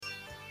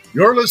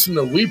You're listening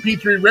to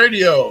WeP3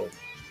 Radio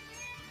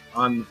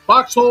on the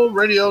Foxhole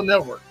Radio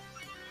Network.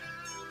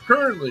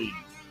 Currently,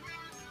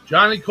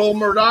 Johnny Cole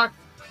Murdoch,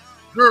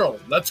 Girl,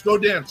 Let's Go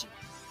Dancing.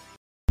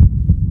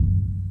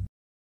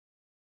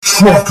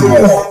 Truck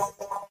off.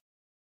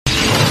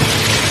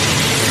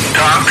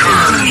 Tom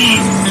Cruise,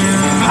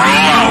 roll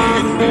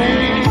out.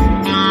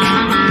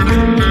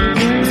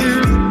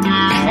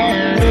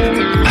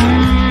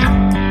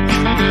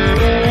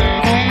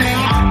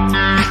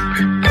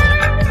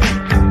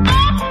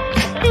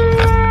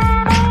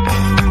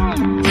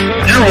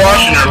 You're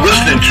watching or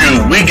listening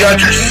to We Got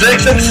Your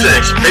 6 at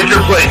 6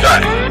 Patriot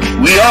Playtime.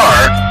 We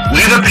are We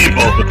the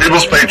People, the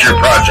People's Patriot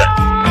Project.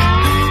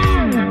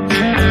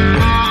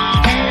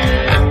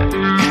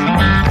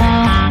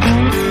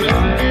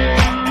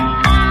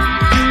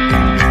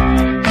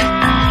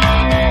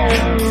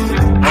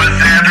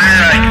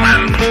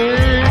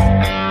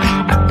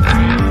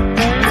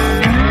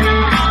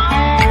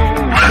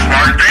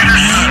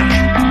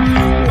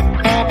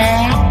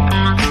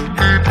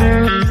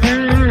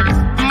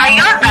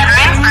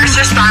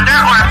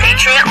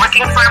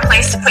 For a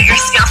place to put your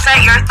skill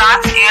set, your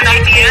thoughts, and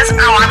ideas,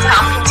 or want to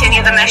help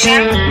continue the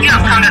mission, you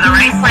have come to the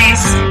right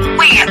place.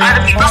 We are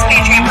the People's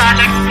Patriot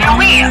Project, and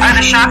we are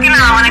the shock and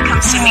awe when it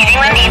comes to meeting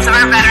the needs of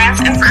our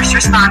veterans and first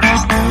responders.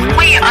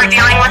 We are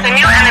dealing with a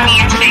new enemy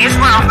in today's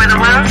world where the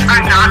wounds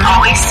are not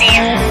always seen.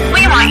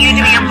 We want you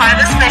to be a part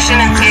of this mission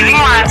in saving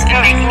lives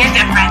and making a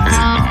difference.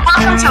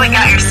 Welcome to We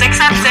Got Your 6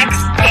 at 6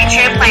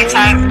 Patriot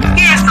Playtime.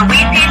 Here's the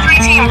WeP3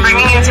 team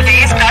bringing you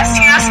today's best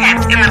heroes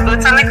hits in the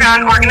boots on the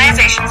ground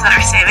organizations that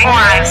are saving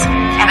lives.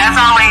 And as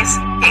always,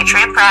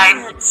 Patriot Pride.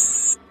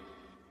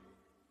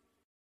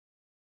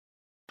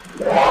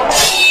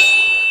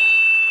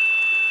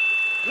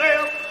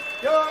 Left,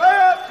 your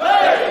left,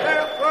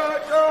 left,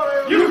 right, your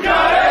left. You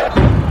got it!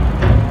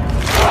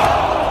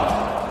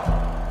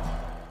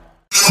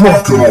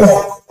 Truck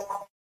off.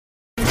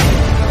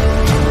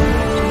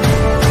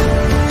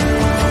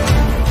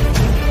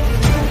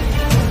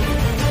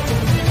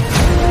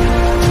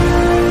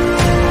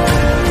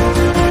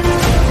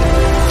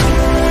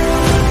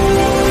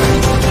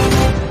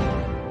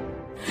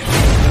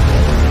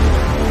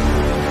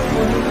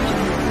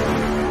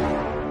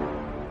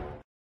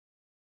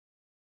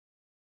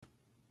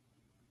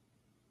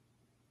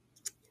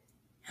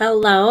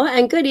 Hello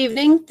and good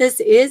evening. This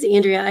is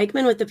Andrea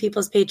Eichmann with the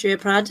People's Patriot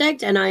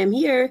Project, and I am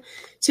here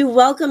to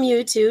welcome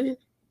you to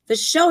the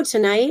show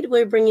tonight.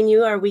 We're bringing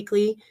you our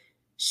weekly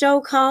show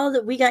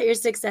called We Got Your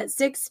 6 at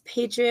 6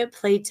 Patriot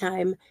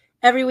Playtime.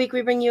 Every week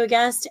we bring you a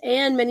guest,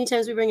 and many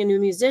times we bring a new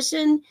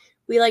musician.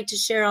 We like to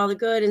share all the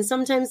good and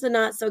sometimes the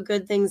not so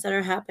good things that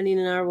are happening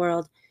in our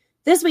world.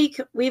 This week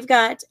we've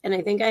got, and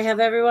I think I have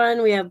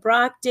everyone, we have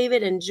Brock,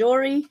 David, and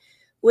Jory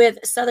with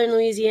Southern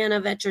Louisiana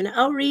Veteran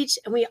Outreach.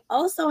 And we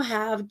also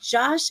have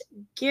Josh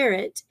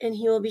Garrett, and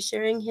he will be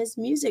sharing his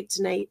music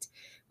tonight.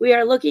 We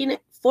are looking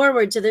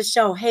forward to this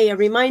show. Hey, a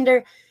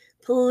reminder,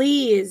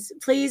 please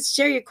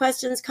share your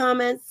questions,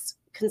 comments,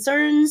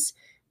 concerns.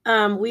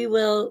 We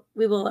will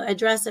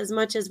address as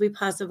much as we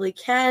possibly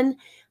can.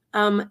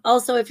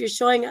 Also, if you're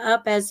showing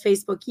up as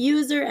Facebook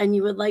user and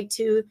you would like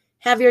to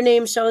have your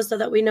name show so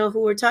that we know who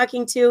we're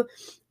talking to,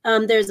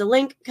 there's a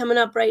link coming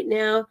up right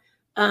now.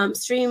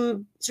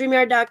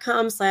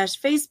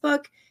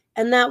 StreamYard.com/Facebook,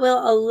 and that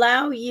will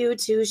allow you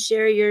to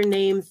share your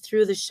name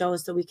through the show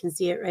so we can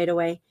see it right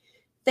away.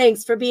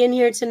 Thanks for being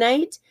here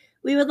tonight.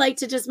 We would like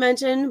to just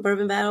mention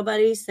Bourbon Battle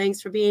Buddies. Thanks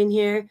for being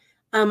here.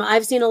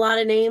 I've seen a lot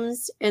of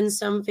names and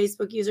some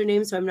Facebook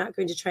usernames, so I'm not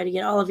going to try to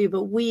get all of you,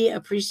 but we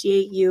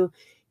appreciate you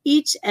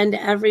each and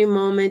every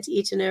moment,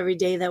 each and every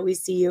day that we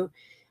see you.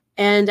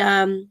 And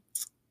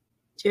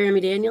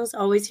Jeremy Daniels,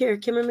 always here.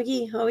 Kimmer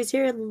McGee, always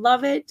here.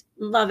 Love it.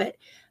 Love it.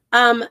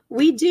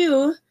 We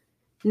do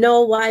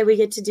know why we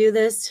get to do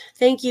this.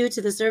 Thank you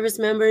to the service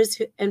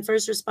members and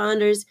first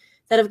responders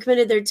that have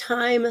committed their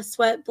time,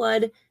 sweat,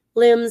 blood,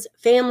 limbs,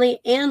 family,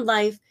 and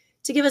life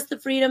to give us the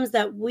freedoms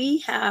that we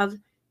have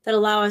that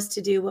allow us to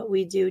do what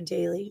we do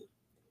daily.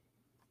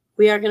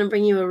 We are going to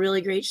bring you a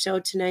really great show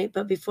tonight,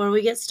 but before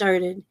we get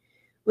started,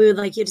 we would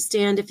like you to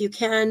stand if you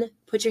can,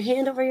 put your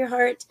hand over your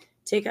heart,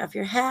 take off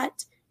your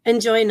hat,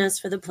 and join us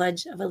for the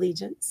Pledge of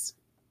Allegiance.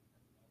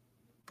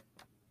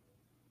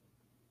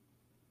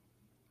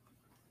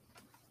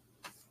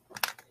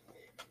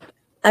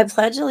 I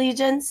pledge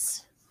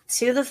allegiance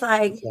to the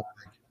flag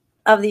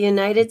of the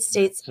United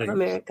States of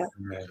America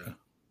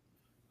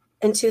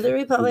and to the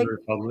republic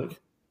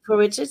for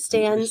which it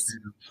stands,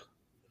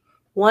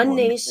 one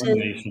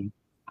nation,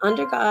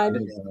 under God,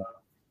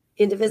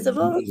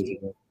 indivisible,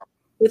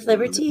 with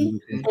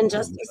liberty and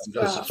justice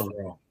for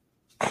all.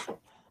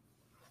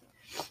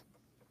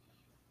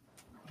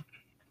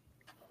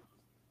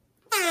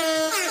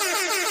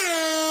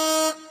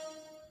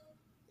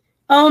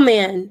 Oh,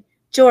 man.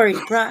 Jory,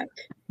 Brock.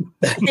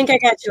 I think I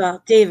got you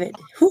all. David.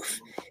 Oof.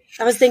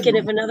 I was thinking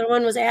if another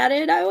one was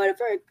added, I would have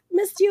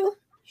missed you.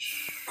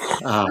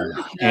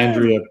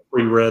 Andrea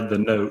pre-read the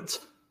notes.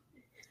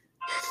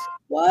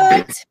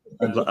 What?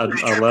 I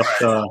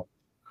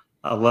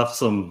left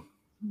some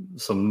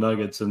some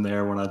nuggets in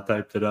there when I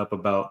typed it up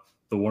about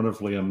the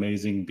wonderfully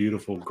amazing,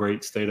 beautiful,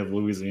 great state of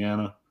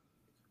Louisiana.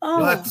 Oh,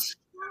 What?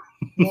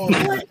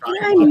 what?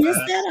 Did I miss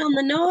that on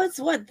the notes?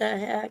 What the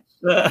heck?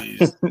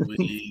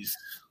 Please.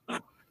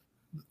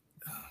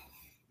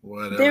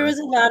 Whatever. There was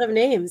a lot of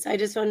names. I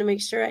just wanted to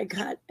make sure I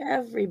got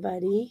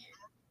everybody.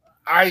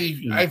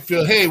 I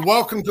feel, hey,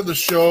 welcome to the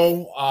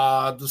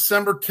show.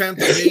 December 10th,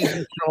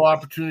 amazing show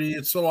opportunity.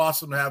 It's so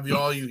awesome to have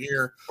you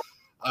here.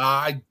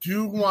 I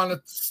do want to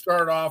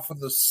start off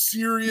with a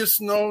serious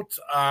note.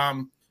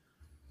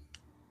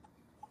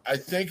 I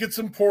think it's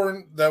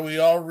important that we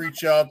all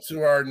reach out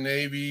to our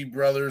Navy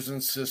brothers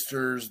and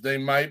sisters. They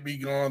might be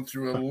going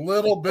through a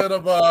little bit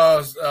of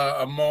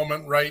a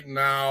moment right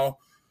now.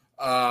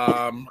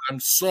 I'm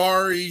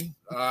sorry.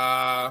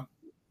 Go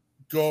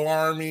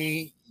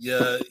Army.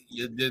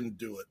 You didn't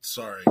do it.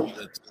 Sorry.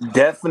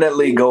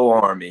 Definitely go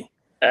Army.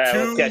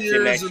 2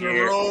 years in a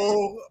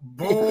row.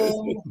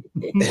 Boom.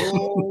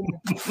 Boom.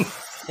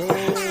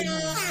 Boom.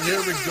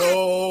 Here we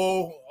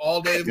go.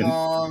 All day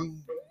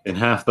long. And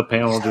half the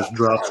panel just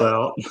drops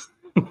out.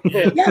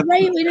 Yeah,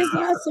 right. We just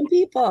lost some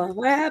people.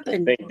 What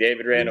happened? I think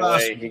David ran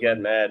away. He got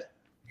mad.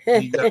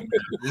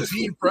 Is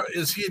he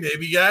a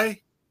Navy guy?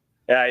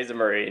 Yeah, he's a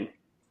Marine.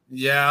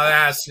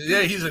 Yeah,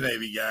 he's a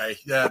Navy guy.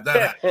 Yeah,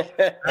 that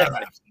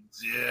happens.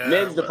 Yeah,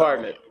 Men's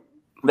department.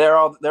 They're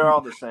all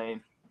the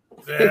same.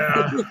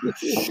 Yeah.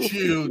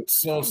 Shoot.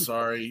 So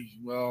sorry.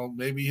 Well,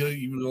 maybe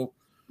he'll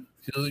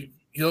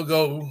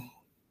go.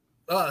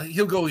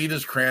 He'll go eat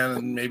his crayon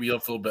and maybe he'll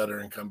feel better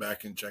and come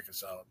back and check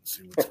us out and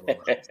see what's going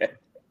on.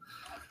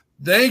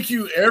 Thank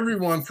you,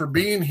 everyone, for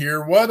being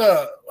here. What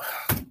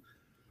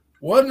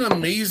an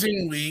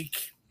amazing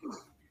week.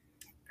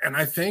 And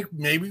I think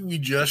maybe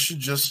we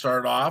should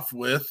start off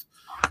with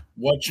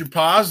what's your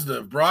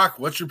positive. Brock,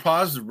 what's your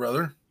positive,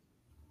 brother?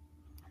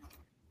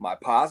 My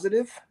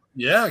positive?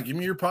 Yeah, give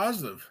me your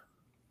positive.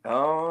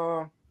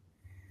 I'm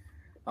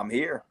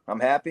here. I'm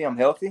happy. I'm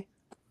healthy.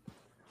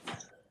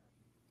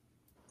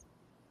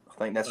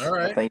 I think that's all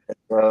right. I think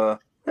that's,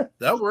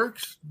 that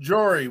works.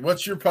 Jory,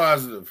 what's your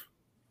positive?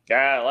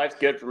 Life's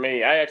good for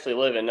me. I actually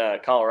live in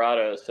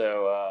Colorado,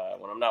 so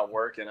when I'm not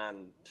working,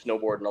 I'm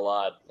snowboarding a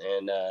lot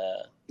and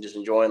just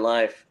enjoying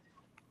life.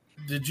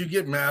 Did you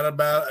get mad at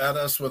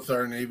us with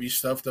our Navy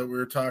stuff that we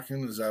were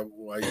talking? Is that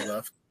why you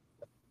left?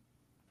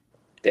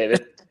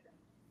 David?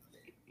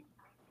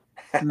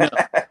 No.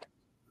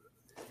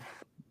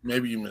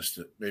 Maybe you missed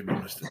it.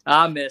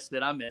 I missed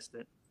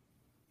it.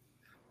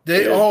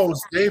 It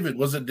was David.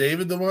 Was it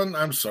David the one?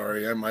 I'm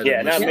sorry. I might have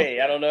Yeah, not missed me.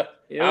 I don't know.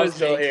 I was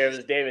still here. It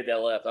was David that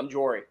left. I'm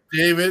Jory.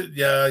 David?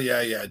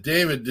 Yeah.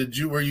 David,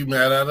 were you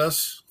mad at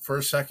us for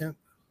a second?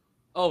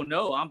 Oh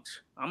no,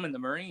 I'm in the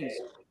Marines.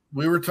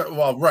 We were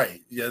well,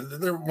 right. Yeah,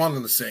 they're one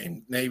and the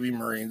same. Navy,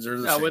 Marines, they're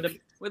the same.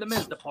 With the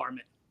men's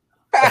department.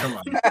 Come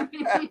on.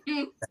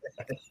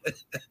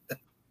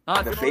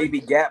 the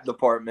baby gap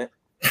department.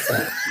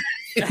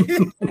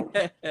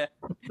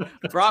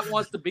 Brock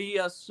wants to be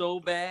us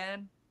so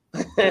bad.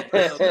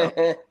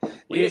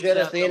 You should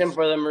have seen him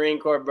for the Marine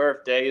Corps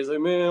birthday. He's like,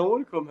 man, I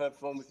want to come have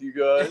fun with you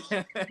guys.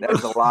 That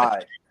was a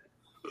lie.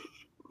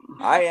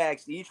 I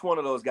asked each one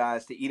of those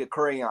guys to eat a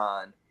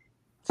crayon,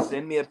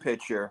 send me a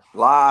picture,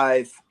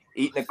 live,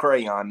 eating a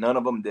crayon. None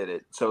of them did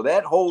it. So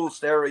that whole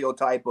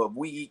stereotype of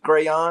we eat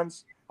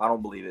crayons, I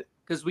don't believe it.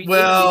 Because we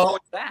going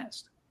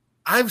fast.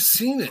 I've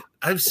seen it.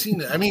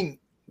 I mean,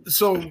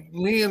 so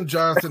me and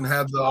Jonathan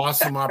had the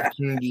awesome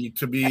opportunity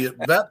to be at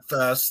Vet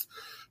Fest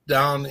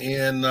down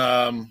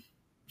in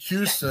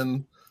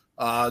Houston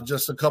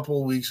just a couple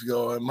of weeks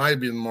ago. It might have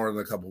been more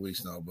than a couple of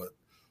weeks now, but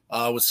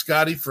with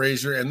Scotty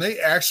Frazier, and they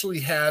actually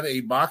had a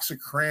box of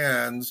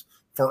crayons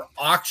for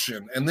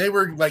auction, and they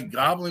were like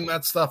gobbling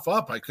that stuff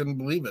up. I couldn't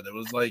believe it. It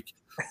was like,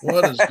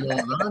 what is going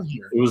on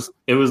here? It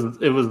was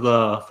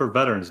for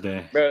Veterans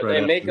Day. Bro,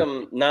 they make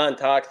them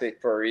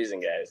non-toxic for a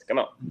reason, guys. Come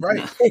on.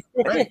 Right.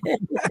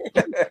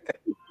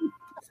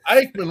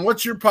 Eichmann,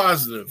 what's your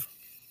positive?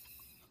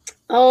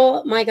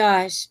 Oh my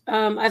gosh.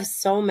 I have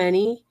so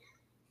many.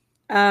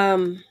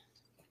 I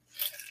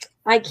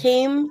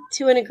came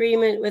to an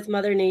agreement with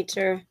Mother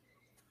Nature,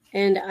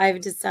 and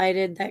I've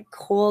decided that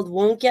cold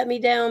won't get me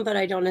down, but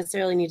I don't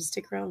necessarily need to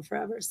stick around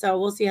forever. So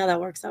we'll see how that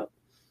works out.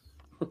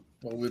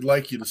 Well, we'd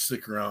like you to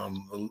stick around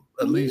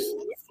at least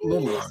a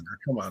little longer.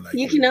 Come on.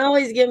 You can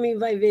always get me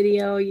by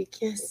video.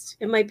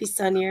 It might be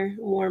sunnier,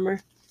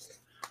 warmer.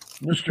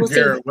 Mr.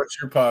 Garrett,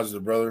 what's your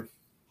positive, brother?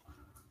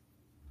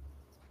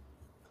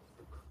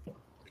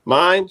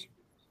 Mine?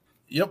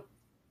 Yep.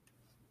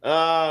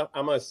 I'm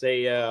gonna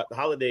say the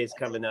holidays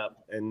coming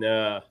up, and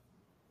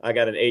I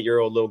got an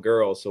 8-year-old little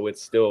girl, so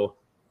it's still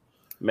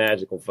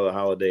magical for the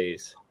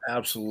holidays.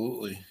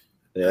 Absolutely.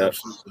 Yeah.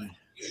 Absolutely.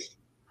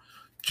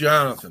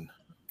 Jonathan.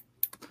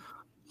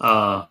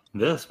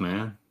 This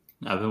man,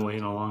 I've been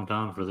waiting a long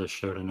time for this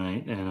show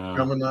tonight, and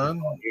coming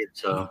on.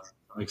 So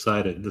I'm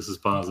excited. This is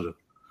positive.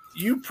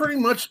 You pretty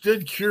much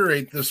did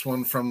curate this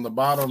one from the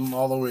bottom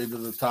all the way to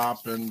the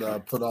top and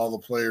put all the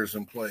players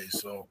in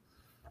place. So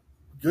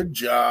good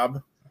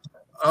job.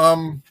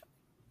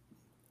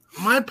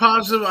 My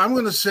positive, I'm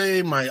going to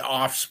say my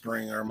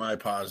offspring are my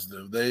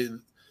positive.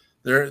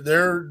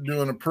 They're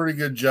doing a pretty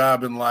good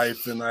job in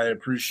life, and I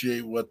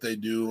appreciate what they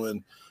do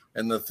and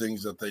the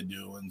things that they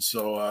do. And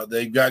so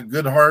they've got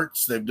good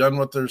hearts. They've done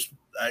what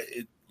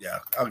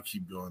I'll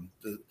keep going.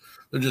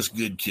 They're just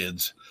good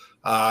kids.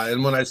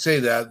 And when I say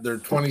that, they're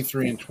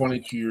 23 and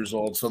 22 years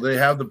old, so they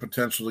have the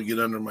potential to get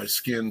under my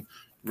skin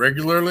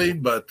regularly,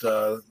 but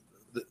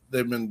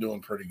they've been doing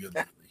pretty good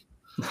lately.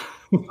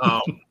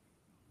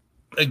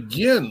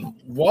 Again,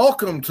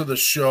 welcome to the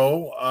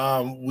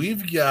show.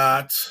 We've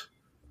got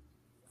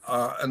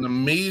an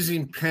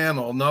amazing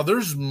panel. Now,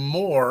 there's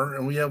more,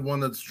 and we have one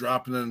that's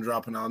dropping in and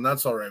dropping out, and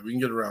that's all right. We can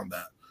get around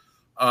that.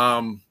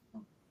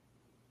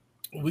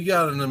 We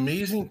got an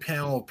amazing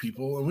panel of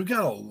people, and we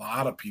got a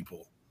lot of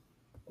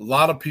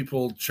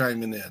people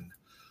chiming in.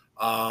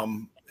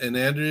 And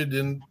Andrea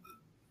didn't.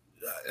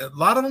 A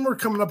lot of them were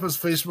coming up as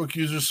Facebook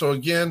users. So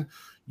again,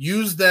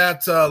 use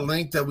that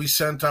link that we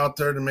sent out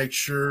there to make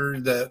sure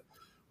that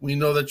we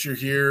know that you're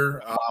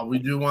here. We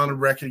do want to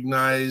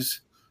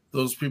recognize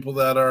those people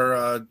that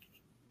are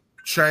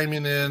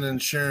chiming in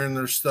and sharing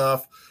their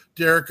stuff.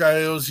 Derek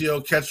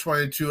Iozio, Catch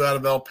 22 out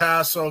of El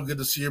Paso. Good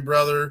to see you,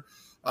 brother.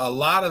 A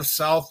lot of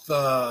South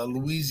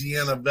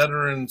Louisiana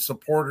veteran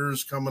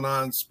supporters coming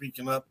on,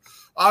 speaking up.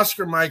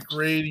 Oscar Mike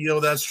Radio,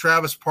 that's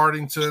Travis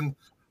Partington.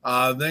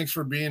 Thanks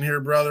for being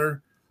here,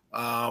 brother.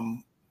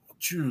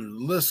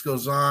 List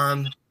goes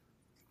on.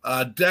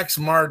 Dex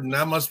Martin,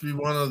 that must be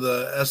one of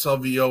the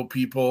SLVO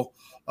people.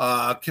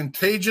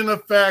 Contagion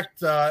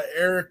Effect,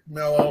 Eric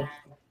Mello.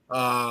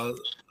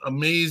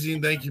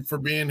 Amazing. Thank you for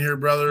being here,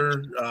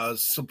 brother.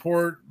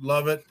 Support,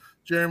 love it.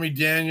 Jeremy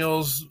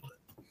Daniels.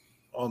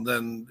 And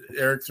then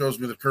Eric throws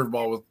me the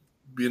curveball with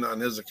being on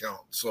his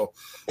account. So,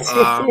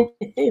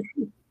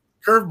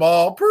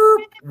 curveball,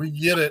 we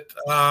get it.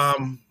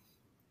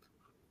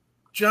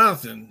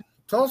 Jonathan,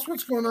 tell us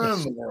what's going on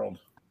in the world.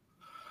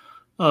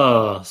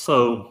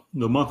 So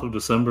the month of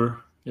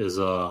December is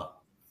known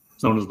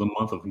as the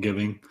month of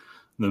giving.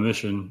 The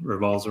mission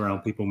revolves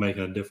around people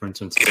making a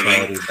difference in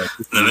society.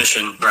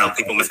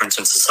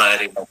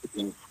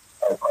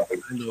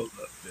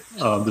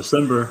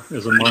 December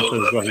is a month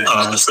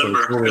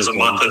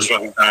that is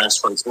recognized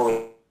for its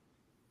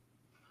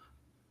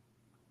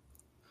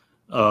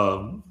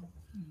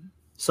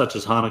such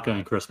as Hanukkah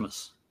and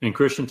Christmas. In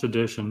Christian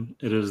tradition,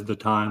 it is the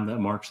time that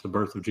marks the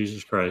birth of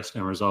Jesus Christ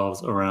and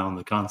revolves around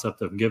the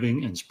concept of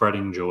giving and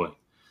spreading joy.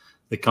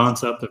 The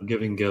concept of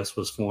giving gifts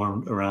was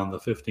formed around the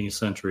 15th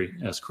century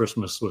as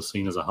Christmas was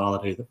seen as a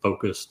holiday that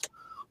focused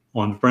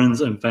on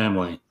friends and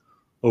family.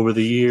 Over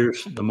the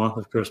years, the month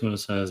of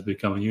Christmas has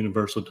become a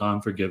universal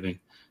time for giving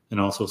and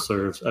also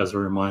serves as a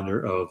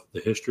reminder of the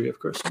history of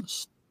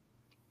Christmas.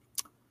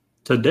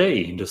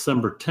 Today,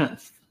 December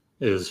 10th,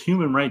 is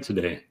Human Rights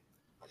Day.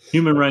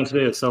 Human Rights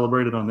Day is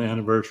celebrated on the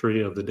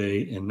anniversary of the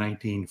day in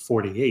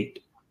 1948,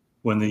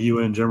 when the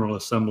UN General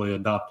Assembly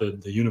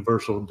adopted the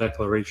Universal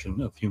Declaration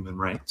of Human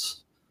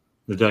Rights.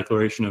 The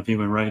Declaration of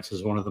Human Rights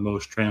is one of the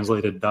most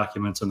translated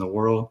documents in the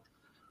world,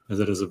 as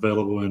it is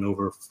available in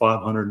over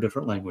 500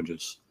 different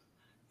languages.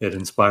 It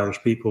inspires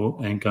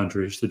people and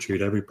countries to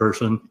treat every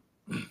person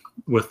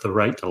with the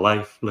right to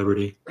life,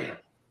 liberty,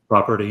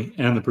 property,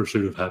 and the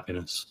pursuit of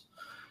happiness.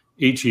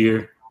 Each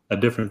year, a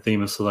different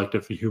theme is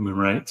selected for Human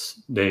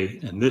Rights Day,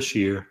 and this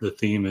year the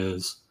theme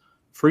is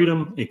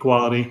Freedom,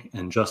 Equality,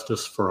 and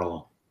Justice for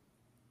All.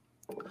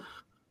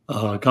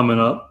 Coming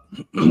up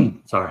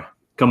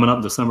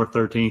December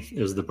 13th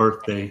is the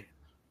birthday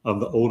of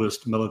the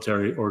oldest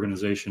military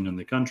organization in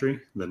the country,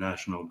 the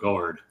National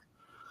Guard.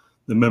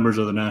 The members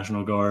of the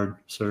National Guard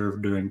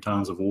served during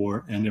times of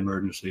war and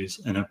emergencies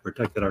and have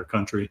protected our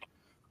country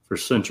for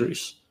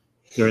centuries.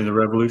 During the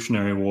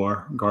Revolutionary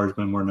War,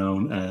 Guardsmen were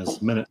known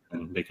as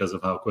Minutemen because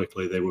of how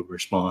quickly they would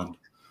respond.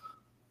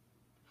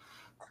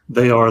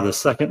 They are the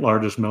second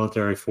largest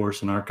military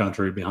force in our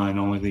country behind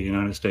only the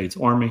United States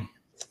Army.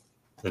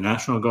 The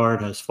National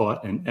Guard has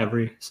fought in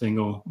every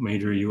single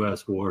major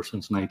U.S. war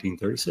since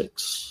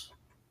 1936.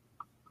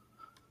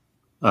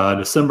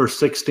 December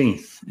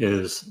 16th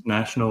is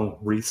National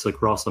Wreaths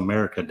Across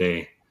America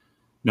Day.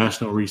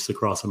 National Wreaths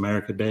Across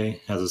America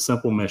Day has a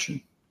simple mission,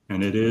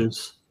 and it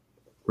is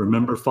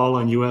remember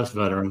fallen U.S.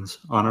 veterans,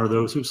 honor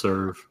those who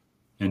serve,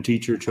 and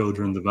teach your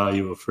children the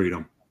value of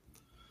freedom.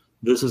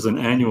 This is an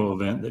annual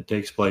event that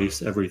takes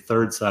place every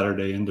third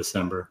Saturday in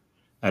December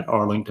at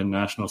Arlington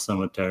National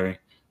Cemetery,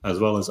 as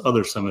well as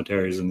other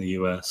cemeteries in the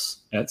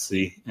U.S., at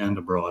sea, and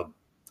abroad.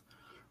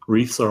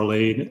 Wreaths are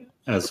laid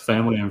as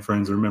family and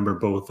friends remember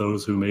both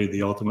those who made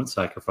the ultimate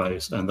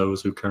sacrifice and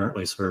those who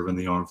currently serve in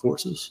the armed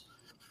forces.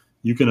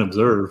 You can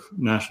observe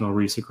National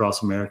Wreaths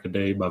Across America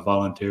Day by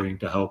volunteering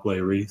to help lay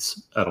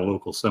wreaths at a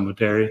local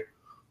cemetery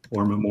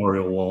or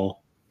memorial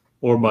wall,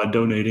 or by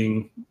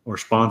donating or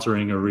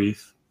sponsoring a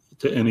wreath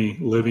to any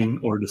living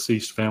or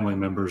deceased family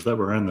members that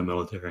were in the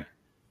military.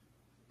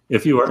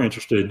 If you are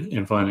interested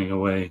in finding a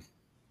way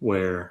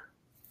where,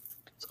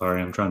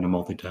 I'm trying to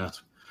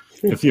multitask.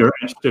 If you're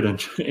interested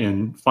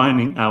in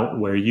finding out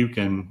where you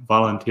can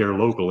volunteer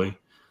locally,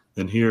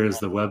 Then here is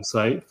the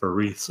website for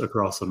Wreaths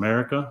Across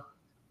America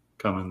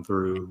coming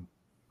through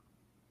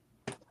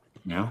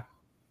now.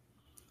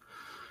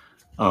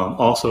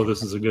 Also,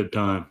 this is a good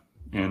time,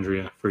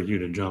 Andrea, for you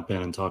to jump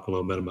in and talk a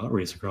little bit about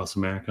Wreaths Across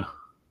America.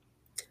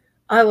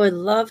 I would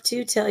love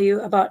to tell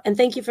you about, and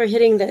thank you for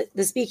hitting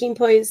the speaking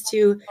points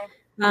to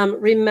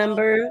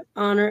remember,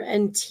 honor,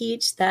 and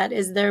teach. That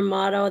is their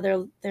motto,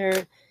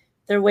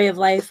 their way of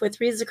life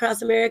with Wreaths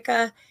Across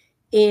America.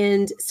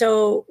 And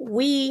so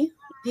we,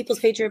 People's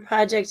Patriot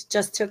Project,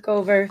 just took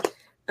over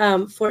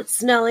Fort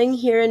Snelling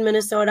here in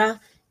Minnesota.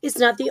 It's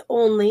not the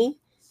only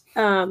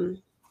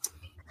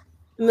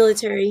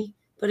military,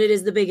 but it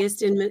is the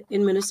biggest in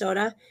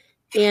Minnesota.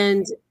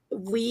 And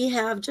we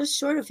have just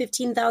short of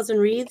 15,000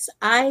 wreaths.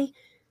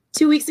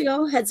 2 weeks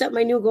ago, had set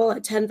my new goal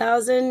at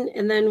 10,000,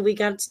 and then we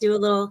got to do a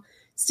little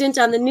stint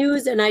on the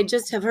news, and I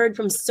just have heard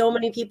from so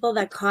many people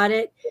that caught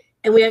it,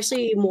 and we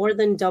actually more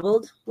than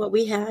doubled what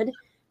we had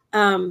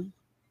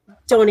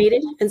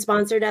donated and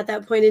sponsored at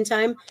that point in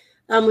time.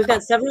 We've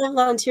got several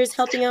volunteers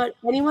helping out.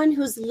 Anyone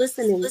who's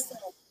listening,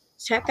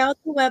 check out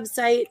the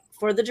website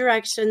for the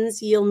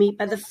directions. You'll meet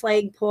by the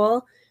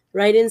flagpole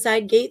right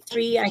inside Gate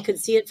 3. I could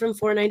see it from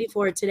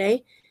 494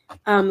 today.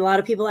 A lot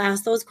of people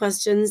ask those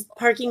questions.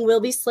 Parking will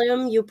be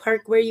slim. You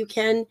park where you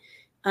can.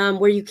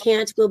 Where you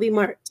can't will be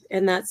marked.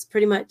 And that's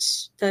pretty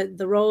much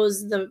the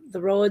rows, the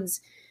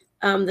roads,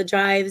 the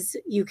drives.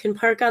 You can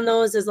park on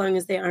those as long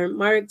as they aren't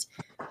marked.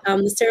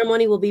 The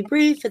ceremony will be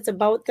brief. It's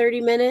about 30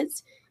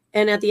 minutes.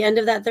 And at the end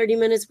of that 30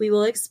 minutes, we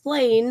will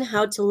explain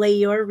how to lay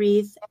your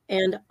wreath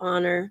and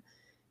honor,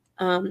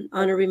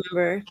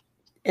 remember,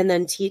 and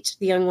then teach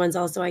the young ones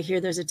also. I hear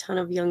there's a ton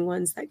of young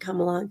ones that come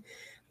along.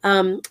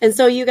 And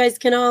so you guys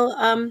can all,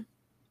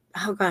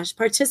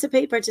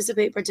 participate.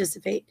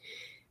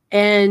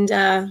 And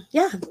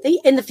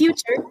in the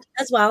future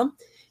as well,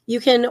 you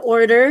can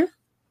order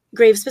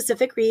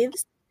grave-specific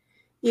wreaths.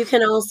 You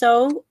can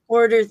also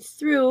order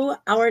through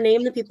our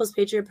name, the People's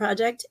Patriot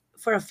Project,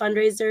 for a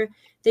fundraiser.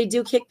 They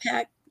do kick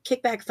back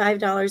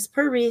 $5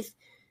 per wreath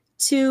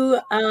to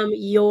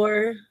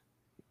your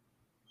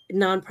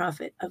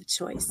nonprofit of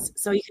choice.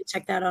 So you can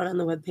check that out on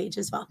the webpage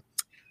as well.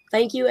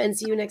 Thank you, and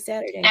see you next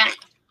Saturday.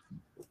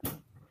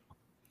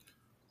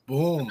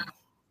 Boom.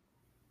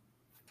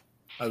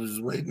 I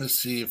was waiting to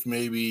see if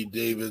maybe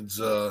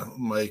David's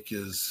mic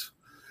is.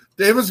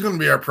 David's going to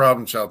be our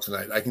problem child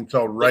tonight. I can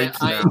tell right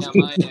now. I am.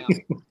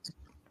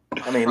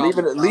 I mean,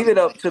 leave it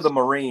up to the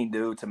Marine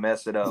dude to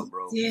mess it up,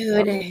 bro.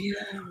 Dude,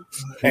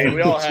 Hey,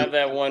 we all have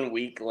that one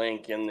weak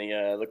link in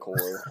the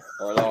Corps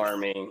or the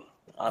Army.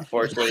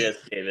 Unfortunately, it's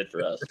David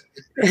for us.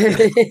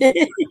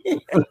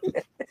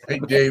 Hey,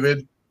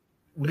 David,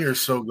 we are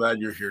so glad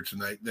you're here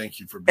tonight. Thank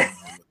you for being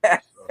here with us.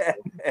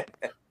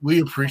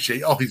 We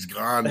appreciate. Oh, he's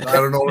gone. I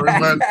don't know where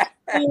he went.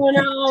 Oh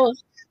no!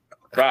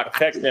 Brock,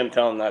 text him,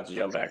 tell him not to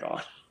jump back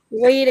on.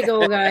 Way to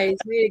go, guys!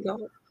 Way to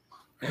go.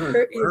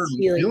 Hurt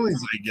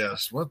feelings, I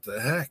guess. What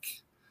the heck?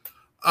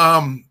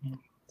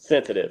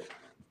 Sensitive.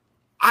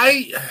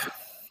 I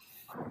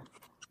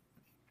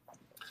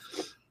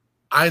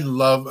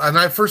love,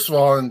 and first of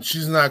all, and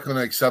she's not going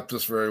to accept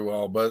this very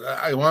well, but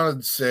I wanted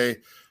to say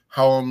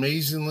how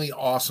amazingly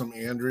awesome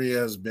Andrea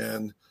has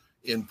been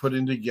in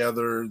putting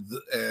together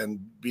and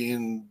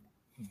being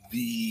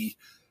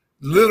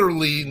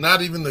literally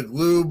not even the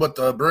glue, but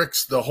the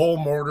bricks, the whole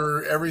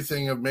mortar,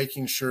 everything of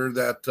making sure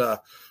that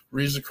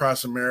Wreaths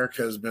Across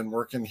America has been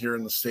working here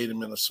in the state of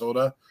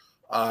Minnesota.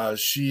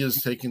 She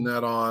is taking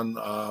that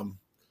on.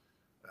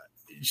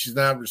 She's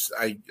not,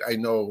 I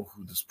know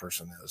who this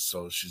person is.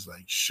 So she's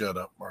like, shut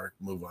up, Mark,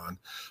 move on.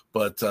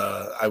 But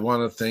I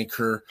want to thank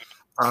her.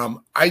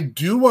 I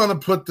do want to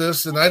put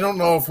this, and I don't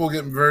know if we'll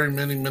get very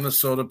many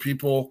Minnesota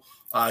people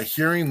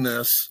hearing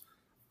this,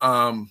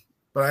 but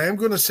I am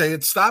going to say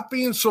it. Stop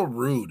being so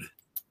rude.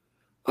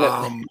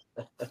 I'm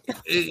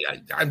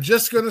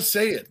just going to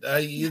say it.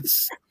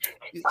 This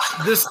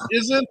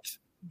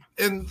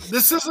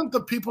isn't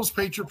the People's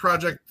Patriot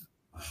Project.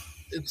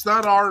 It's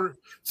not our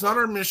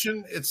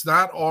mission. It's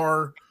not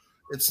our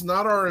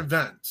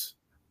event.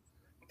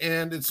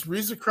 And it's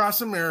Wreaths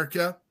Across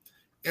America.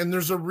 And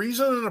there's a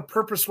reason and a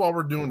purpose why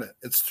we're doing it.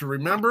 It's to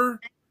remember,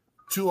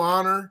 to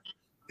honor,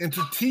 and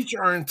to teach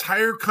our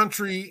entire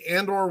country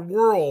and our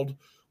world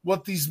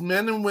what these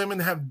men and women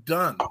have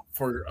done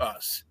for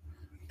us.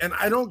 And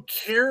I don't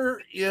care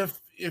if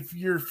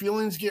your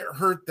feelings get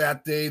hurt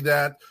that day,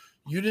 that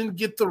you didn't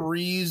get the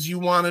wreaths you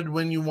wanted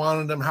when you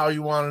wanted them, how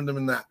you wanted them,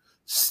 and that.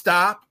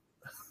 Stop.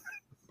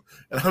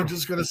 And I'm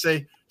just going to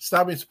say,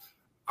 stop me.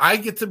 I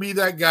get to be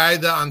that guy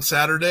that on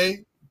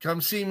Saturday,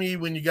 come see me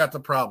when you got the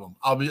problem.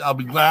 I'll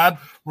be glad.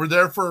 We're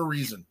there for a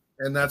reason,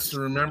 and that's to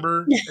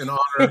remember and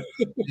honor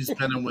these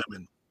men and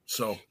women.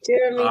 So,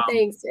 Jeremy,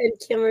 thanks, and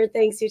Kimmer,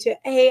 thanks you too.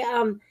 Hey,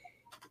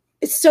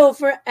 so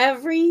for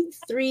every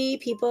 3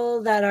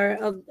 people that are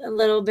a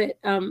little bit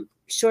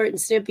short and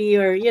snippy,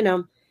 or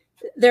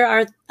there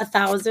are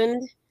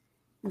 1,000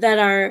 that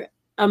are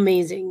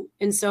amazing.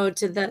 And so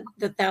to the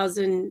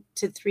 1,000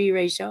 to 3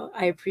 ratio,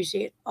 I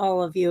appreciate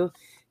all of you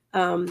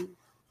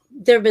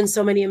there have been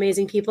so many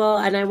amazing people,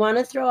 and I want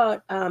to throw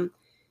out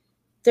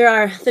there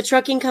are the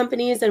trucking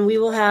companies, and we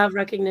will have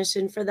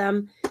recognition for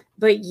them.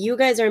 But you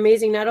guys are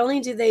amazing. Not only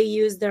do they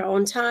use their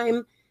own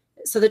time,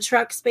 so the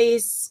truck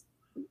space,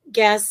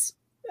 gas,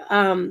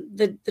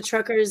 the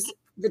truckers,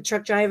 the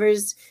truck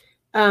drivers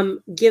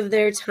give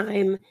their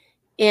time,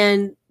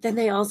 and then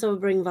they also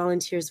bring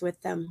volunteers with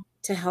them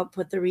to help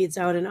put the reeds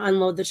out and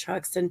unload the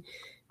trucks. And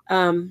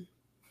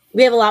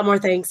we have a lot more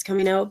things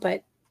coming out,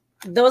 but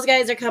those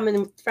guys are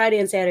coming Friday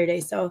and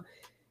Saturday. So,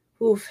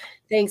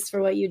 thanks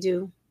for what you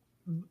do.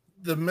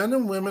 The men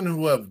and women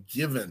who have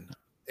given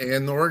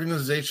and the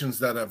organizations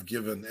that have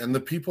given and the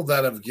people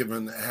that have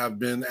given have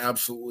been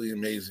absolutely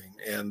amazing.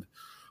 And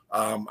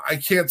I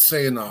can't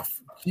say enough.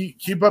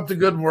 Keep up the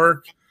good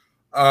work.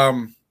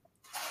 I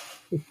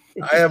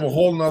have a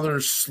whole nother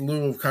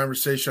slew of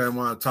conversation I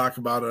want to talk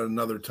about at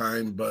another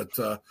time, but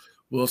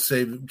we'll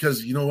save it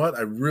because you know what?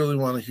 I really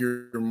want to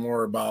hear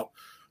more about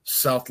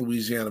South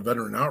Louisiana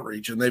Veteran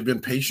Outreach, and they've been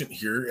patient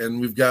here.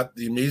 And we've got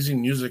the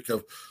amazing music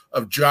of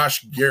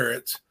Josh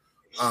Garrett.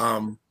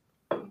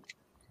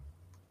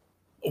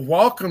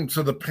 Welcome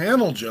to the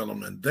panel,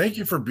 gentlemen. Thank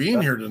you for being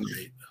here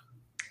tonight.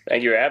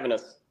 Thank you for having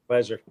us.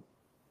 Pleasure.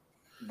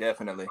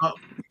 Definitely.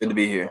 Good to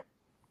be here.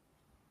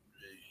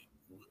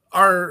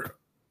 I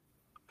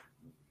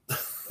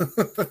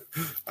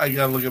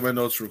gotta look at my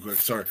notes real quick.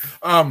 Sorry.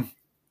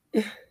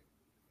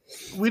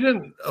 We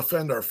didn't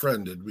offend our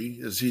friend, did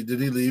we?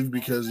 Did he leave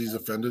because he's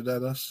offended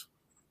at us?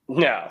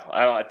 No,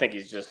 I don't. I think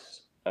he's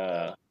just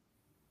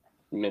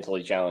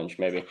mentally challenged,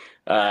 maybe.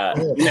 No,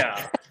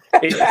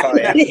 he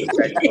probably has some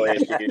technical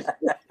issues.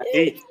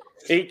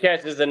 He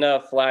catches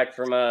enough flack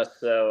from us,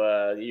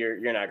 so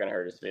you're not going to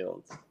hurt his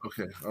feelings.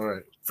 Okay, all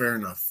right, fair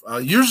enough.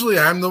 Usually,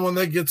 I'm the one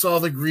that gets all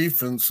the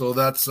grief, and so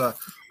that's I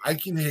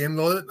can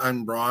handle it.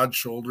 I'm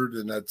broad-shouldered,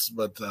 and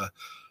but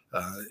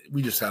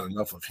we just had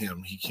enough of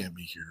him. He can't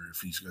be here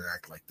if he's going to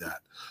act like that.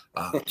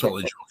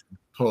 Totally joking.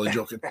 Totally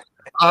joking.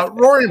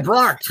 Rory and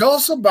Brock, tell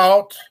us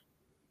about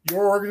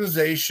your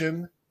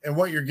organization and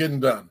what you're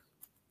getting done.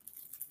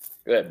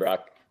 Go ahead,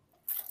 Brock.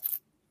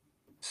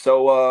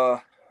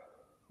 So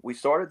we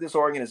started this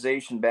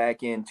organization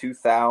back in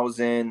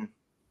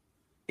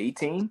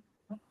 2018.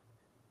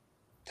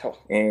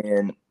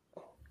 And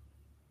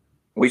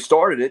we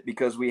started it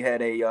because we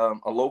had a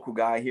local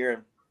guy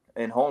here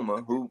in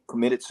Houma who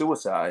committed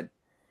suicide.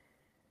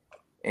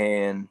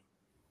 And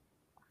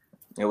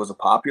it was a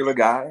popular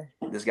guy.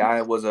 This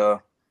guy was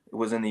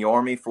in the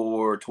Army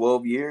for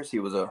 12 years. He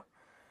was a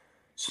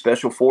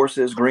Special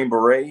Forces Green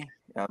Beret.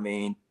 I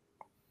mean,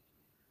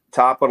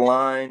 top of the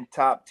line,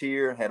 top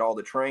tier, had all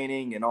the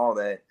training and all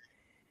that.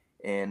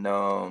 And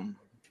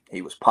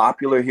he was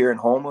popular here in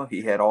Houma.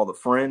 He had all the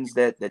friends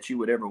that you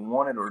would ever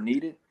wanted or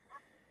needed.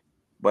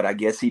 But I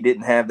guess he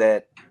didn't have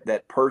that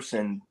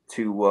person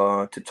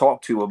to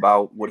talk to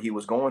about what he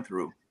was going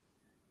through.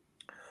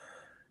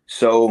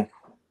 So,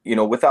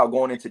 without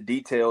going into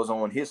details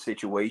on his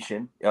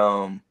situation,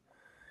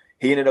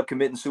 he ended up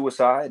committing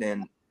suicide.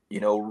 And,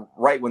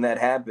 right when that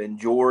happened,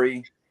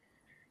 Jory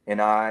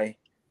and I,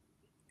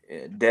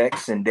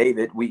 Dex and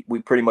David, we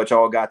pretty much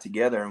all got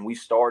together and we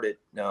started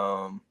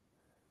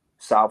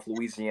South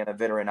Louisiana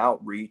Veteran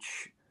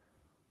Outreach,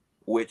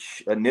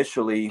 which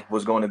initially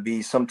was going to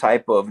be some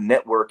type of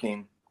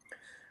networking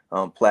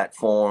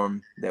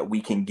platform that we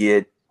can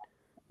get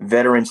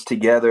veterans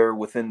together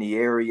within the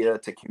area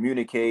to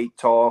communicate,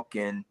 talk,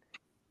 and,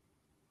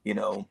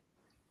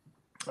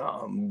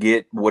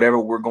 get whatever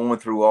we're going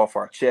through off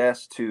our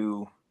chest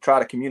to try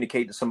to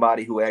communicate to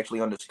somebody who actually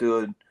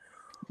understood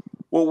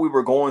what we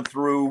were going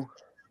through,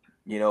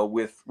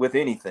 with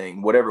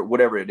anything,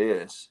 whatever it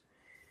is.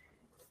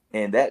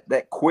 And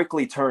that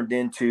quickly turned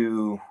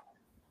into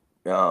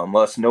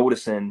us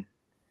noticing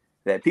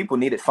that people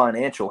needed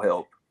financial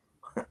help.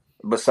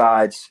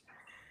 Besides,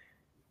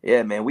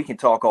 yeah, man, we can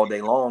talk all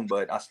day long,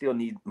 but I still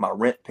need my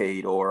rent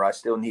paid, or I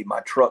still need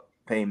my truck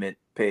payment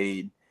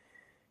paid,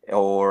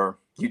 or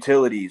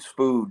utilities,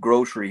 food,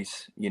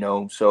 groceries,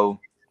 So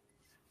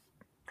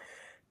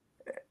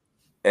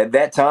at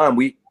that time,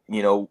 we,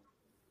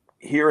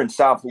 here in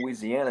South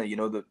Louisiana,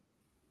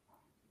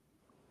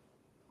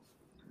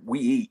 we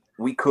eat,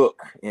 we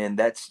cook, and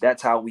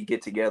that's how we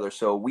get together.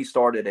 So we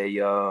started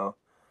a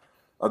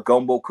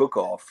gumbo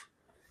cook-off,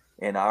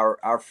 and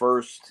our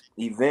first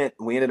event,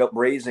 we ended up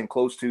raising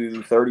close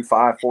to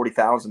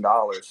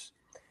 $40,000,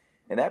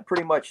 and that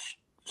pretty much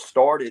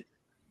started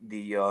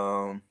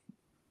the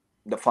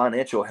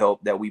financial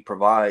help that we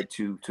provide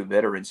to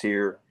veterans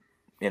here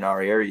in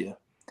our area.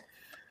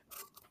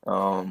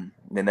 And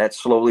that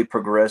slowly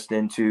progressed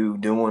into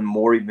doing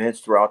more events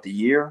throughout the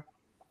year.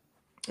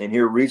 And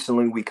here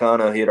recently, we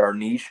kind of hit our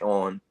niche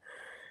on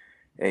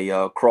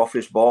a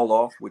crawfish ball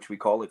off, which we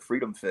call it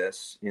Freedom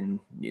Fest,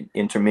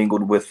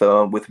 intermingled with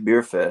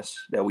Beer Fest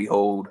that we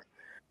hold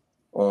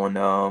on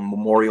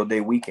Memorial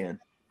Day weekend.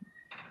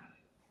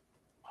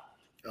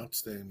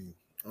 Outstanding.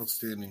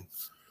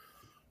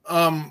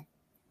 I'm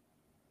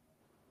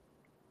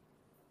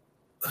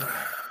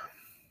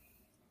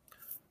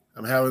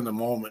having a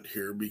moment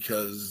here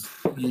because,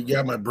 you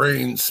got my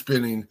brain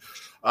spinning.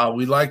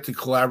 We like to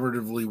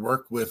collaboratively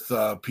work with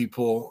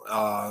people,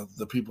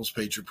 the People's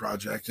Patriot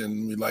Project,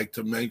 and we like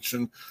to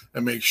mention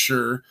and make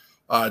sure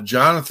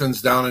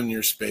Jonathan's down in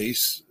your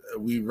space.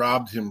 We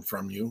robbed him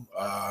from you.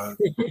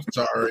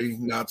 Sorry,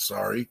 not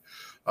sorry.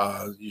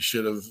 You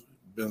should have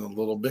been a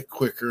little bit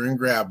quicker and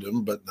grabbed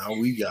him, but now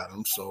we got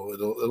him, so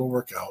it'll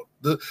work out.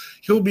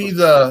 He'll be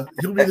the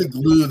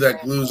glue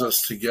that glues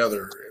us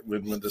together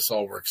when this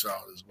all works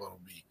out, is what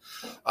it'll be.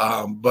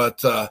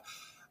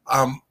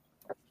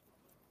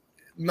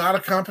 Not a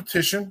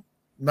competition.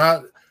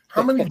 Not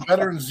how many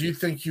veterans do you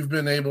think you've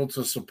been able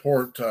to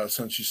support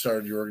since you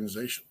started your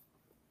organization?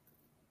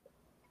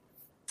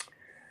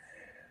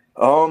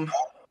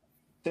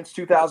 Since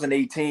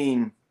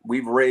 2018,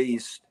 we've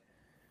raised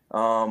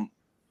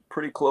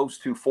pretty close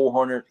to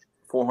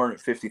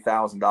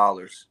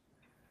 $450,000,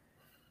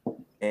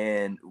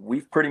 and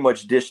we've pretty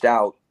much dished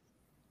out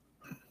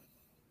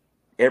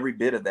every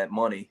bit of that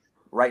money.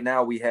 Right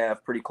now, we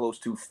have pretty close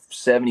to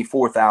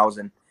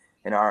 $74,000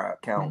 in our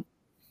account.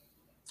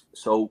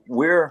 So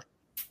we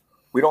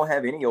don't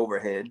have any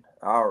overhead.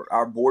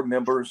 Our board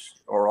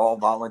members are all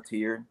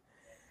volunteered.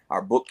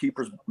 Our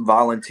bookkeepers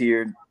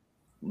volunteered.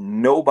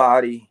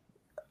 Nobody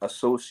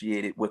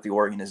associated with the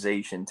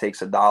organization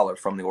takes $1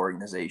 from the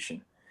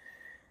organization.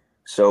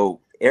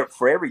 So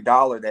for every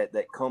dollar that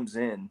comes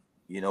in,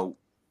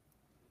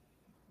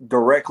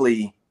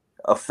 directly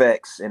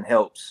affects and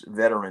helps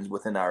veterans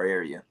within our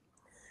area.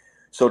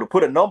 So to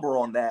put a number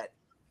on that,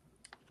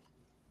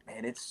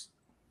 man, it's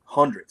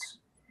hundreds.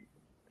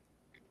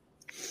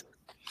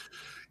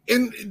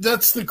 And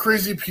that's the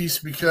crazy piece,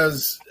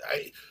 because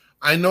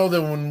I know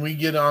that when we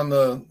get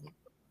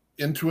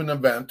into an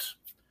event,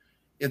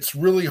 it's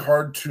really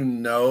hard to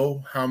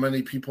know how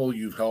many people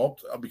you've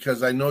helped,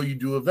 because I know you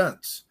do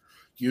events.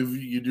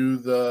 You do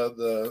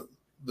the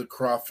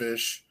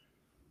crawfish.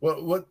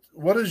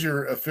 What is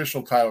your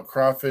official title?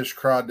 Crawfish,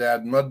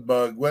 crawdad,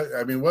 mudbug.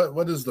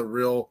 What is the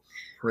real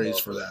phrase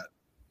for that?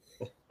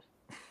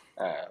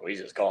 We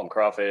just call them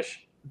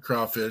crawfish.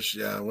 Crawfish,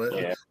 yeah.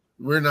 Yeah.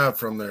 We're not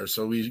from there,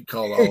 so we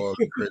call all of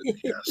the crazy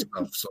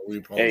stuff. So we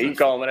apologize. Yeah, you can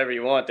call them whatever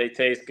you want. They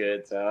taste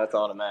good, so that's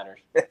all that matters.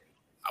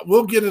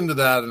 We'll get into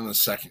that in a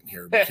second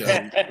here,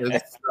 because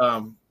it's,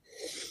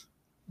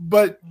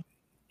 but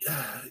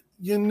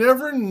you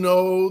never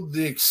know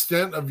the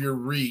extent of your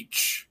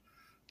reach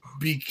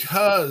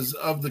because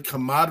of the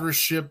camaraderie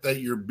that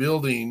you're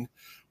building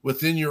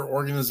within your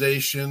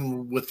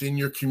organization, within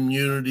your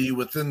community,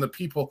 within the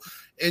people,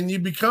 and you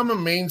become a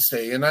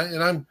mainstay. And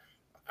I'm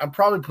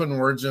probably putting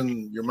words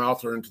in your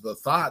mouth or into the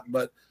thought,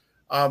 but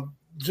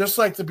just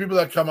like the people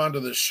that come onto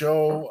the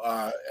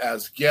show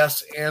as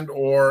guests and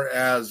or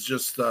as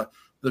just the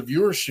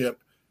viewership,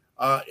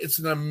 it's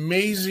an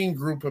amazing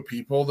group of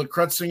people. The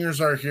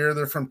Crutsingers are here.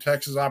 They're from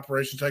Texas,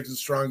 Operation Texas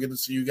Strong. Good to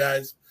see you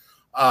guys.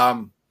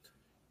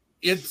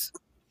 It's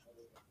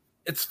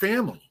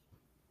family.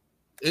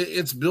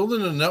 It's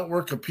building a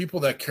network of people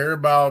that care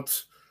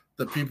about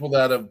the people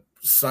that have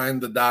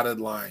signed the dotted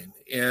line.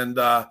 And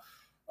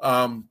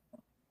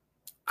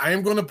I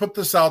am going to put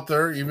this out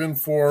there, even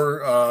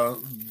for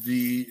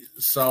the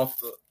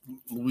South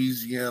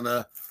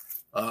Louisiana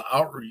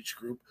outreach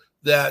group,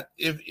 that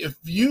if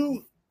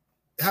you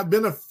have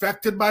been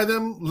affected by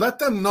them, let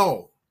them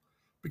know,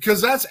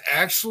 because that's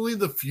actually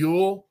the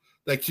fuel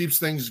that keeps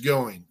things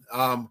going.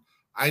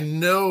 I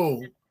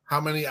know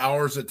how many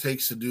hours it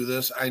takes to do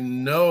this. I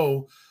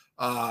know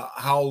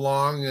how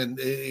long, and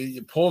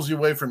it pulls you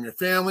away from your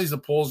families.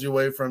 It pulls you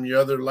away from your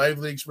other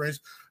lively experience.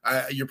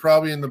 You're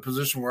probably in the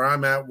position where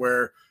I'm at,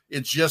 where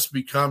it's just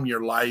become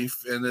your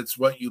life and it's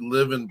what you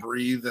live and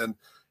breathe. And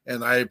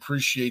I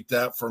appreciate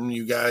that from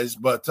you guys.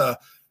 But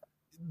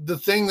the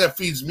thing that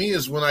feeds me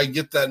is when I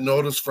get that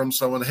notice from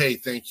someone, hey,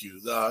 thank you.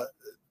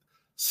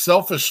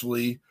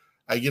 Selfishly,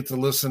 I get to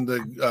listen to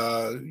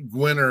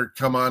Gwinner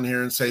come on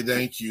here and say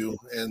thank you,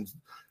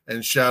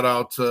 and shout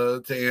out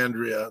to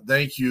Andrea.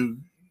 Thank you,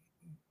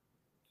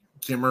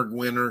 Kimmer,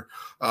 Gwinner.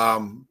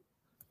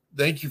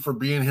 Thank you for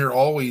being here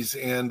always,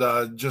 and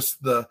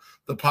just the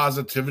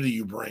positivity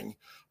you bring.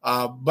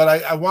 But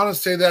I want to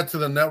say that to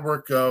the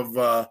network of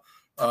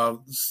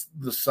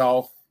the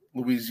South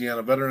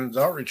Louisiana Veterans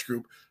Outreach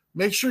Group.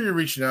 Make sure you're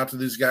reaching out to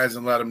these guys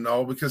and let them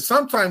know, because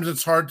sometimes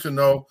it's hard to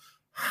know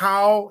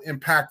how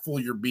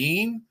impactful you're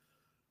being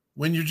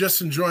when you're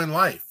just enjoying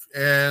life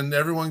and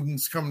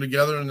everyone's coming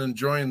together and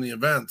enjoying the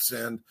events.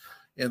 And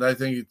I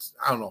think it's,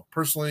 I don't know,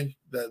 personally,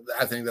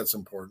 I think that's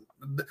important.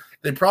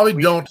 They probably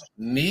don't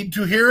need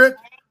to hear it,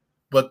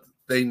 but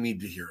they need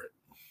to hear it.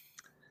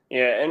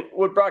 Yeah, and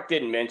what Brock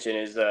didn't mention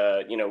is,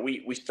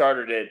 we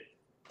started it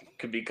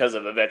because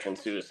of a veteran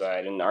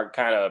suicide, and our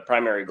kind of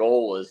primary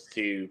goal was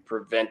to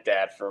prevent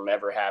that from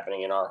ever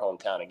happening in our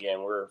hometown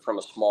again. We're from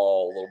a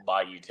small little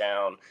bayou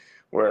town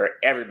where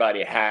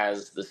everybody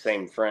has the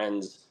same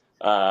friends.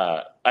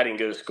 I didn't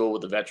go to school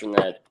with a veteran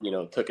that,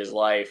 took his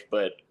life,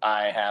 but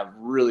I have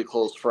really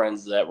close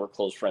friends that were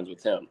close friends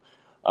with him.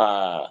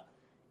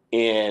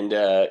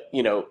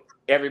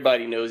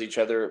 everybody knows each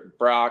other.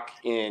 Brock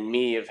and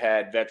me have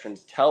had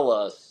veterans tell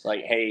us,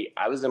 like, hey,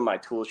 I was in my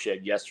tool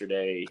shed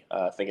yesterday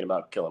thinking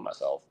about killing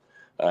myself.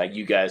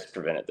 You guys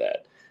prevented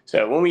that.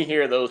 So when we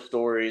hear those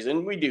stories,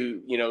 and we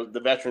do, the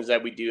veterans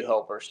that we do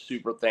help are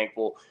super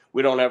thankful.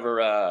 We don't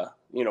ever,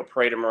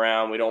 parade them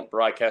around. We don't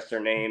broadcast their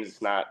names.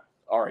 It's not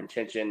our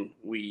intention.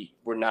 We're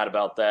not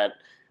about that.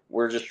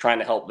 We're just trying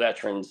to help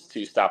veterans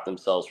to stop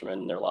themselves from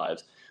ending their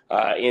lives.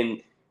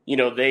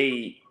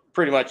 They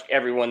pretty much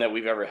everyone that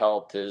we've ever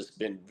helped has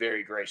been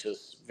very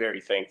gracious,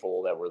 very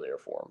thankful that we're there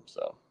for them.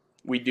 So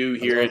we do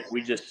hear it.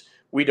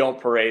 We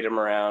don't parade them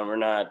around. We're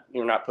not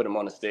putting them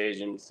on the stage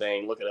and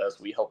saying, look at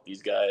us, we help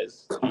these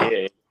guys.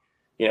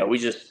 Yeah. We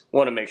just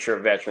want to make sure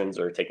veterans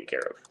are taken care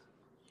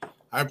of.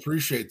 I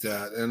appreciate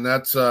that. And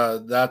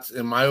that's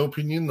in my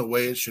opinion, the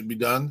way it should be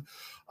done.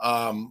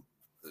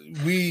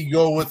 We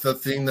go with the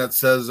thing that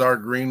says our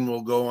green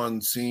will go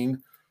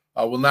unseen.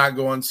 Will not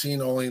go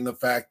unseen, only in the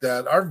fact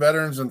that our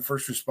veterans and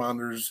first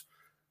responders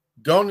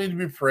don't need to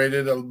be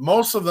paraded.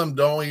 Most of them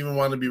don't even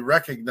want to be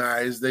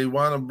recognized. They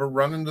want to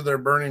run into their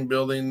burning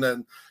building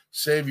and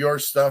save your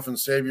stuff and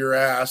save your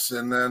ass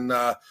and then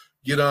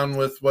get on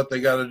with what they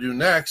got to do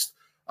next.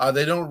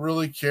 They don't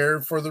really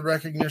care for the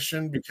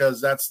recognition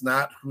because that's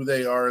not who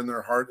they are in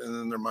their heart and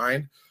in their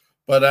mind.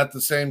 But at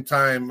the same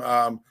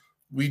time,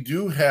 we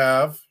do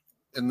have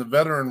in the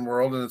veteran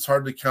world, and it's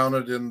hard to count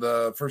it in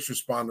the first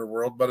responder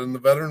world, but in the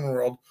veteran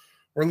world,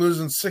 we're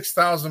losing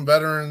 6,000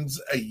 veterans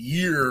a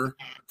year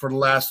for the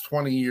last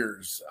 20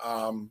 years.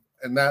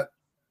 And that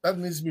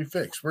needs to be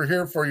fixed. We're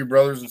here for you,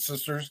 brothers and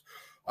sisters.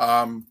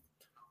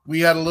 We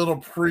had a little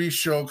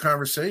pre-show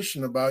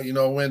conversation about,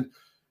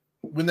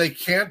 when they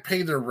can't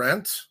pay their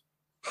rent,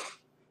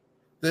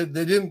 they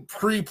didn't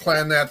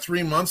pre-plan that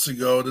 3 months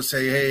ago to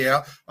say, hey,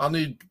 I'll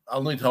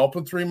need help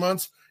in 3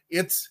 months.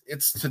 It's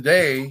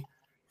today,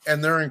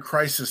 and they're in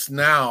crisis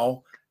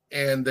now,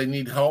 and they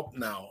need help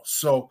now.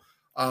 So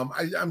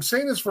I'm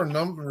saying this for a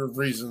number of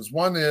reasons.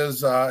 One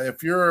is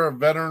if you're a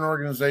veteran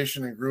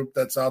organization and group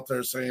that's out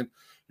there saying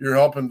you're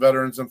helping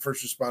veterans and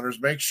first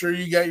responders, make sure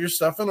you get your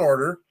stuff in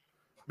order.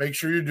 Make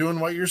sure you're doing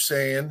what you're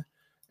saying.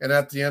 And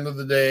at the end of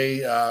the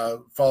day,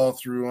 follow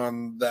through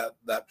on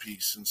that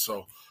piece. And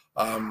so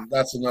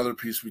that's another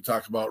piece we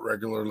talk about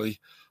regularly.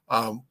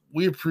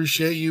 We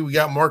appreciate you. We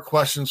got more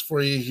questions for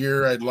you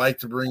here. I'd like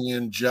to bring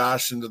in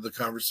Josh into the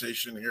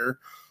conversation here.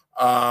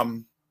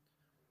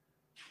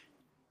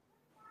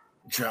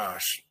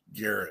 Josh,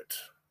 Garrett,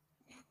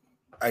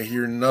 I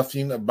hear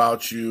nothing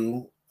about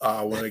you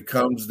when it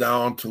comes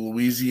down to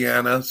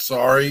Louisiana.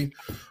 Sorry.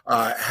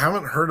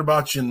 Haven't heard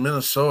about you in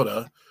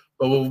Minnesota,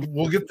 but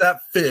we'll get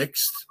that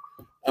fixed.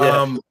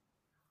 Yeah.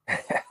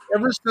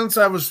 Ever since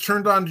I was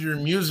turned on to your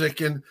music.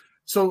 And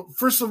so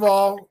first of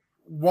all,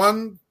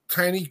 one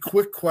tiny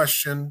quick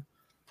question.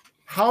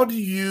 How do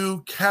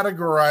you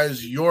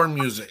categorize your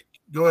music?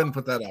 Go ahead and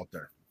put that out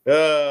there.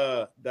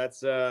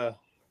 That's a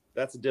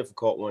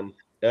difficult one.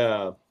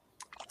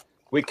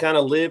 We kind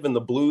of live in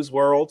the blues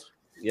world.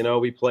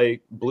 We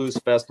play blues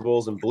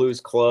festivals and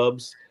blues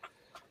clubs,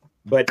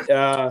 but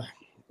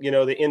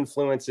the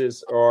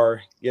influences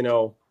are,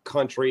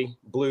 country,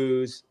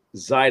 blues,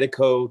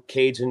 Zydeco,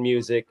 Cajun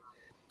music.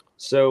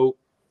 So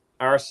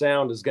our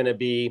sound is going to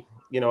be,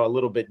 a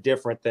little bit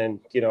different than,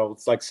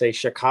 it's like, say,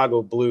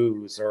 Chicago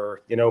blues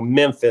or,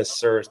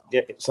 Memphis or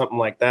something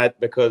like that,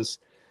 because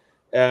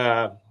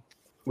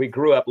we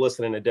grew up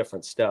listening to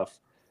different stuff.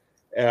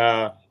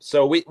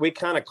 So we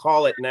kind of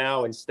call it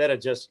now, instead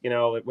of just,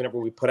 whenever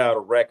we put out a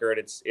record,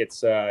 it's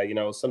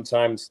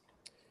sometimes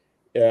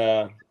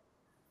we'll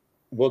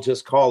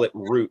just call it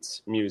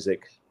roots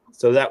music.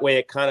 So that way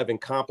it kind of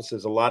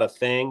encompasses a lot of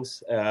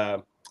things.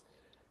 And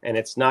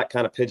it's not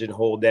kind of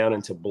pigeonholed down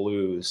into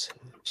blues.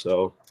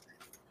 So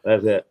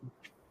that's it.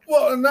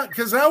 Well, and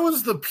because that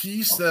was the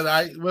piece that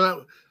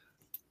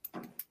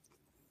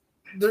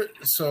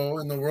so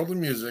in the world of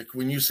music,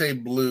 when you say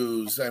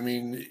blues, I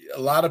mean, a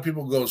lot of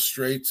people go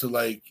straight to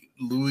like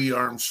Louis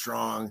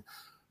Armstrong,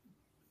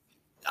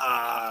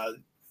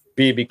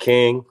 B.B.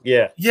 King.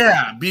 Yeah.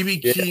 B.B.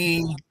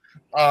 King.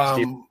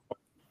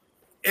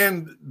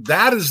 And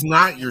that is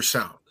not your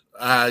sound.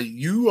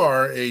 You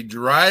are a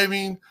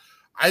driving.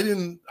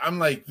 I'm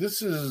like,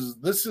 this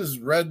is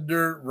red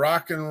dirt,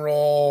 rock and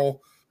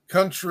roll,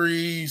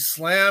 country,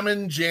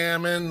 slamming,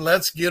 jamming,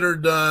 let's get her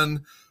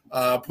done.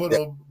 Put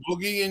a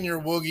boogie in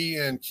your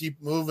woogie and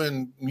keep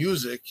moving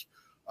music.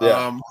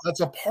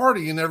 That's a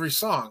party in every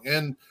song.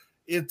 And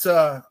it,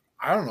 I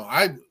don't know.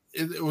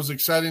 It was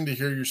exciting to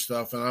hear your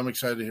stuff, and I'm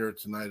excited to hear it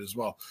tonight as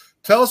well.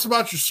 Tell us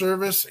about your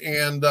service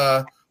and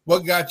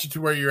what got you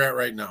to where you're at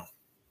right now.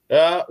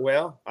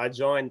 Well, I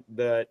joined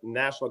the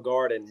National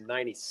Guard in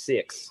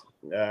 '96,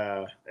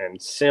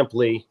 and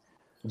simply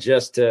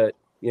just to,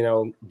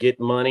 get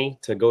money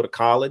to go to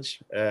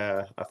college.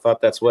 I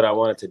thought that's what I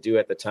wanted to do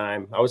at the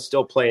time. I was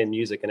still playing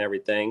music and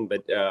everything,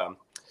 but,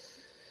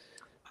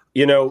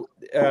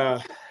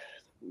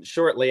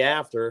 shortly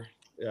after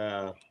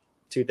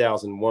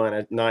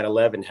 2001,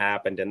 9/11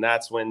 happened. And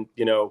that's when,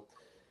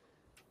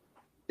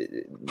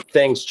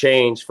 things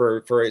change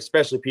for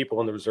especially people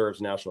in the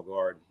Reserves National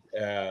Guard.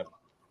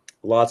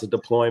 Lots of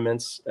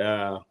deployments.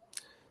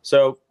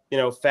 So,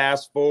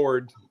 fast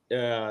forward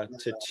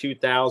to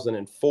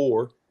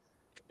 2004,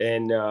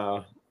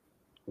 and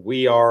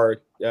we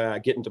are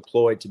getting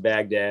deployed to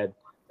Baghdad.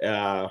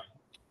 And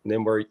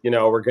then we're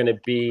going to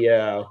be,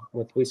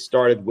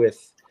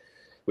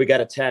 we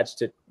got attached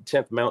to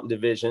 10th Mountain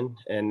Division,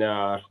 and,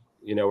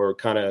 we're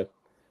kind of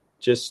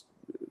just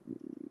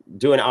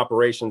doing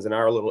operations in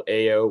our little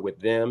AO with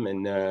them.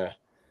 And, I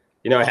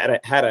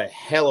had a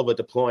hell of a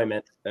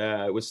deployment.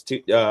 It was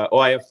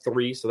OIF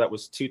 3. So that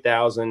was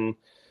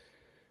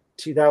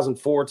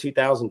 2004,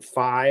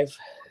 2005.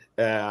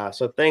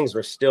 So things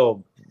were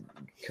still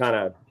kind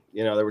of,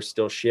 they were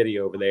still shitty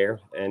over there.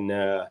 And,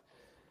 that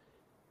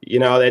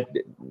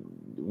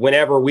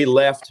whenever we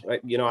left,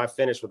 I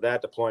finished with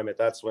that deployment.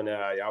 That's when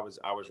I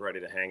was ready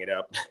to hang it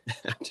up.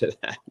 After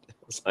that,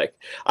 it's like,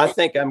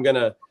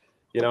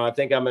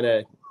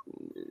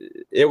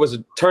 it was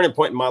a turning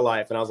point in my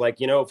life. And I was like,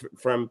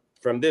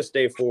 from this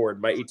day forward,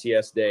 my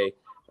ETS day,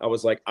 I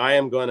was like,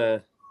 I'm going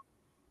to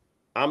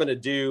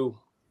do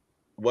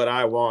what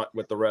I want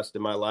with the rest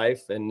of my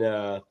life. And,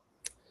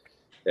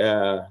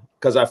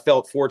 cause I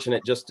felt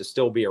fortunate just to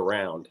still be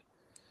around.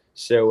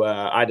 So,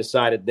 I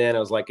decided then, I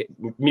was like,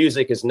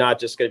 music is not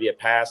just going to be a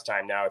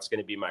pastime now, it's going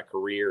to be my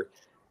career.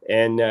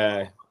 And,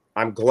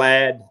 I'm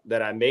glad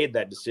that I made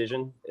that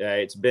decision.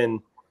 It's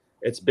been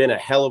a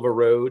hell of a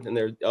road, and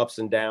there's ups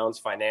and downs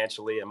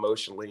financially,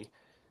 emotionally,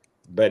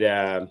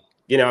 but,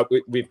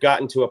 we've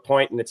gotten to a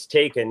point, and it's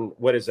taken,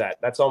 what is that?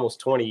 That's almost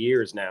 20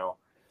 years now.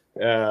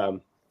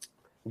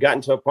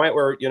 Gotten to a point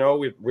where,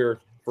 we're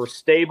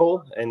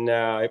stable and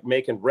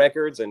making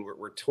records, and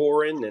we're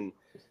touring, and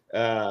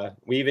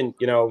we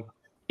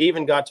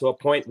even got to a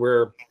point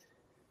where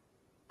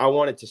I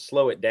wanted to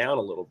slow it down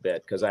a little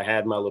bit because I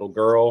had my little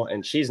girl,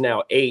 and she's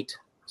now 8.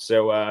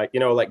 So,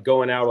 like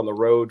going out on the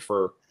road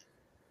for,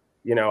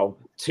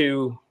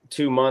 2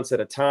 months at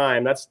a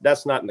time,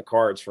 that's not in the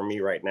cards for me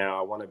right now.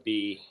 I want to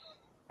be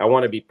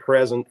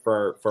present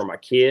for my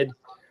kid.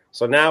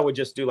 So now we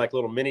just do like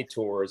little mini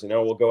tours,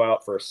 we'll go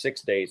out for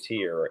 6 days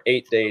here or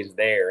 8 days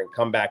there and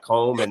come back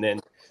home and then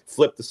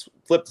flip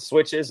the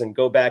switches and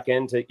go back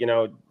into,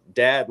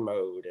 dad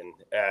mode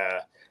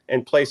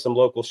and play some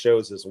local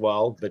shows as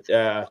well. But,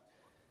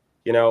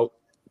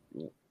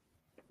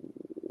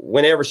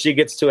 whenever she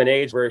gets to an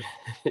age where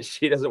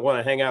she doesn't want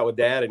to hang out with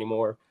dad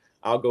anymore,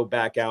 I'll go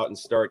back out and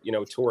start,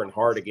 touring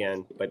hard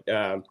again. But,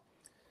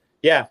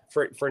 yeah,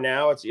 for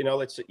now, it's,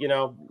 let's,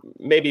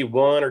 maybe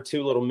 1 or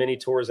 2 little mini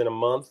tours in a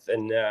month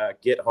and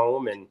get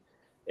home and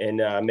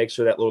make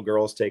sure that little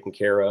girl is taken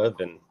care of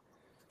and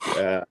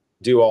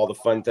do all the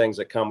fun things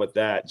that come with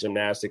that,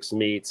 gymnastics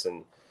meets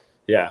and,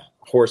 yeah,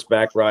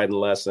 horseback riding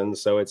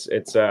lessons. So it's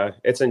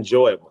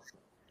enjoyable.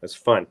 It's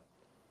fun.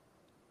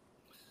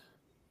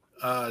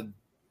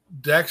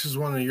 Dex is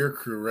one of your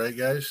crew, right,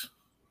 guys?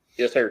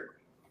 Yes, sir.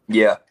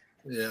 Yeah.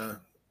 Yeah.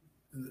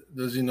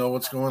 Does he know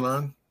what's going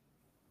on?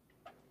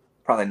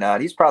 Probably not.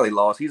 He's probably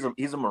lost. He's a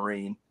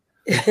Marine.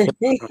 Did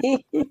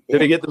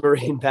he get the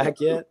Marine back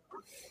yet?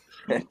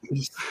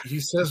 He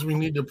says we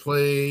need to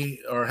play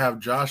or have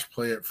Josh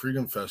play at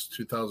Freedom Fest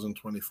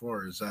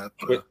 2024. Is that?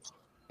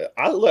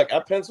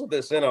 I penciled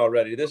this in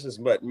already. This is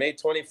what, May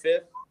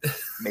 25th?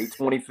 May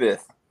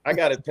 25th. I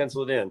got it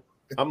penciled in.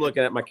 I'm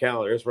looking at my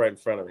calendar. It's right in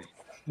front of me.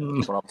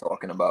 That's what I'm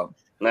talking about.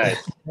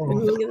 Nice.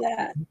 Look at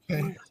that.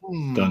 Okay.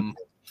 Done.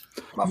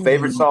 My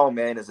favorite song,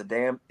 man, is a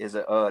damn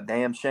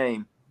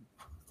shame.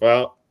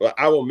 Well,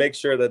 I will make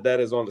sure that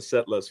is on the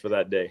set list for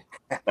that day.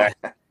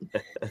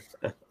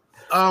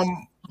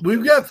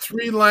 We've got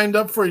 3 lined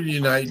up for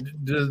you tonight.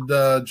 Did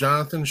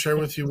Jonathan share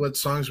with you what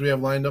songs we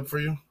have lined up for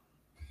you?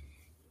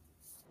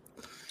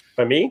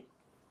 By me?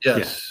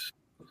 Yes.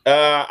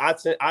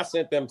 I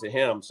sent them to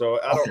him,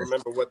 so I don't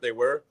remember what they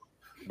were.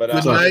 But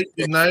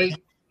Good night,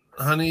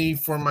 honey,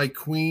 for my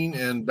queen,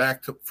 and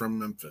back from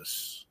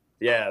Memphis.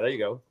 Yeah, there you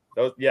go.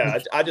 Those, yeah,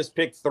 I just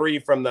picked 3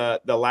 from the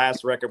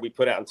last record we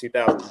put out in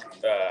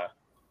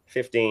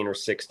 2015 or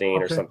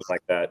 16 or something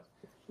like that.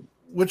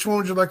 Which one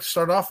would you like to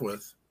start off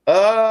with?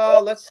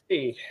 Let's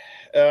see.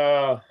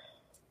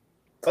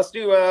 Let's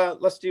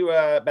do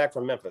Back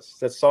from Memphis.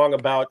 That song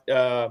about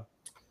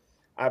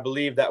I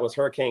believe that was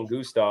Hurricane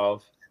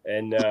Gustav,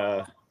 and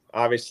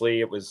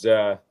obviously it was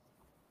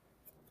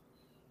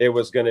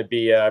going to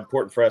be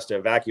important for us to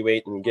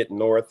evacuate and get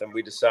north, and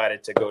we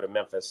decided to go to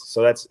Memphis.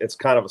 So it's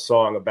kind of a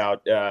song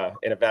about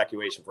an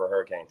evacuation for a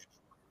hurricane.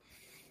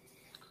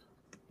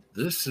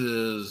 This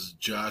is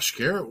Josh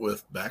Garrett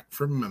with Back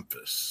from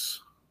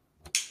Memphis.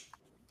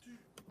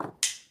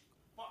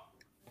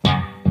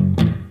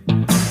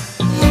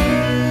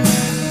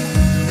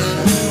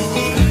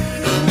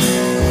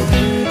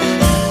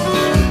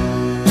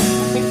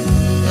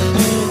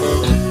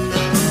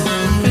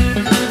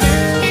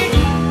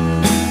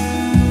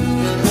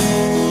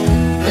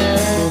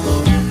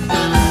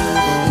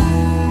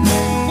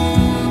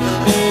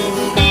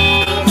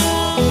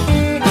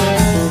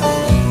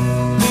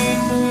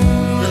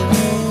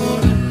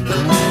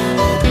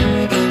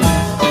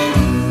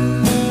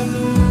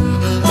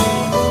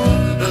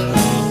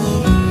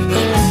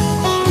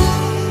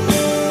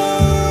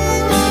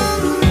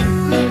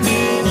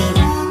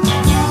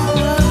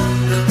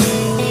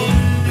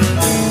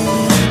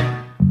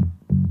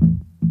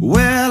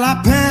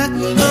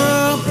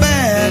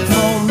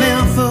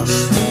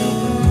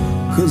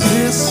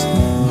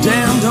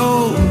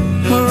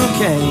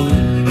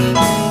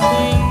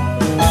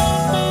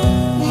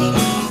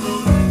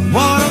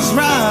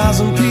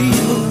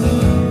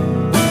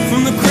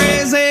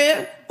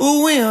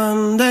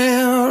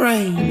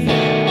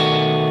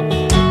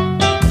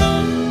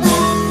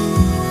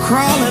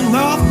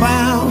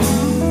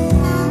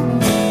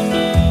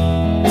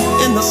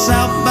 the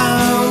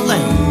southbound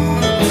lane.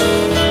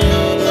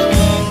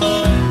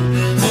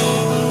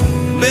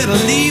 Better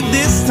leave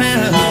this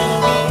town,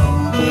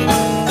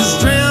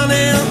 'cause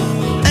drowning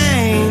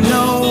ain't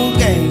no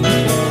game.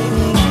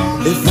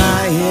 If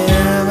I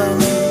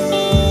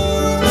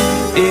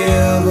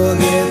ever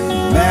get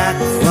back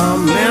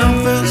from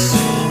Memphis,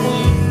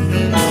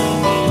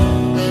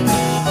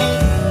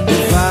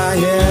 if I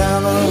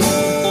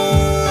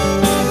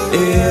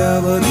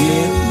ever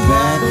get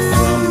back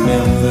from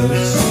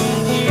Memphis.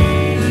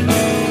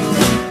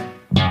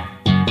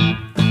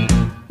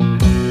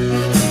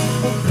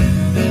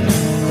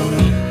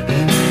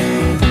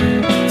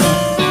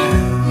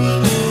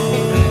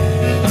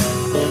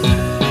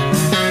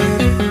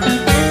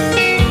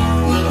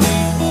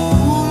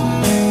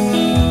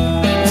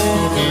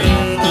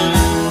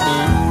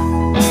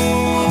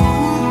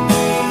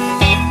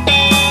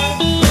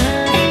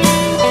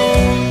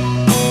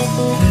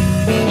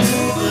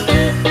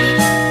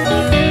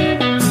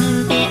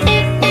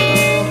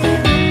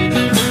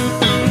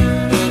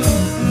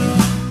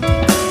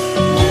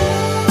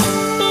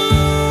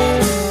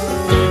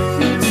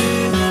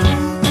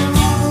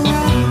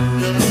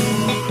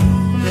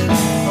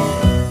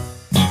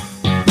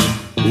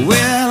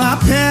 Well, I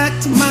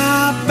packed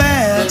my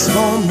bags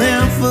for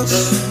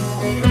Memphis,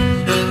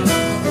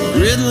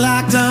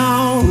 gridlocked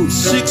on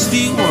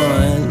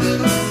 61,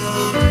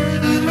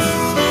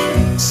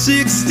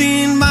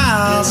 16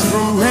 miles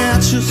from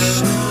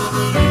Natchez.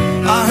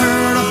 I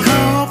heard a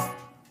cough,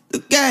 the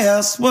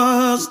gas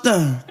was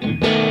done.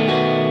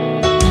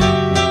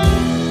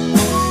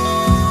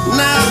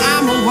 Now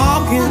I'm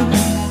walking,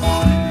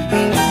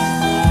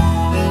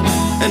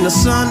 and the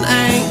sun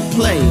ain't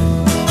playing.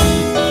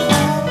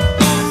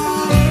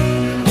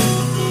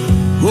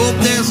 Hope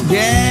there's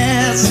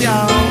gas,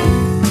 y'all,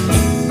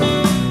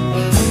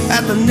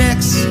 at the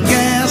next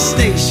gas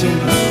station.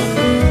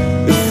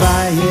 If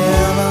I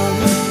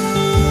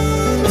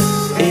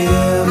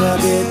ever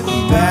get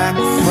back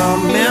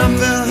from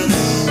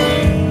Memphis,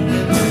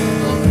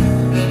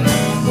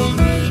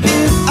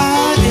 if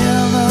I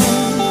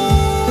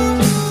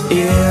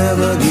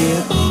ever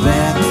get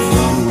back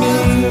from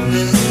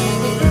Memphis,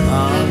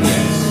 oh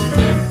yes.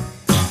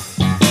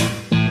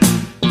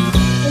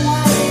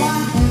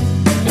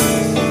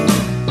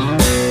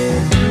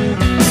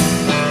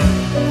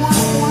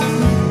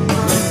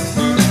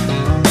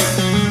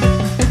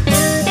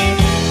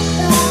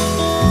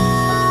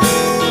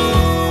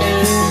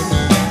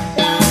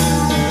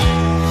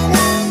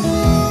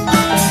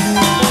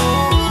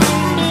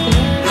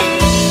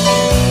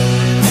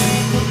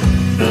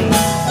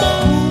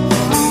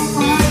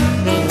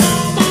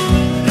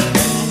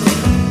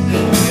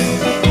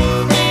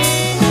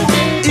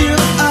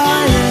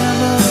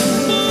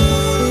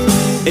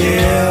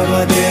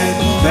 Ever get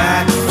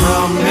back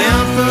from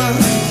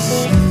Memphis,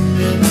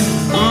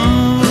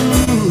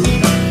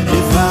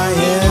 if I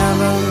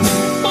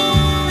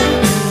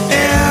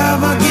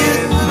ever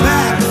get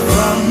back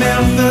from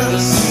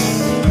Memphis,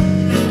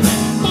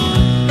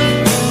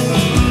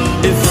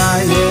 if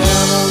I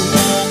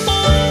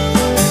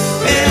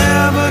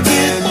ever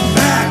get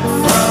back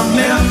from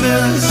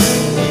Memphis,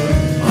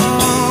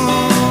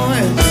 oh,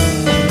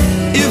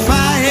 if I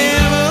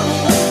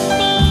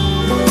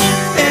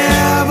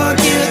ever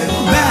get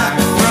back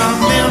from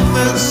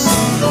Memphis.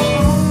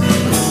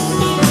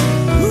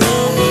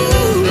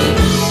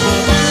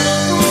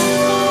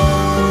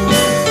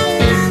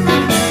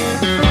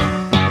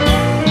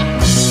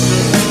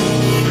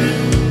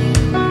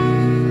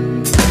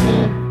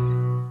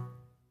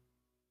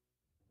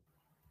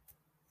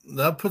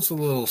 That puts a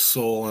little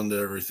soul into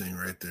everything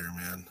right there,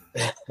 man.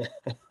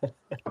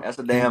 That's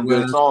a damn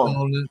good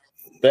song.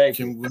 Thank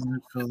you.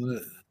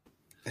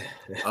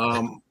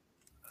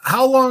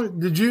 How long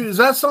did you? Is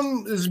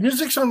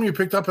music something you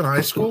picked up in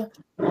high school?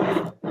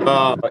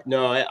 No,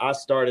 I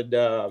started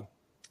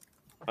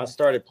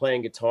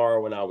playing guitar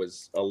when I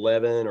was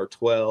 11 or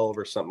 12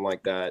 or something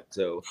like that.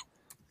 So,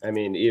 I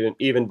mean,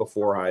 even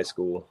before high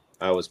school,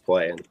 I was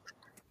playing.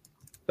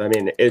 I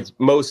mean, it's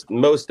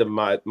most of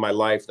my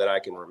life that I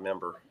can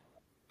remember.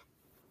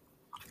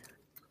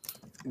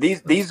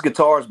 These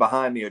guitars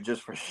behind me are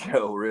just for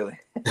show, really.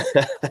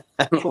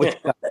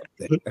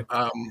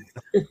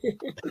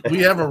 We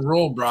have a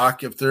rule,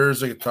 Brock. If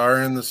there's a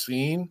guitar in the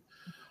scene,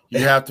 you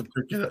have to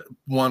pick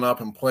one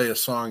up and play a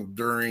song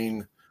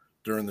during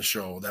the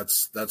show.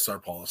 That's our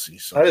policy.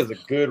 So that is a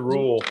good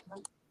rule.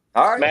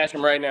 All right, smash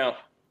them right now.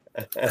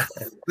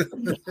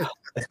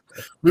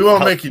 We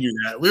won't make you do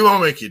that. We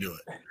won't make you do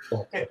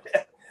it.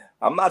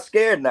 I'm not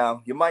scared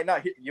now. You might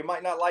not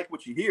like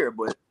what you hear,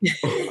 but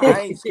I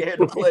ain't scared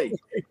to play.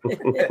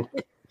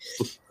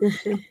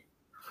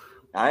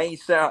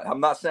 I'm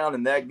not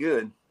sounding that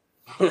good.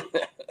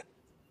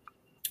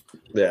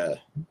 Yeah.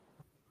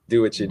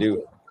 Do what you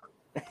do.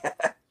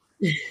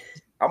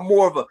 I'm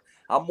more of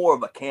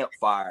a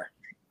campfire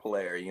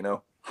player, you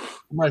know.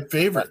 My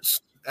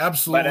favorites.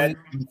 Absolutely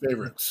my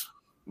favorites.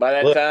 By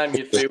that time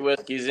you're 3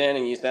 whiskeys in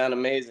and you sound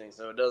amazing,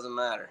 so it doesn't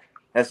matter.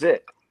 That's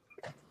it.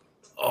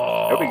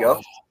 Oh, there we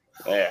go.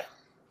 Yeah.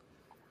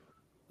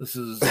 This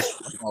is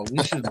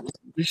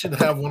we should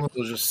have one of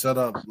those just set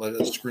up like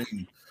a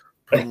screen,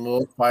 put a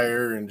little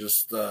fire, and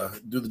just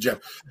do the jam.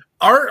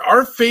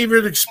 Our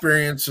favorite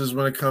experiences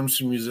when it comes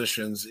to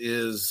musicians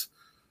is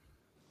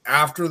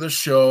after the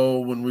show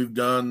when we've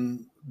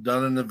done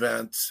an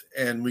event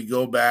and we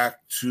go back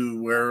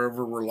to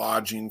wherever we're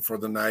lodging for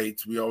the night.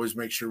 We always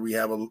make sure we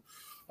have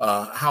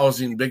a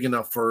housing big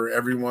enough for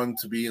everyone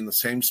to be in the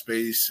same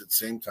space at the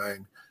same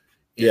time.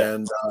 Yeah.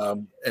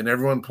 And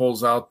everyone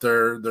pulls out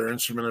their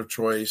instrument of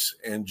choice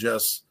and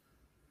just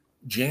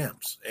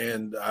jams.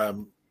 And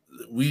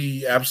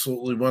we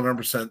absolutely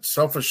 100%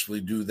 selfishly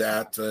do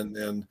that.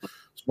 And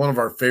it's one of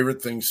our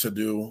favorite things to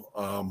do.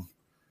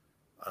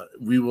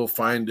 We will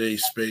find a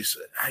space.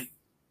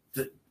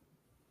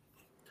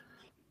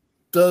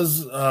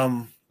 Does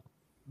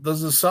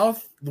the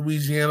South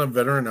Louisiana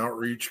Veteran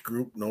Outreach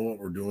Group know what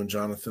we're doing,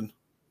 Jonathan?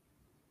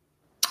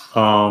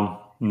 No,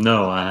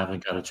 I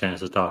haven't got a chance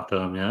to talk to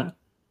them yet.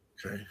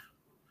 Okay.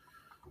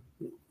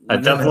 I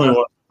definitely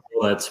want to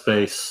fill that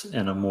space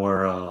in a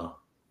more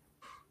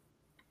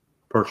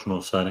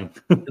personal setting.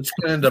 It's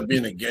going to end up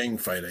being a gang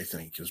fight, I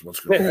think, is what's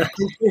going to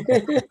happen.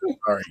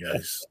 Sorry,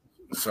 guys.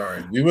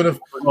 Sorry. We would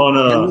have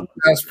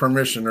asked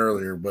permission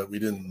earlier, but we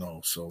didn't know.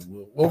 So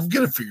we'll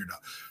get it figured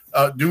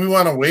out. Do we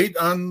want to wait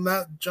on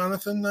that,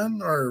 Jonathan,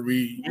 then? Or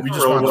we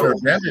just want to throw a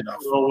Band-Aid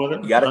off?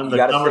 You got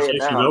to say it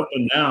now.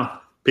 Open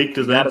now. Piqued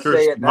his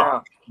interest.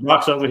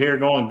 Brock's over here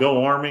going,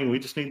 go Army. We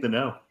just need to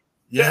know.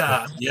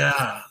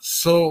 Yeah.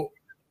 So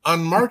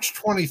on March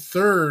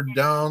 23rd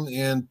down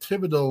in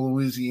Thibodaux,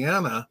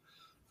 Louisiana,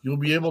 you'll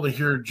be able to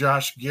hear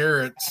Josh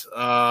Garrett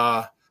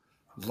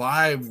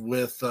live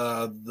with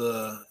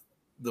the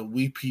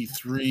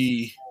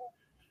WP3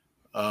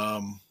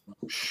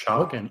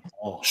 Shock and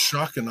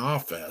Awe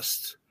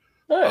Fest.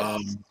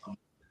 Nice.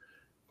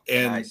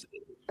 Nice.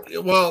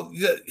 Well,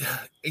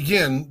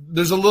 again,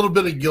 there's a little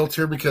bit of guilt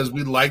here because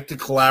we like to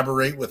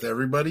collaborate with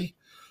everybody.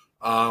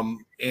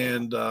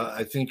 And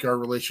I think our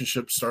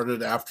relationship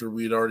started after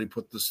we'd already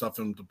put the stuff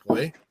into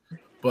play.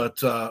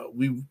 But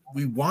we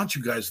want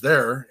you guys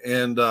there,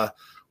 and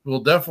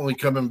we'll definitely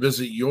come and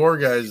visit your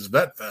guys'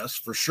 Vet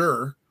Fest for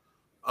sure.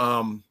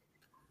 We'll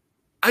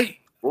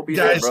be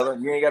there, brother.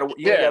 You ain't gotta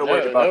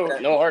worry about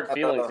that. No hard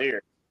feelings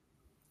here.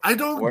 I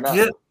don't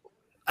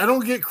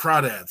get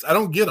crawdads. I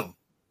don't get them.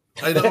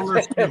 I don't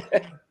understand.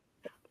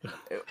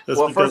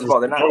 Well, first of all,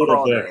 they're not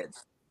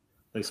crawdads.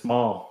 They're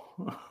small.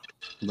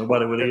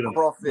 Nobody would eat them.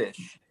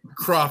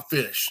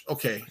 Crawfish.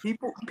 Okay.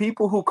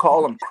 People who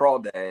call them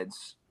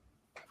crawdads.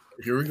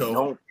 Here we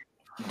go.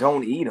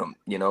 Don't eat them.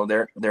 You know,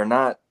 they're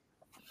not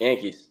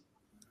Yankees.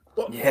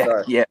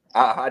 Yeah.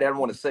 I didn't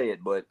want to say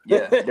it, but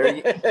yeah,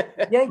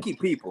 they're Yankee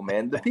people,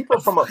 man. The people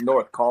from up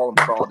north call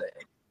them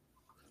crawdads.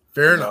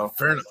 Fair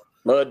enough.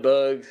 Mud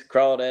bugs,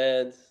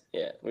 crawdads.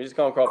 Yeah, we just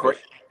call them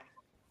crawfish.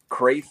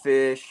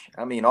 Crayfish.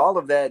 I mean, all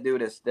of that,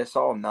 dude. That's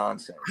all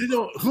nonsense.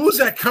 Who's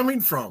that coming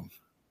from?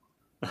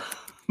 I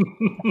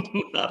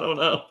don't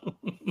know.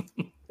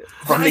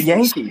 From the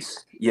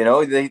Yankees. You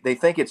know, they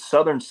think it's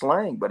Southern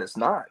slang, but it's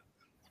not.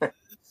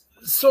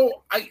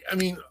 So I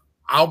mean,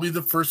 I'll be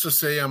the first to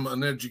say I'm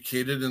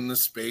uneducated in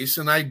this space,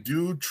 and I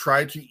do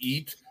try to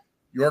eat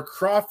your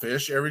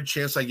crawfish every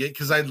chance I get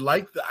because I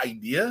like the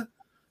idea,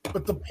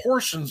 but the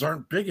portions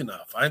aren't big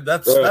enough.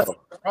 That's the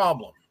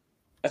problem.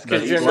 That's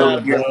because you're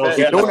doing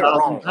it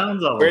wrong.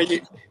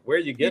 Where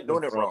you get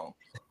doing it wrong?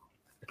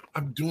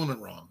 I'm doing it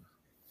wrong.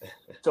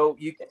 So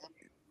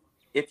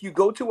if you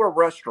go to a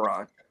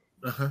restaurant,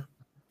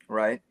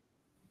 right?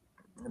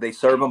 They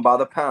serve them by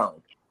the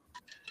pound.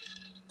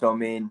 So I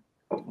mean,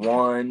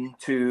 1,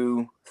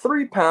 2,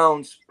 3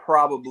 pounds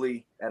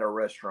probably at a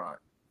restaurant,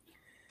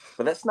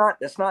 but that's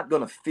not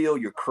going to fill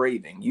your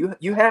craving.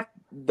 You have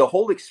the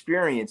whole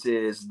experience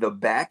is the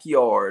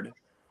backyard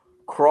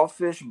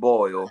crawfish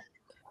boil,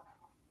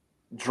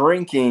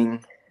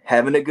 drinking,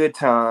 having a good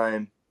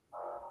time.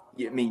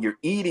 I mean, you're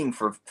eating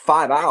for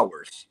 5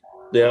 hours.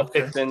 Yeah,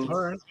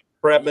 All right.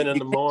 Prepping in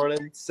the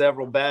morning,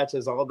 several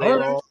batches all day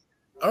long.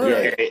 All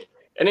right. Yeah.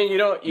 And then you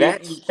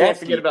can't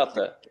forget about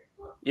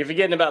you're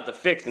forgetting about the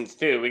fixings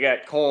too. We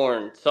got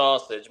corn,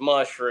 sausage,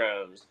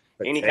 mushrooms,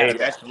 any kind of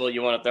vegetable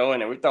you want to throw in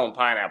there. We've thrown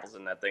pineapples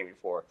in that thing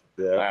before.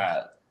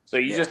 Yeah. So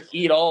you just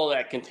eat all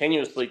that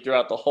continuously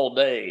throughout the whole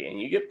day, and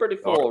you get pretty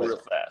full real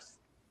fast.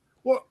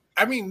 Well,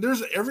 I mean,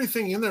 there's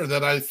everything in there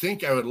that I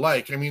think I would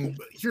like. I mean,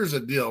 here's the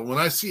deal. When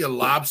I see a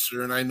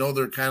lobster, and I know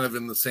they're kind of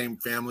in the same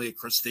family, a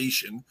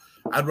crustacean,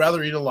 I'd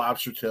rather eat a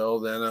lobster tail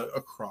than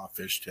a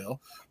crawfish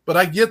tail. But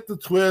I get the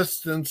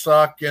twist and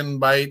suck and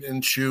bite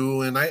and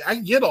chew, and I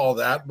get all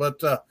that,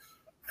 but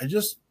I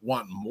just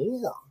want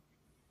more.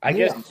 I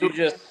guess you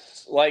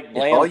just like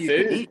bland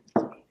food.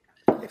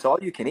 It's all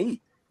you can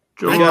eat.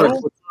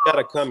 You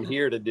gotta come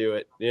here to do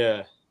it.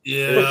 Yeah.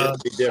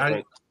 It's be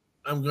different.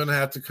 I'm gonna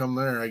have to come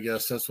there. I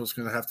guess that's what's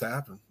gonna have to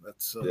happen.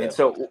 That's And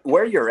so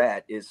where you're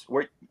at is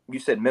where you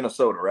said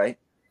Minnesota, right?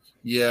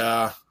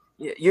 Yeah.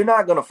 You're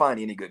not gonna find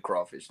any good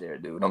crawfish there,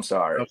 dude. I'm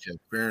sorry. Okay,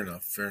 fair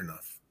enough.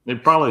 They're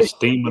probably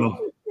steaming them.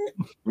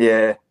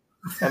 Yeah.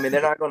 I mean,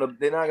 they're not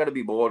gonna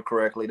be boiled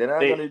correctly. They're not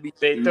gonna be.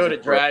 They throw the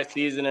dry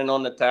seasoning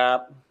on the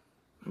top.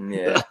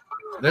 Yeah,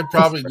 they're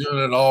probably doing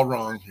it all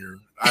wrong here.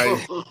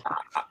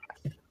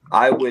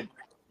 I would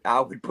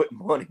put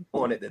money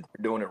on it that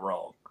they're doing it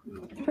wrong.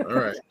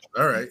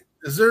 All right.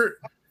 Is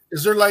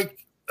there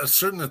like a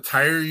certain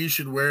attire you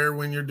should wear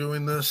when you're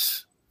doing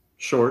this?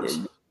 Shorts,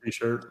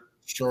 t-shirt.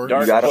 Shorts.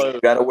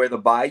 You gotta wear the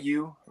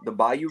Bayou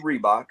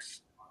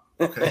Reeboks.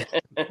 Okay.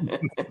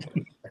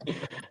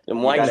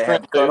 Them You white gotta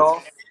have strip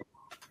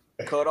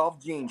cut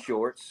off jean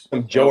shorts.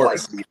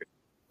 Jorts.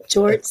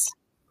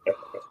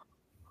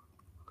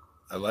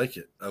 I like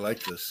it. I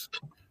like this.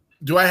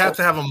 Do I have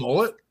to have a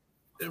mullet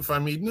if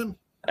I'm eating them?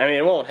 I mean,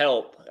 it won't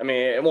help. I mean,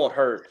 it won't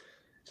hurt.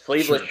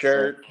 Sleeveless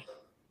shirt,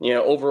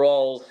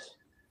 overalls,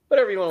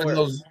 whatever you want to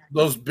wear.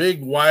 Those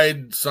big,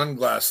 wide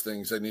sunglass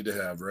things I need to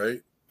have,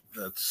 right?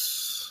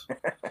 That's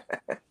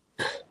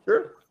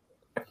sure.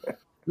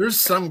 There's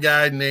some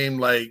guy named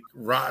like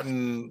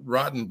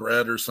Rotten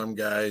Bread or some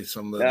guy,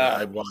 that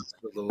I watch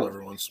a little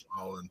every once in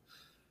a while, and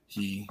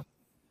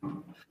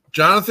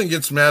Jonathan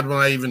gets mad when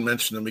I even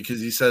mention him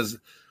because he says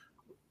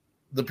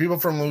the people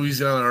from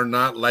Louisiana are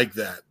not like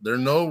that. There's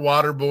no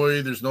Water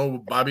Boy, there's no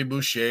Bobby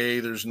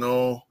Boucher, He's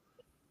talking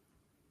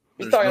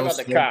about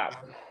the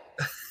cop.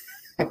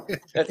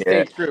 That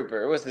state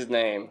trooper. What's his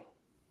name?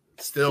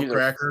 Stale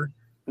Cracker.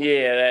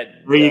 Yeah,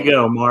 that. There you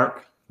go,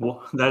 Mark.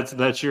 Well,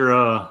 that's your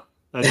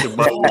button.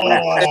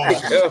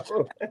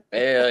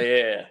 Hell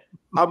yeah.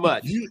 How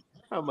much?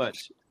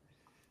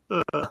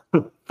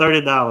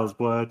 $30,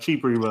 boy.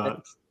 Cheap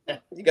Reeboks.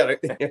 You got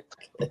it.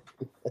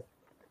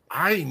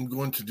 I'm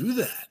going to do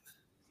that.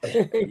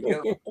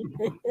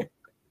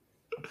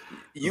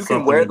 You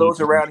can wear those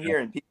around here,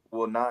 and people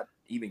will not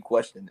even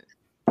question it.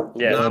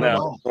 Yeah,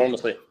 no,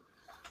 honestly.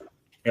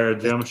 Pair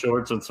of gym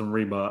shorts and some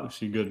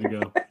Reeboks. You good to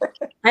go?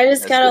 I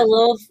just got a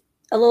little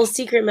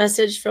secret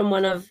message from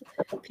one of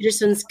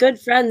Peterson's good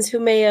friends who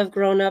may have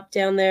grown up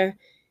down there.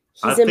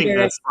 I think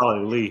that's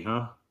probably Lee,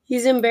 huh?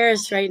 He's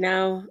embarrassed right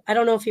now. I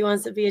don't know if he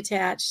wants to be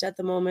attached at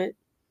the moment.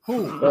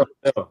 Oh,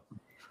 no.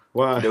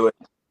 Why? Do it.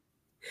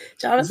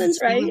 Jonathan's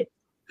right.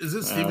 Is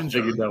it Stephen? I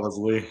figured that was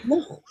Lee.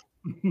 No.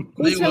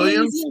 Lee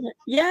Williams?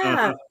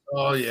 Yeah.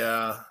 Oh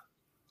yeah.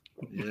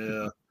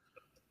 Yeah.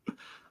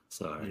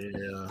 Sorry.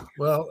 Yeah.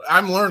 Well,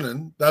 I'm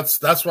learning.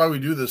 That's why we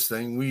do this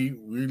thing. We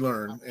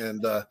learn,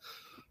 and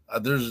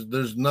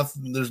there's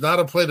not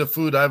a plate of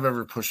food I've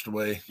ever pushed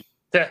away.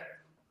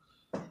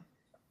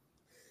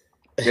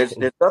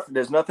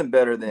 There's nothing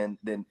better than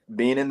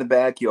being in the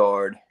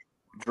backyard,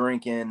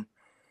 drinking,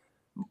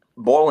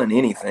 boiling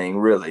anything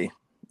really.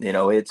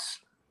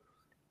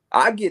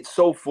 I get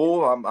so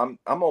full. I'm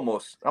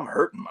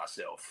hurting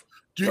myself.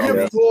 Do you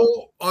get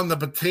full on the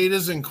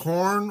potatoes and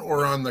corn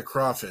or on the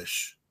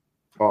crawfish?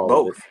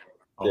 Both.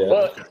 Yeah.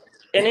 Well,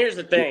 and here's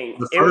the thing.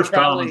 The first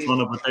time it's on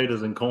the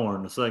potatoes and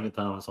corn. The second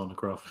time it's on the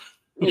crawfish.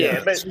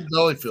 Yeah, but it's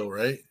belly feel,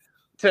 right?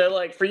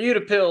 For you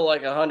to peel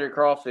like 100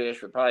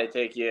 crawfish would probably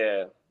take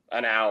you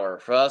an hour.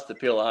 For us to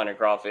peel 100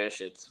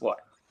 crawfish, it's what,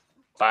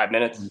 5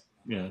 minutes?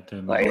 Yeah,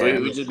 10 minutes. Like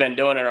we've just been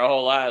doing it our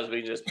whole lives.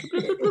 We just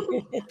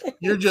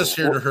You're just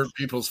here to hurt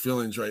people's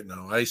feelings right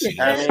now. I see.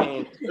 I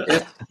mean,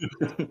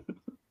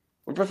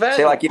 we're professional.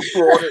 Say like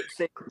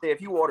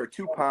if you order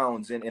 2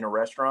 pounds in a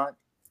restaurant,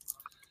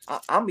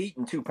 I'm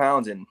eating 2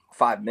 pounds in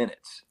 5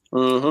 minutes.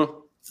 Mm-hmm.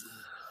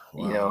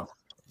 Wow.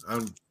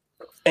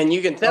 And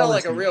you can tell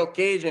like a real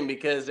Cajun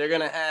because they're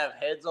gonna have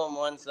heads on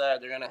one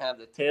side, they're gonna have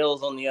the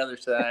tails on the other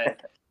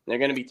side. They're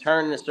gonna be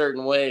turning a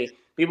certain way.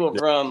 People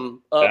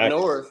from up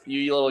north,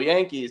 you little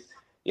Yankees,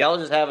 y'all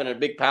just having a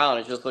big pile and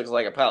it just looks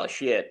like a pile of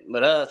shit.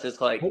 But us,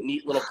 it's like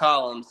neat little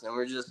columns, and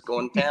we're just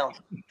going to town.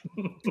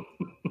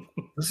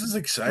 This is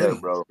exciting,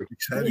 bro.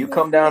 Exciting. You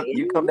come down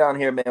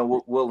here,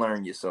 man. We'll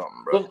learn you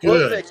something, bro.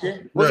 We'll fix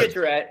you. We'll get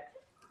you right.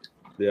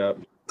 Yeah.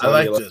 I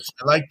like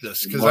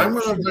this because I'm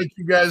going to invite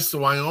you guys to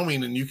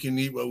Wyoming and you can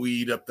eat what we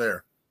eat up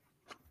there.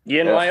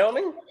 You in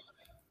Wyoming?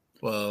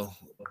 Well,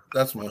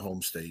 that's my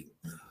home state.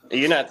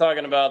 You're not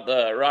talking about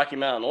the Rocky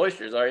Mountain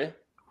oysters, are you?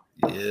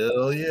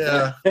 Hell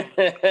yeah. I've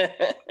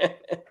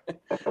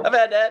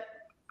had that.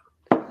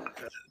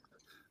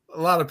 A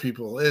lot of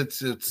people.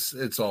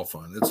 It's all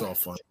fun. It's all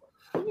fun.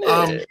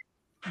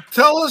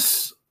 Tell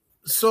us.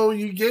 So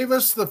you gave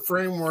us the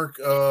framework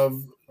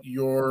of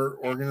your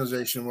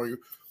organization.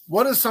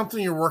 What is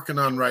something you're working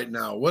on right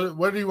now?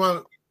 What do you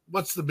want?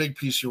 What's the big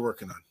piece you're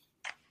working on?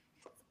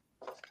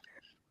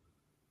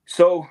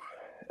 So,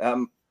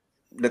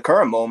 the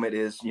current moment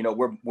is,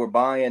 we're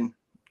buying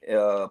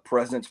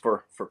presents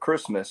for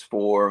Christmas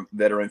for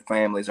veteran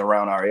families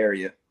around our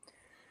area.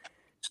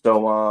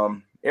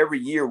 So every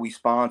year we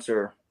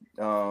sponsor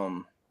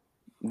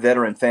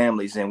veteran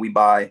families and we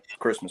buy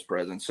Christmas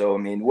presents. So, I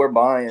mean, we're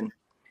buying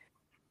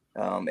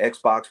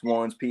Xbox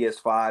Ones,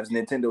 PS5s,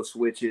 Nintendo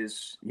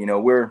Switches.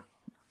 We're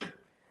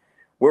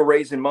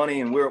raising money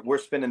and we're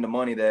spending the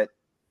money that,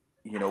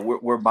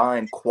 we're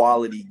buying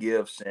quality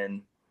gifts.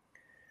 And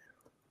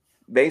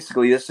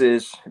basically this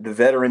is the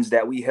veterans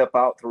that we help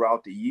out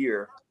throughout the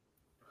year.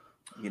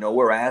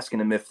 we're asking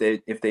them if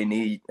they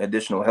need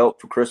additional help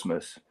for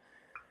Christmas.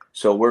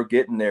 So we're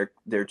getting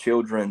their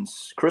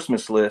children's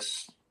Christmas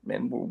lists,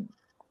 and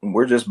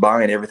we're just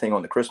buying everything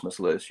on the Christmas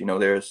list.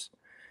 There's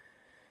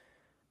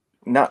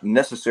not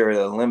necessarily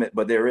a limit,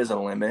 but there is a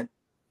limit.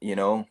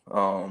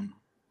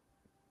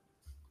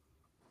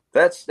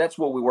 That's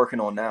what we're working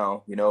on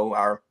now.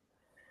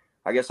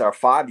 I guess our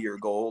 5-year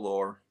goal,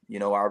 or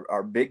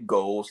our big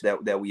goals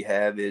that we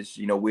have is,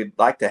 we'd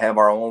like to have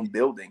our own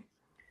building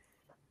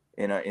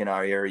in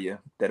our area.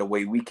 That a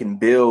way we can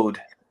build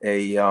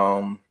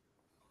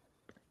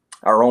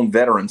our own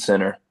veteran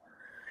center.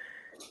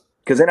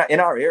 Because in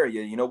our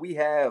area, we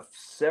have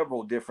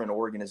several different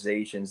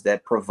organizations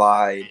that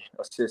provide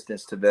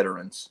assistance to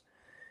veterans.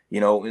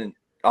 And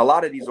a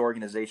lot of these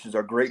organizations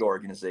are great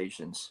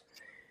organizations,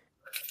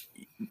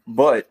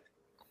 but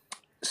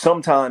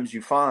sometimes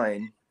you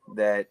find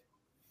that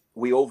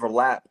we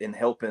overlap in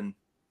helping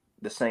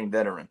the same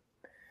veteran,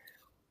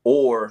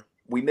 or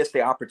we miss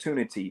the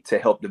opportunity to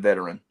help the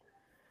veteran.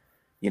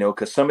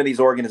 Because some of these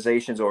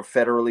organizations are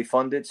federally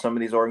funded, some of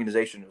these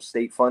organizations are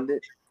state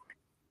funded,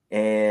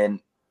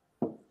 and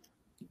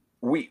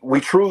we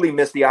truly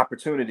miss the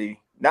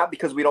opportunity, not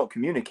because we don't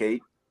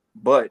communicate,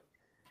 but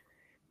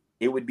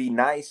it would be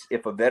nice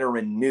if a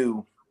veteran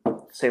knew,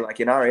 say like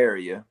in our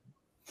area,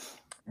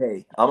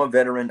 hey, I'm a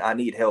veteran, I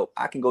need help.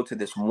 I can go to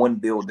this one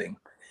building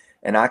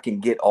and I can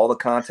get all the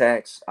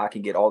contacts, I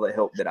can get all the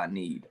help that I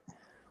need,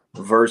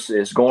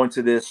 versus going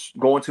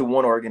to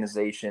one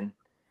organization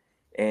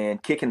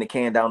and kicking the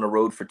can down the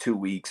road for 2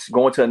 weeks,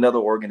 going to another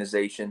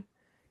organization,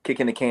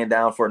 kicking the can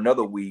down for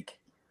another week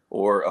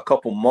or a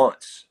couple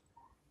months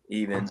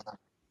even,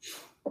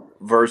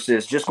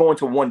 versus just going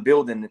to one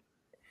building,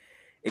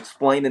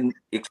 explaining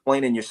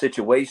your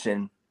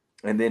situation,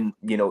 and then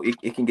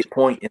it can get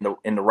point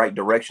in the right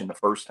direction the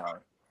first time.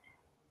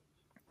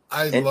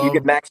 You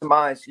can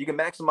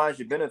maximize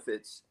your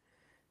benefits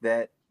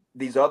that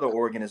these other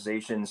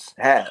organizations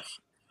have.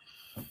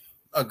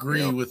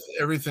 Agree with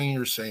everything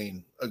you're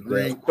saying.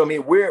 Agree. Yeah. So, I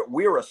mean,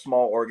 we're a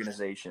small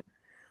organization,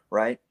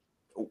 right?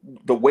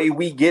 The way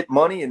we get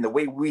money and the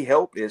way we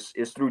help is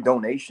through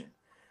donation.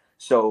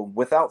 So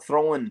without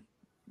throwing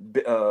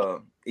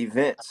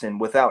events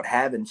and without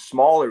having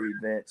smaller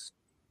events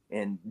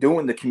and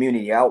doing the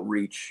community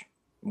outreach,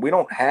 we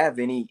don't have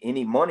any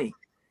money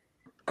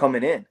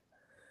coming in.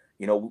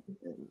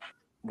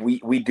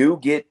 We do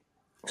get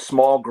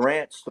small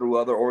grants through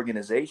other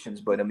organizations,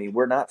 but I mean,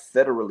 we're not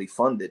federally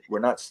funded. We're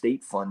not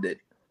state funded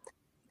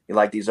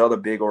like these other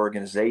big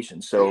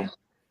organizations. So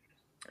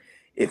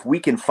if we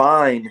can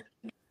find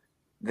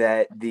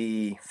that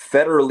the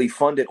federally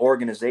funded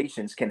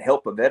organizations can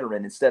help a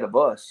veteran instead of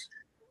us,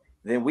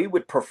 then we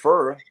would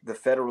prefer the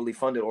federally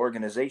funded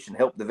organization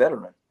help the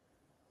veteran.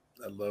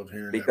 I love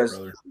hearing that,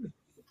 brother.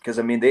 Because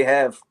I mean, they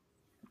have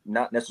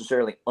not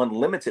necessarily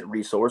unlimited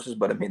resources,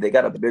 but I mean, they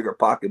got a bigger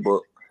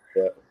pocketbook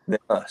than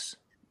us.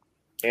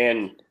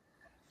 And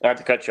not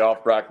to cut you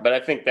off, Brock, but I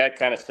think that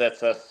kind of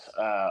sets us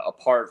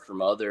apart from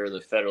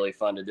the federally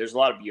funded. There's a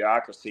lot of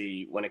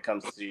bureaucracy when it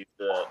comes to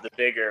the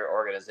bigger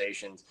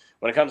organizations.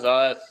 When it comes to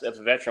us, if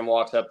a veteran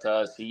walks up to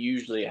us, he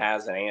usually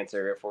has an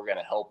answer if we're going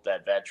to help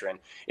that veteran.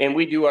 And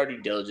we do our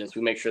due diligence.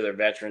 We make sure they're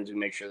veterans. We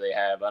make sure they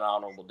have an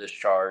honorable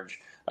discharge.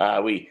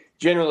 We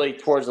generally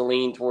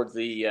lean towards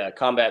the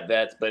combat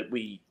vets, but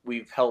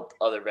we've helped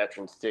other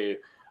veterans too.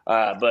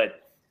 But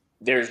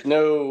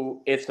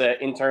it's an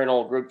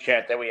internal group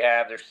chat that we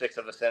have. There's 6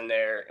 of us in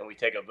there, and we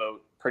take a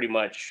vote pretty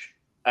much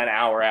an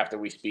hour after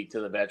we speak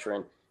to the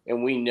veteran.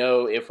 And we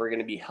know if we're going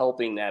to be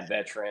helping that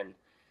veteran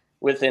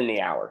within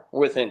the hour,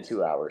 within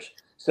 2 hours.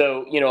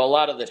 So, a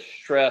lot of the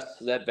stress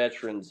that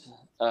veterans,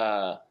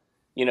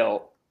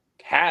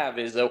 have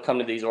is they'll come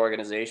to these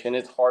organizations.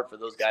 It's hard for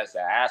those guys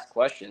to ask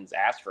questions,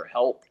 ask for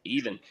help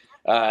even.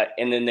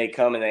 And then they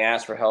come and they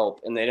ask for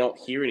help, and they don't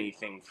hear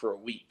anything for a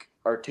week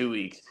or 2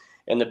 weeks.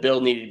 And the bill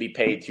needed to be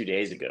paid 2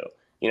 days ago.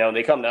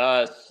 They come to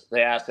us,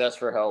 they ask us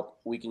for help.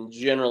 We can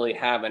generally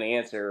have an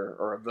answer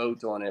or a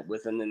vote on it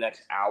within the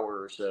next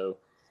hour or so,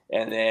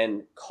 and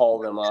then call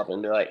them up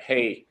and be like,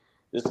 hey,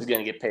 this is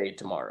going to get paid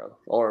tomorrow,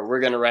 or we're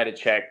going to write a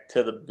check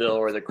to the bill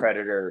or the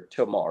creditor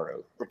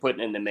tomorrow. We're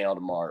putting it in the mail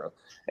tomorrow.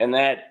 And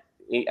that,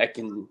 I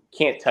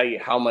can't tell you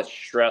how much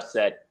stress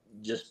that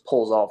just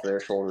pulls off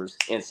their shoulders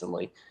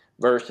instantly,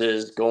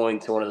 versus going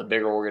to one of the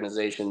bigger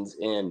organizations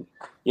and,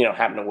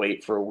 having to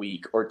wait for a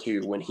week or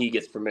 2 when he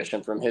gets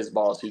permission from his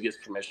boss, who gets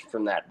permission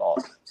from that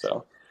boss.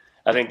 So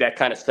I think that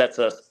kind of sets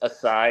us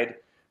aside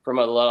from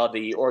a lot of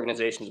the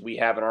organizations we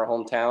have in our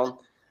hometown.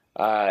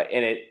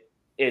 And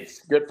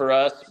it's good for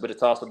us, but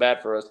it's also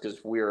bad for us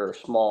because we're a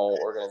small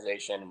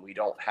organization and we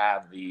don't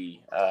have the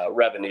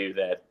revenue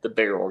that the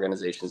bigger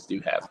organizations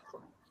do have.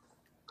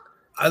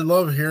 I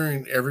love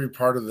hearing every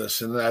part of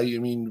this. And I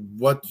mean,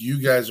 what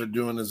you guys are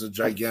doing is a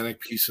gigantic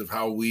piece of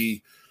how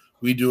we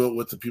do it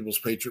with the People's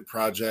Patriot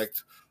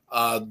Project.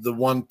 The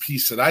one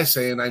piece that I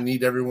say, and I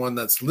need everyone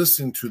that's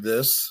listening to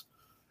this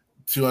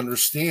to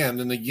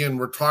understand, and again,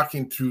 we're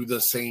talking to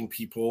the same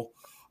people.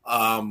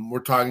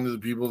 We're talking to the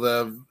people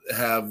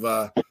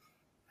that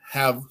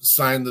have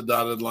signed the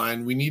dotted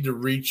line. We need to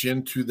reach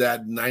into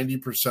that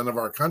 90% of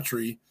our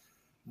country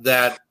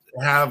that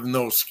have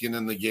no skin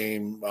in the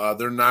game.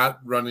 They're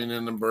not running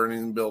in and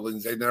burning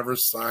buildings. They never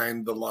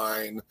signed the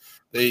line.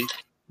 We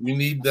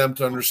need them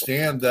to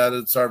understand that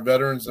it's our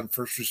veterans and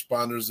first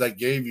responders that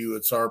gave you.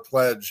 It's our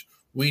pledge.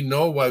 We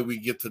know why we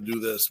get to do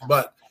this.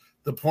 But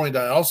the point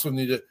I also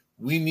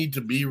we need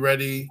to be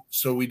ready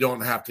so we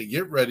don't have to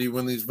get ready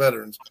when these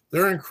veterans,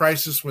 they're in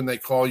crisis when they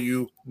call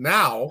you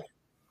now,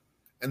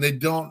 and they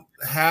don't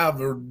have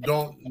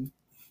do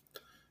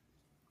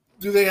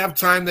they have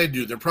time? They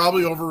do. They're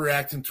probably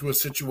overreacting to a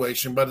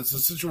situation, but it's a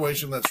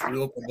situation that's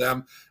real to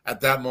them at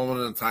that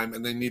moment in time,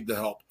 and they need the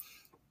help.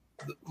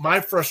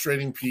 My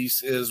frustrating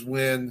piece is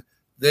when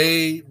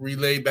they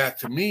relay back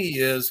to me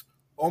is,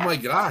 oh my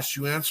gosh,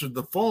 you answered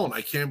the phone.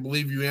 I can't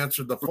believe you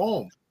answered the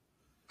phone.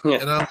 Yeah.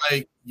 And I'm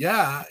like,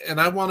 yeah. And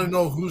I want to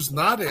know who's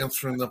not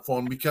answering the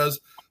phone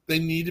because they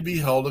need to be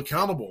held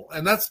accountable.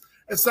 And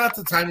it's not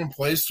the time and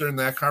place during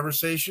that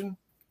conversation,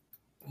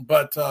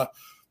 but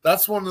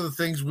that's one of the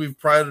things we've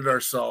prided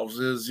ourselves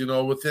is,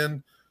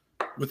 within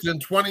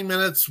 20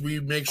 minutes, we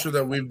make sure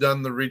that we've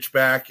done the reach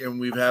back and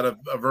we've had a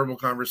verbal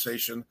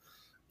conversation.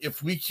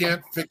 If we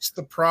can't fix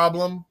the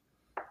problem,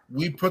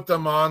 we put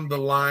them on the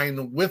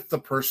line with the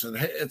person.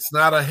 It's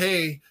not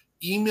hey,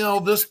 email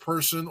this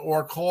person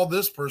or call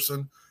this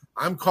person.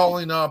 I'm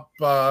calling up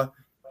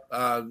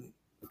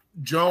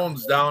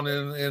Jones down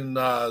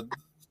in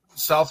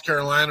South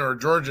Carolina or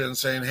Georgia and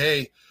saying,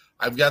 hey,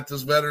 I've got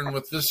this veteran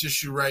with this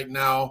issue right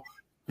now.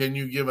 Can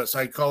you give us?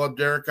 I call up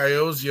Derek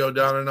Iozio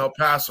down in El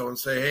Paso and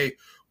say, hey,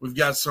 we've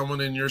got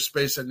someone in your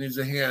space that needs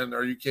a hand.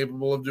 Are you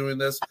capable of doing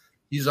this?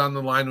 He's on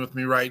the line with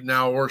me right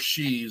now, or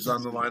she's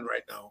on the line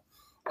right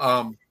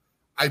now.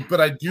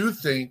 But I do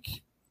think,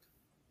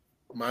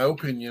 my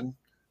opinion,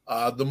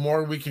 the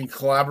more we can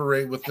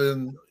collaborate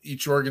within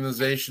each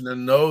organization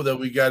and know that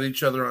we got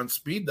each other on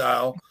speed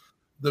dial,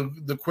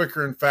 the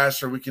quicker and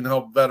faster we can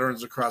help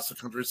veterans across the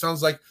country. It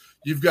sounds like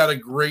you've got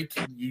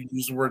you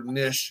use the word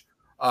niche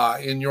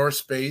in your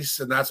space,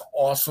 and that's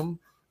awesome.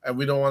 And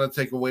we don't want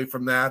to take away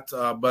from that.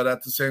 But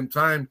at the same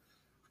time,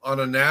 on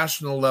a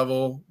national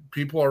level,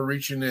 people are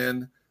reaching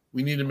in.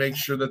 We need to make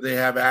sure that they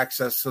have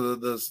access to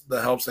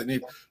the helps they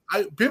need.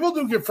 People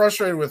do get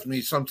frustrated with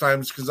me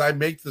sometimes because I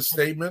make the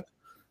statement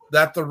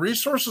that the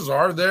resources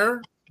are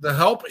there, the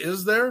help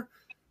is there.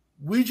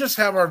 We just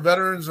have our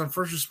veterans and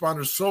first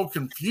responders so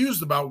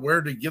confused about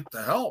where to get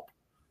the help.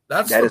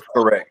 That is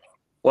correct.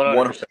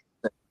 100%.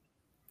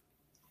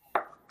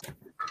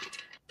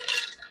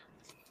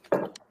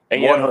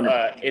 And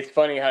it's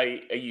funny how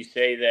you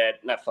say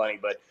that. Not funny,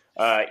 but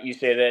you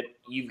say that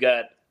you've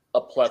got a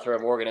plethora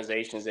of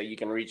organizations that you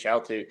can reach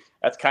out to.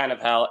 That's kind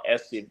of how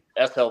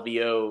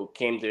SLVO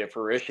came to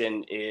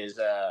fruition. Is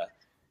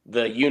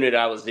the unit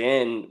I was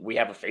in, we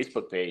have a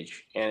Facebook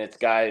page, and it's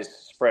guys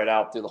spread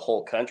out through the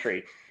whole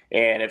country.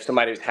 And if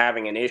somebody was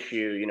having an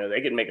issue,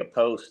 they could make a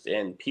post,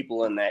 and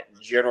people in that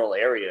general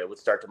area would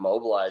start to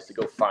mobilize to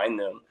go find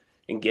them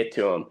and get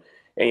to them.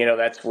 And,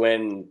 that's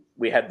when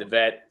we had the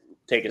vet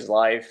take his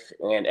life,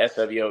 and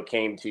SWO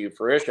came to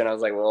fruition. I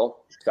was like,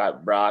 well,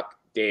 Scott, Brock,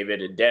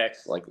 David, and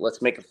Dex,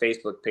 let's make a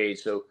Facebook page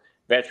so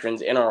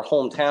veterans in our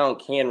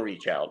hometown can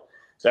reach out.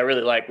 So I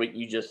really like what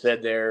you just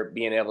said there,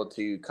 being able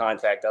to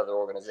contact other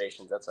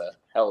organizations. That's a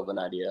hell of an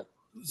idea.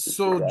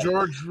 So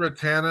George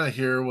Ratana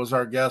here was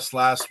our guest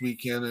last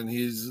weekend, and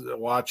he's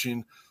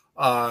watching,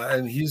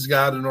 and he's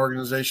got an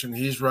organization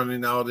he's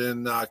running out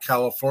in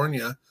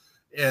California.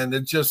 And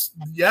it just,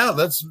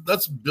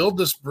 let's build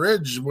this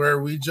bridge where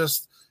we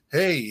just,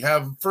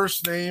 have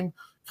first name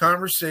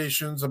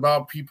conversations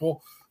about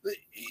people.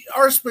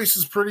 Our space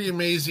is pretty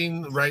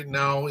amazing right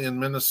now in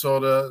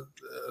Minnesota,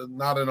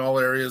 not in all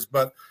areas,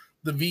 but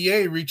the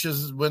VA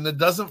reaches when it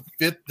doesn't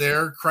fit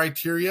their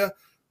criteria.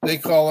 They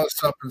call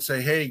us up and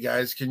say, hey,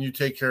 guys, can you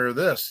take care of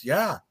this?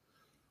 Yeah.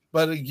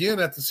 But again,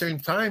 at the same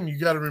time, you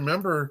got to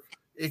remember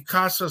it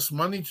costs us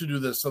money to do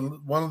this. So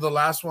one of the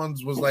last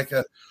ones was like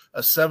a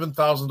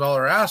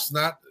 $7,000 ask,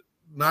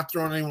 not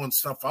throwing anyone's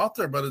stuff out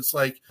there, but it's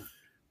like,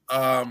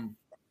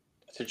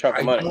 it's a chunk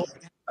of money.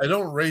 I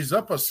don't raise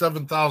up a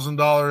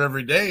 $7,000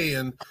 every day.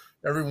 And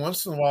every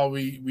once in a while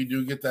we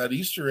do get that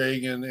Easter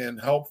egg and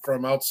help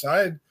from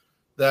outside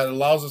that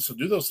allows us to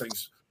do those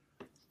things.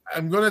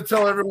 I'm going to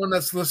tell everyone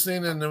that's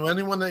listening and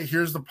anyone that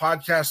hears the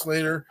podcast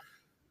later,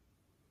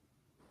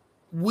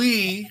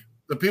 we,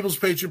 the People's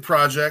Patriot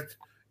Project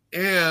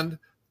and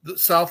the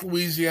South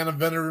Louisiana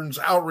Veterans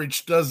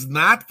Outreach, does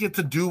not get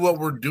to do what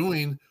we're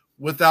doing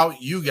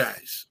without you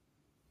guys.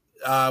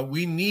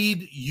 We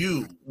need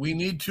you. We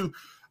need to.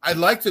 I'd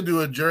like to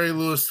do a Jerry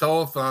Lewis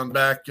telethon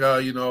back,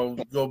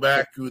 go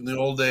back in the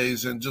old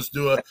days and just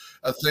do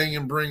a thing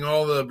and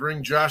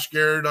bring Josh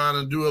Garrett on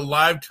and do a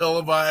live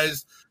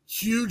televised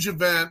huge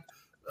event,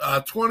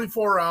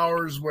 24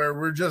 hours where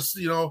we're just,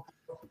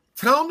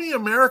 tell me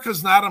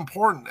America's not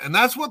important. And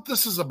that's what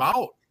this is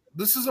about.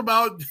 This is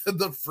about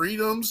the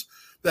freedoms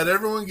that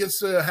everyone gets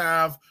to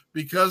have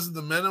because of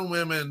the men and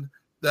women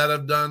that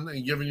have done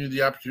and given you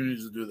the opportunity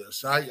to do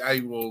this.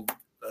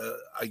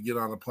 I get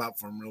on a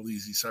platform real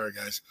easy. Sorry,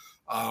 guys.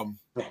 I'm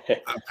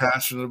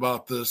passionate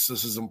about this.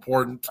 This is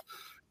important,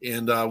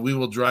 and we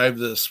will drive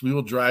this. We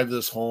will drive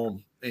this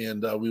home,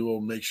 and we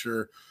will make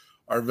sure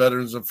our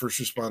veterans and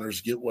first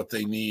responders get what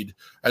they need.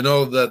 I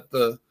know that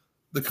the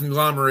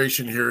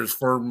conglomeration here is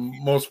for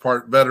most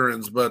part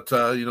veterans, but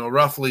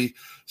roughly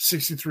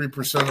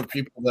 63% of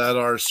people that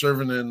are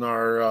serving in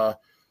our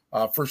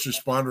first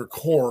responder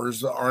corps,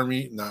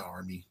 not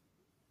Army,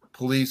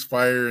 police,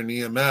 fire, and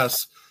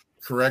EMS,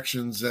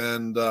 corrections,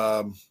 and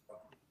I'm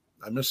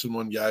missing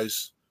one,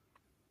 guys,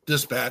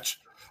 dispatch.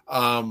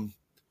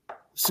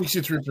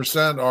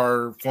 63%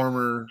 are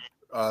former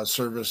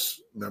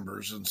service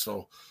members, and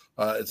so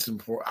it's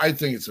important. I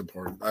think it's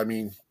important. I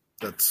mean,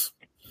 that's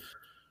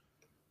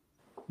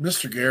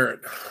Mr. Garrett.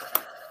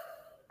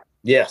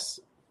 Yes.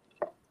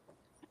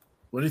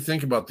 What do you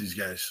think about these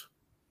guys?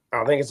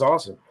 I think it's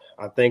awesome.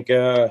 I think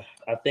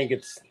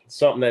it's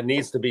something that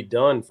needs to be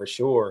done for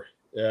sure.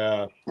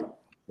 There's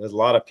a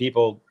lot of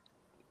people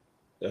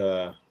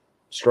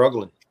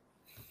struggling,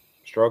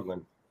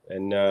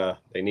 and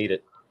they need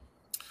it.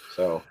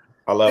 So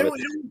I love it.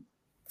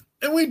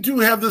 And we do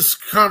have this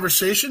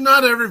conversation.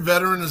 Not every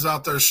veteran is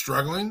out there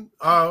struggling.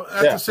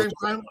 At the same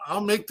time,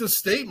 I'll make this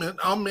statement.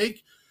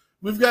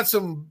 We've got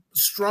some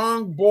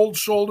strong,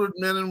 bold-shouldered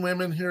men and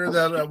women here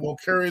that will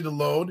carry the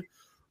load.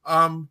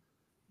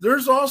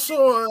 There's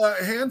also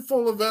a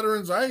handful of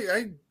veterans.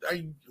 I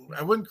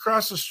wouldn't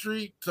cross the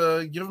street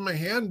to give them a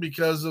hand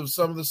because of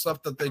some of the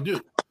stuff that they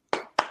do.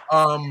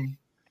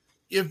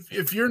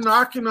 If you're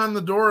knocking on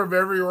the door of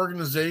every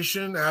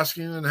organization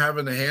asking and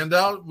having a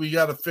handout, we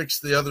got to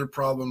fix the other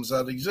problems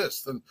that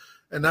exist. And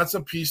that's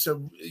a piece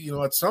of,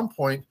 at some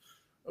point,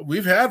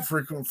 we've had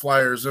frequent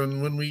flyers,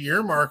 and when we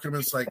earmark them,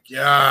 it's like,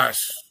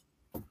 gosh,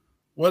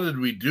 what did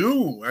we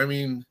do? I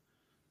mean,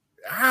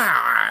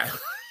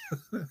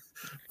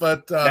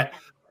 but I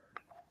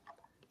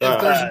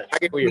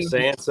get what you're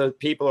saying. So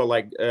people are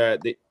like,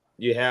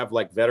 you have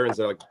like veterans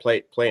that are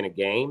like playing a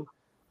game,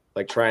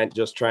 like trying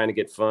to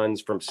get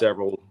funds from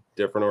several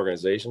different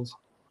organizations.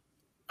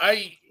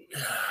 We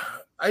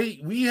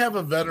have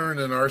a veteran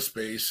in our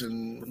space,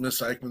 and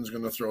Miss Eichmann's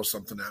going to throw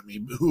something at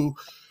me,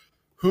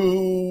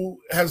 who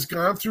has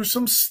gone through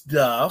some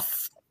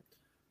stuff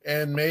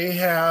and may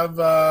have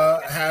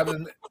had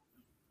an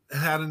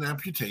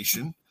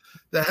amputation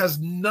that has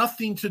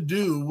nothing to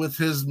do with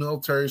his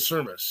military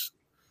service,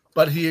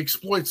 but he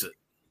exploits it.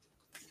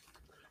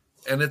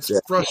 And it's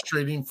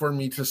frustrating for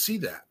me to see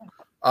that.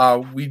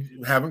 We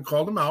haven't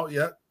called him out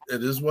yet.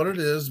 It is what it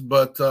is,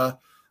 but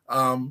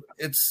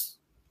it's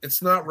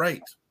not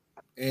right.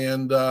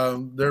 And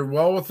they're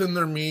well within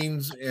their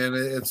means, and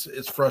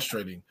it's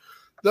frustrating.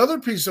 The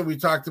other piece that we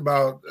talked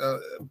about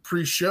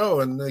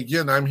pre-show, and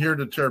again, I'm here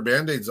to tear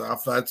Band-Aids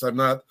off. I'm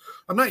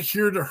not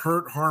here to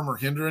hurt, harm, or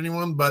hinder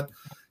anyone. But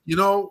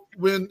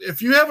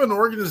if you have an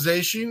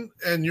organization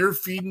and you're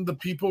feeding the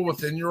people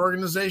within your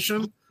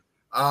organization,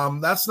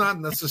 that's not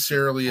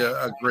necessarily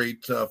a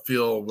great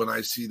feel when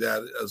I see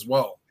that as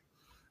well.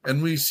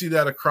 And we see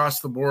that across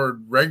the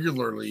board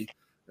regularly.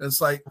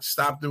 It's like,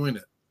 stop doing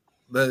it.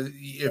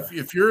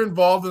 If you're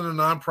involved in a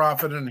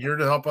nonprofit and here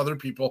to help other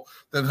people,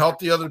 then help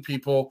the other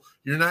people.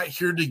 You're not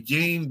here to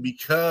gain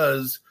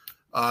because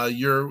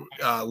you're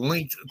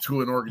linked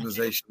to an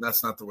organization.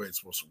 That's not the way it's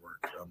supposed to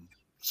work.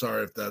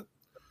 Sorry if that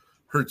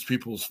hurts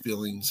people's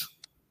feelings.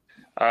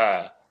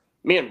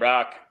 Me and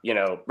Brock,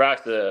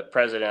 Brock's the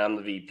president, I'm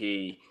the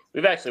VP.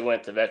 We've actually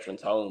went to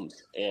veterans'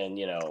 homes and,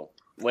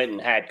 went and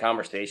had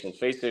conversations,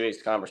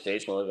 face-to-face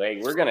conversation with,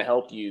 hey, we're going to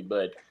help you,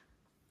 but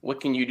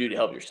what can you do to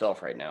help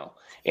yourself right now?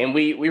 And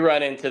we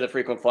run into the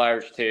frequent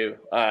flyers too.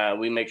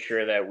 We make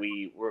sure that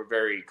we're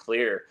very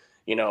clear,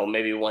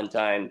 maybe one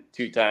time,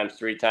 2 times,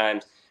 3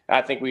 times.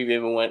 I think we've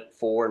even went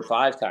 4 and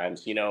 5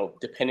 times,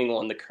 depending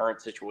on the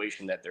current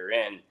situation that they're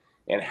in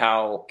and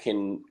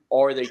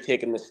are they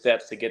taking the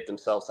steps to get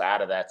themselves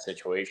out of that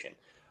situation?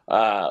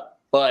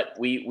 But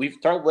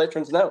we've told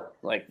veterans no.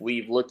 Like,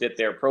 we've looked at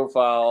their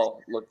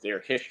profile, looked at their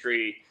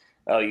history.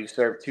 Oh, you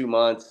served 2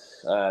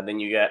 months, then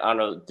you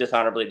got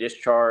dishonorably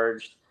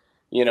discharged,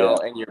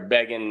 and you're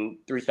begging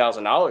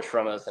 $3,000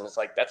 from us. And it's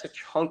like, that's a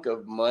chunk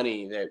of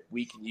money that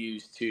we can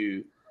use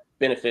to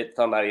benefit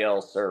somebody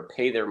else or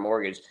pay their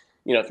mortgage.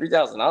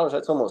 $3,000,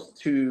 that's almost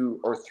 2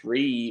 or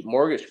 3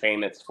 mortgage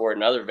payments for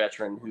another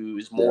veteran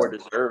who's more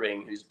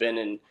deserving, who's been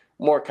in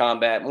more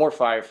combat, more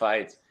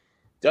firefights,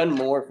 done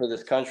more for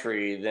this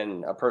country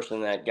than a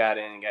person that got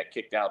in and got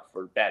kicked out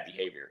for bad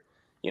behavior.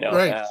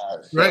 Right.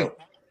 Right.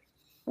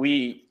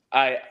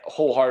 I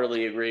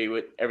wholeheartedly agree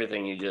with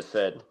everything you just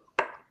said.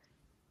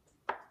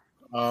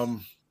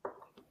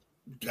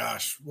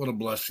 Gosh, what a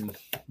blessing.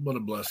 What a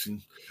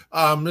blessing.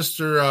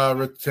 Mr.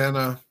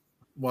 Ratana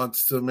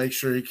wants to make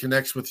sure he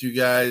connects with you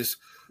guys.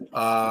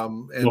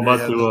 I'm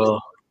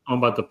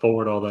about to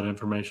forward all that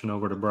information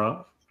over to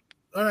Brock.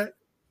 All right.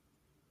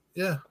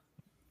 Yeah.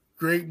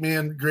 Great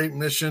man, great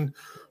mission.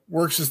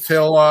 Works his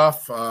tail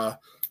off.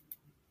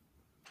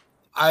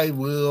 I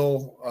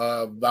will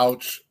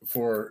vouch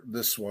for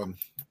this one.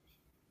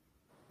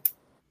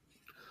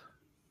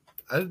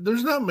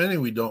 There's not many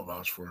we don't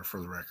vouch for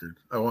the record.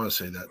 I want to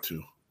say that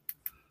too.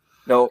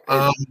 No,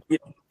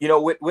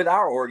 with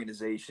our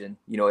organization,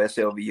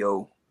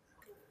 SLVO,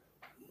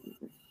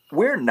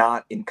 we're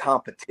not in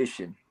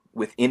competition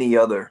with any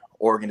other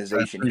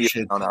organization here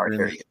in our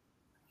area.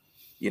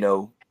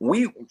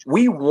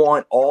 We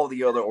want all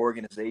the other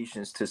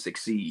organizations to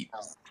succeed.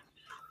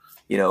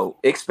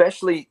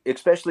 Especially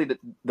the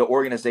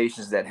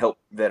organizations that help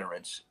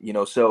veterans.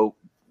 So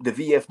the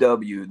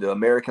VFW, the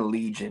American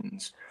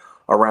Legions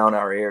around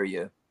our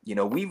area.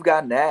 We've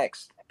gotten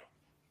asked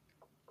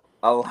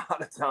a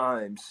lot of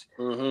times.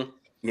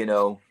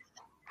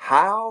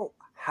 How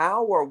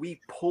are we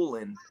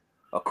pulling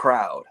a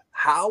crowd?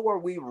 How are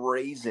we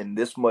raising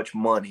this much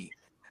money?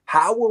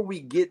 How are we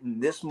getting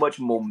this much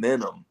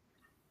momentum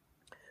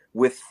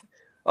with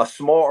a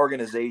small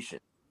organization?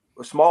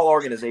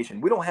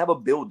 We don't have a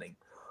building.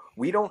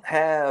 We don't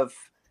have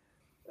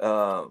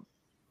a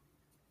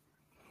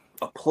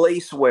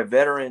place where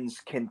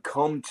veterans can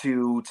come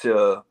to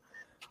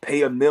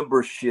pay a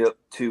membership,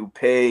 to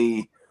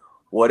pay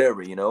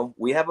whatever.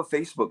 We have a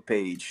Facebook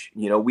page.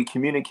 We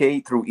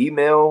communicate through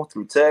email,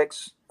 through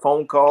text,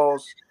 phone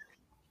calls,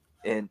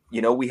 and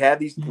we have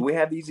these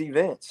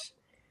events.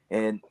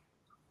 And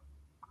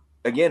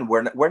again,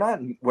 we're not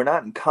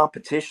in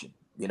competition.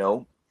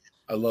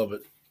 I love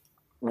it.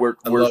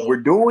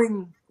 We're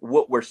doing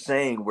what we're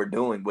saying we're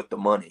doing with the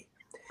money,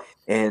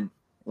 and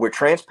we're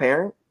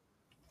transparent.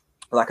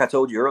 Like I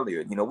told you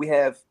earlier, we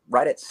have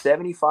right at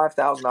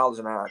 $75,000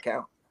 in our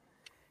account.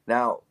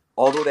 Now,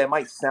 although that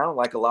might sound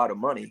like a lot of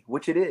money,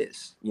 which it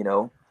is,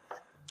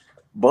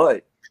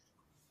 but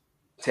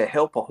to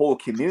help a whole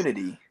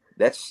community,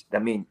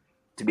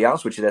 to be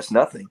honest with you, that's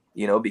nothing,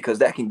 because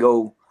that can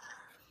go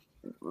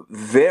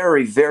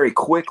very, very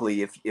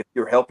quickly if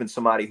you're helping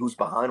somebody who's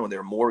behind on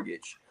their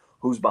mortgage,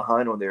 who's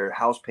behind on their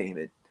house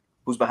payment,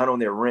 who's behind on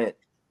their rent,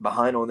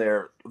 behind on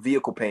their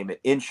vehicle payment,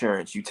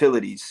 insurance,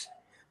 utilities.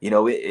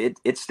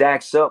 It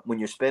stacks up when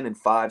you're spending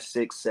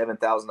 $5,000, $6,000,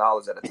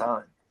 $7,000 at a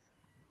time.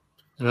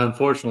 And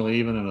unfortunately,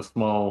 even in a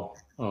small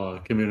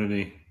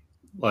community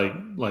like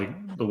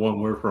the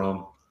one we're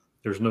from,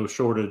 there's no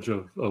shortage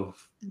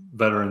of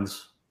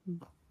veterans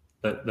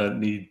that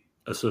need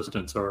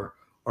assistance or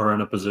are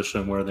in a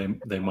position where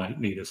they might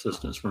need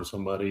assistance from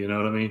somebody. You know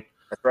what I mean?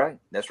 That's right.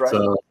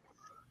 So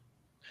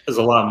there's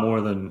a lot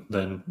more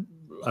than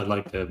I'd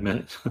like to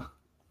admit.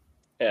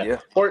 Yeah.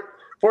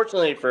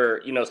 Fortunately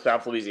for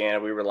South Louisiana,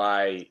 we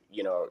rely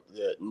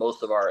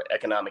most of our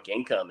economic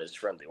income is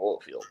from the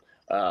oil field.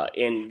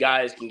 And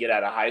guys can get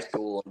out of high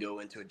school and go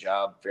into a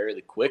job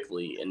fairly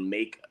quickly and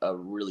make a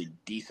really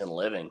decent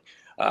living.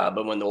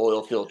 But when the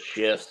oil field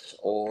shifts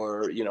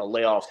or,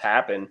 layoffs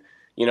happen,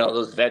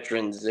 those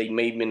veterans, they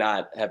maybe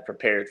not have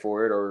prepared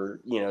for it or,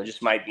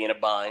 just might be in a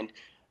bind.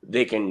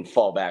 They can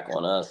fall back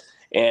on us.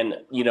 And,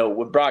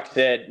 what Brock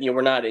said,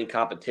 we're not in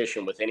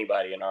competition with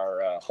anybody in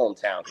our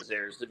hometown because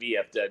there's the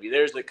VFW.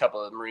 There's a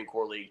couple of Marine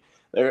Corps League.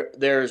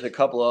 There's a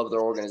couple of other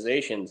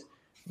organizations.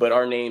 But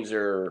our names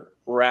are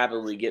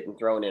rapidly getting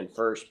thrown in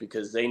first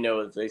because they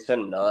know if they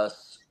send them to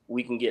us,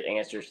 we can get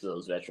answers to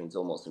those veterans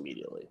almost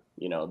immediately.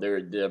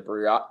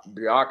 The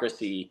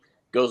bureaucracy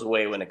goes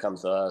away when it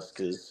comes to us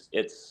because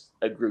it's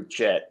a group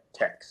chat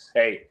text.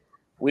 Hey,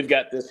 we've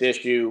got this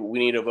issue. We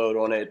need a vote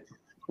on it.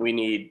 We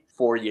need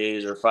 4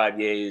 yeas or 5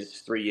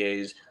 yeas, 3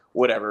 yeas,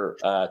 whatever,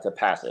 to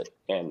pass it.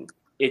 And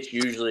it's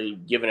usually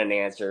given an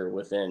answer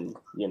within,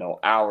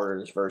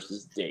 hours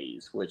versus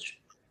days, which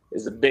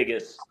is the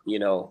biggest,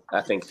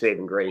 I think,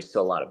 saving grace to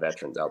a lot of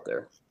veterans out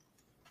there.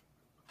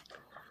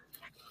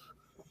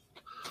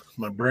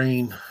 My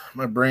brain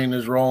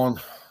is rolling.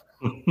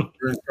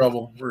 We're in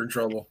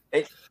trouble.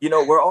 Hey,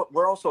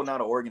 we're also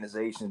not an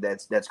organization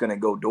that's going to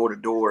go door to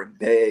door and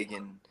beg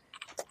and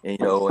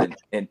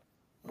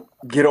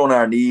get on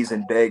our knees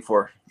and beg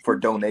for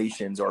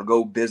donations or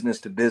go business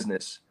to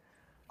business.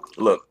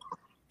 Look,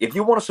 if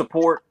you want to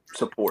support.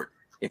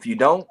 If you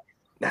don't,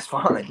 that's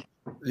fine.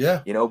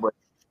 Yeah. But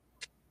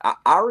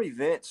our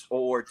events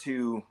are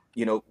to,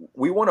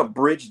 we want to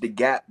bridge the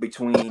gap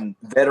between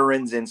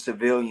veterans and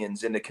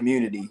civilians in the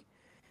community.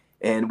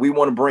 And we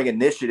want to bring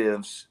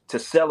initiatives to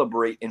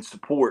celebrate and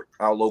support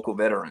our local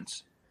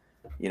veterans.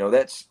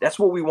 That's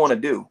what we want to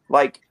do.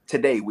 Like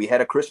today, we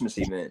had a Christmas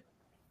event.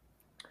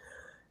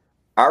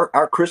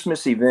 Our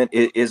Christmas event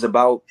is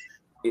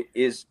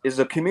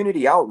a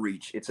community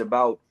outreach. It's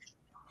about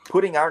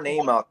putting our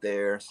name out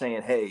there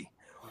saying, hey,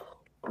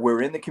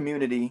 we're in the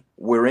community,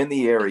 we're in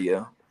the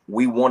area,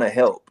 we want to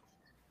help.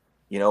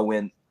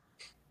 When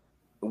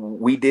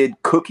we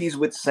did cookies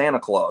with Santa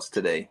Claus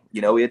today,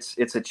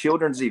 it's a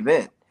children's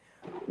event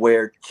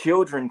where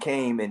children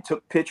came and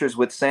took pictures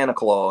with Santa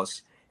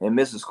Claus and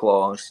Mrs.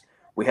 Claus.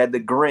 We had the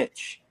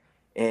Grinch,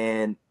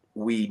 and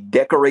we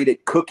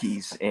decorated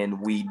cookies,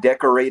 and we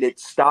decorated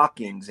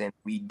stockings, and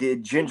we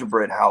did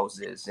gingerbread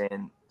houses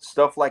and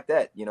stuff like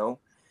that. You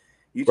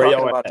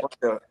talking about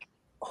the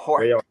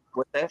heart?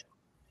 What's that?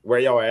 Where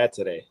y'all at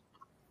today?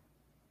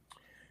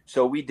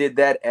 So we did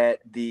that at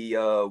the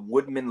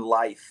Woodman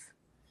Life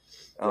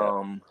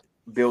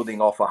building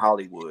off of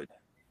Hollywood.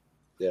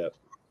 Yeah.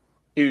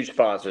 Huge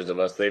sponsors of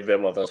us. They've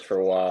been with us for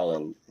a while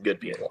and good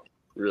people.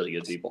 Really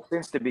good people.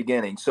 Since the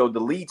beginning. So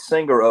the lead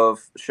singer of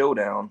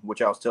Showdown,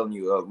 which I was telling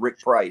you, Rick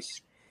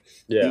Price,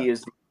 Yeah.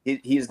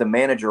 he is the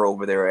manager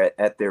over there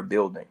at their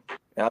building.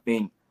 I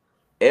mean,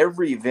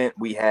 every event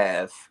we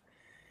have,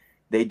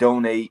 they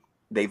donate,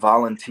 they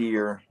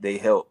volunteer, they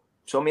help.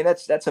 So I mean,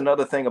 that's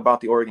another thing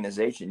about the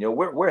organization. You know,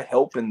 we're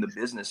helping the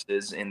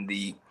businesses and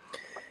the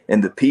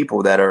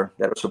people that are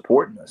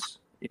supporting us.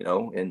 You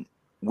know, and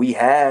we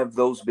have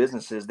those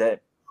businesses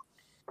that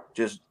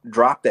just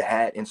drop the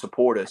hat and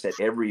support us at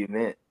every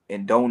event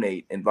and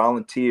donate and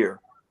volunteer.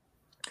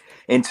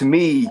 And to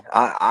me,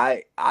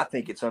 I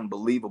think it's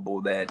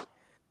unbelievable that,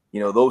 you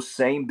know, those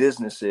same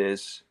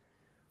businesses,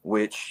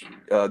 which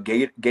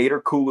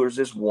Gator Coolers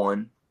is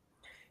one,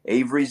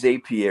 Avery's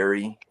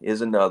Apiary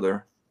is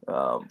another,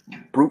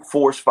 Brute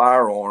Force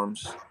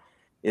Firearms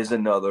is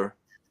another,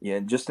 yeah,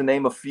 just to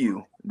name a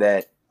few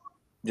that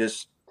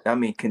just, I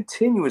mean,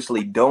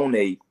 continuously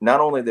donate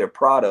not only their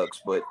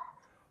products, but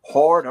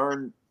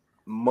hard-earned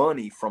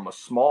money from a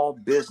small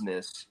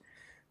business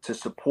to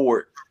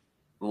support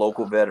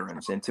local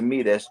veterans. And to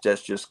me, that's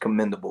just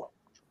commendable.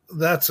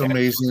 That's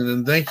amazing.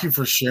 And thank you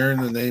for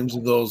sharing the names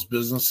of those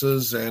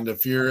businesses. And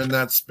if you're in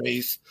that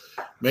space,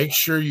 make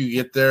sure you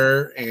get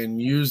there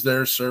and use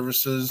their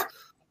services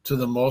to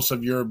the most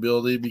of your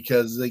ability,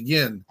 because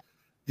again,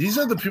 these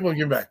are the people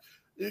giving back.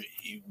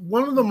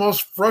 One of the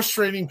most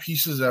frustrating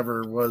pieces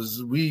ever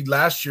was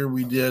last year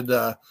we did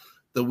the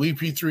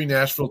WP3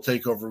 Nashville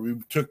takeover.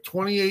 We took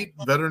 28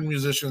 veteran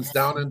musicians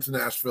down into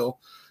Nashville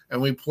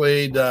and we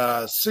played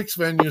 6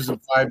 venues in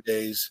 5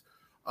 days.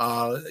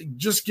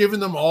 Just giving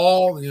them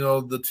all, you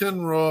know, the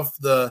Tin Roof,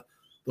 the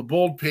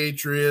Bold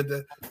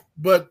Patriot,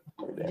 but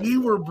we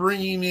were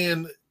bringing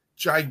in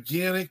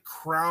gigantic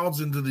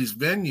crowds into these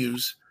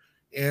venues,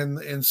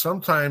 and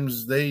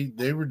sometimes they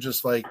were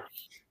just like,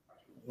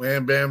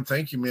 wham bam,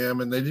 thank you, ma'am,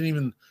 and they didn't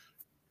even.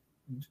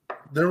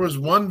 There was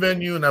one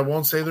venue, and I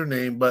won't say their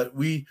name, but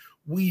we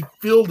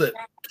filled it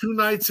 2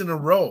 nights in a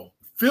row,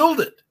 filled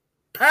it,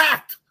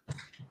 packed.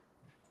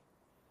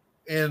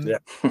 And yeah.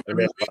 I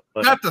mean,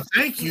 we got to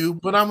thank you,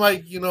 but I'm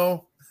like, you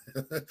know,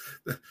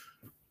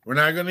 we're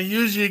not going to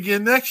use you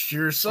again next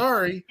year.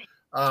 Sorry.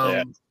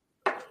 And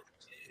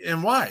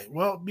why?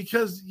 Well,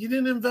 because you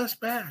didn't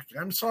invest back.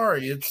 I'm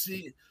sorry. It's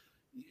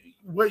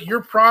what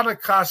your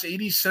product costs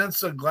 80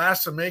 cents a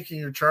glass to make, and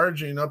you're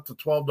charging up to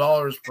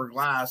 $12 per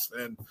glass,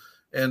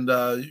 and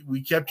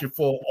we kept you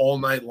full all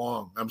night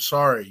long. I'm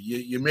sorry.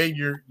 You made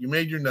your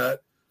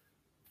nut.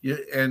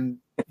 And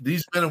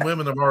these men and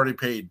women have already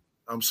paid.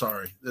 I'm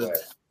sorry. Brock,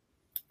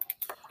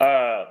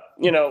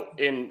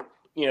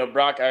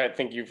 I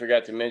think you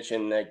forgot to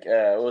mention that,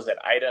 what was it,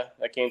 Ida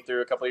that came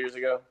through a couple of years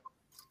ago?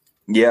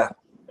 Yeah.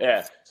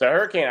 Yeah. So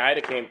Hurricane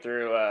Ida came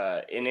through,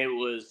 and it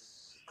was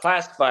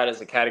classified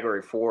as a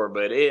Category 4,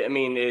 but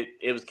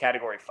it was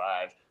Category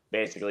 5,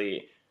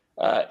 basically.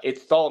 It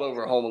stalled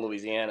over home in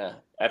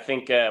Louisiana. I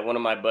think one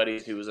of my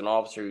buddies who was an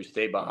officer who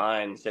stayed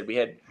behind said we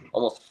had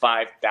almost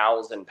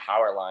 5,000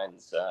 power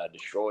lines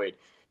destroyed.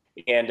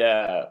 And,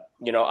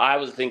 I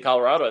was in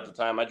Colorado at the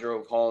time. I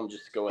drove home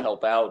just to go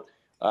help out.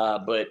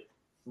 But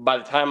by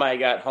the time I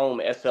got home,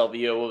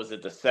 SLVO, what was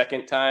it, the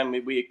second time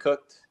we had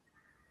cooked?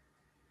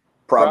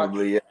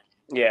 Probably, yeah.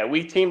 Yeah,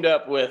 we teamed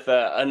up with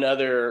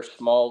another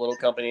small little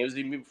company. It was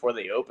even before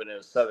they opened. It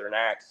was Southern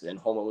Axe in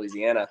Houma,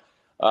 Louisiana.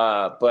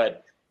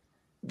 But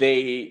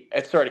they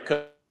had started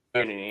cooking,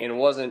 and it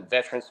wasn't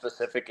veteran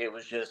specific. It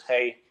was just,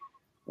 hey,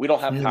 we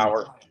don't have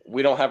power.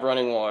 We don't have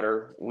running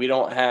water. We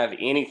don't have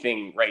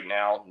anything right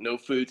now. No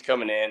food's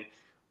coming in.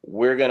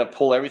 We're going to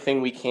pull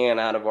everything we can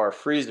out of our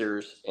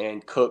freezers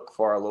and cook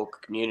for our local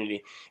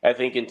community. I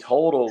think in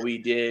total we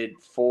did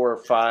 4 or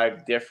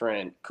 5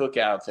 different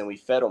cookouts, and we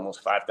fed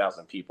almost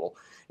 5,000 people.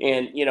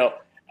 And,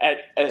 at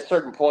a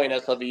certain point,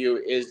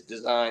 SLVU is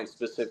designed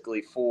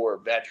specifically for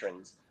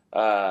veterans,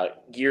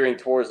 gearing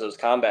towards those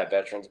combat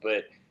veterans.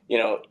 But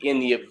in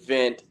the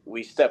event,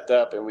 we stepped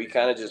up and we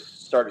kind of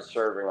just started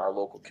serving our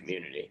local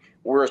community.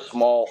 We're a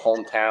small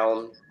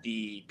hometown.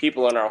 The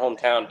people in our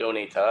hometown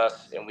donate to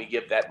us, and we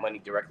give that money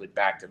directly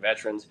back to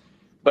veterans.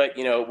 But,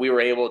 we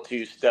were able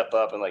to step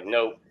up and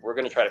no, we're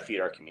going to try to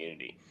feed our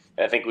community.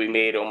 And I think we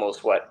made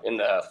almost in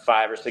the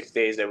 5 or 6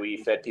 days that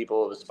we fed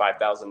people, it was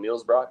 5,000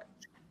 meals, Brock?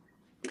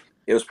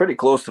 It was pretty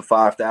close to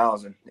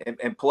 5,000.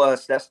 And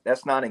plus,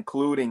 that's not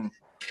including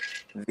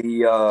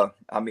the,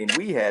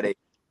 we had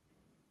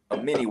a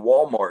mini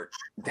Walmart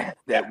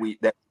that we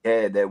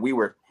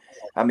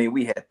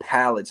had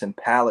pallets and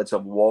pallets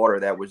of water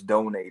that was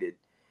donated.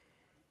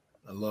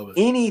 I love it.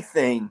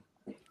 Anything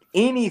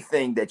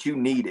that you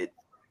needed,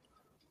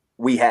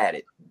 we had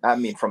it.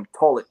 From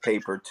toilet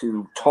paper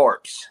to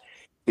tarps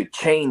to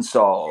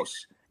chainsaws,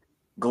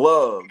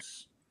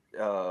 gloves,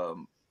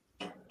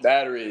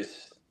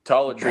 batteries,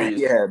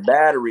 toiletries,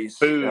 batteries,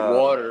 food,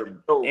 water,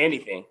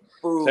 anything,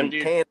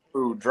 canned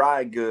food,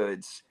 dry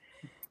goods,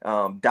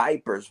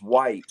 diapers,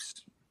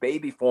 wipes,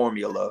 baby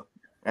formula,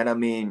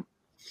 and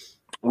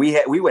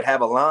we would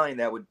have a line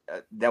that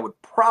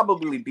would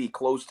probably be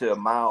close to a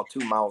mile,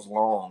 2 miles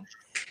long,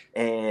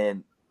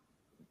 and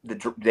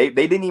they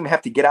didn't even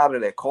have to get out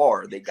of their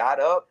car. They got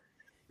up.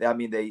 I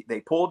mean,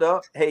 they pulled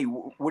up. Hey,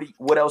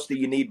 what else do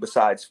you need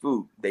besides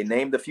food? They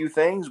named a few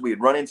things.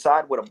 We'd run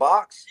inside with a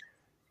box,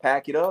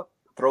 pack it up,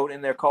 throw it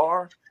in their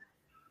car,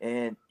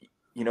 and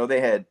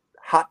they had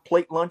hot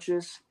plate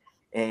lunches,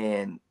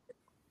 and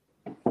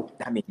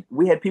I mean,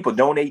 we had people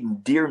donating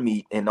deer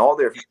meat and all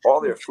their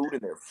food in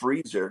their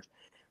freezer.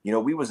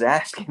 We was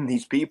asking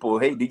these people,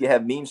 hey, do you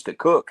have means to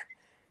cook?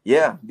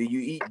 Yeah. Do you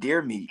eat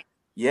deer meat?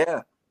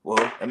 Yeah.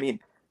 Well, I mean,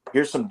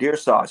 here's some deer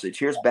sausage.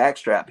 Here's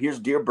backstrap. Here's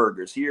deer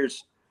burgers.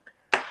 Here's,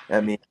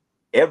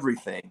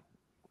 everything.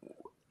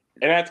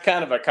 And that's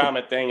kind of a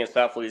common thing in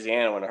South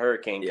Louisiana when a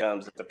hurricane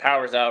comes. If the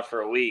power's out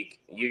for a week,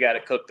 you got to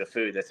cook the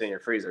food that's in your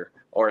freezer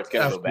or it's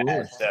going to go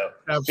bad. So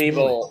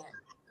people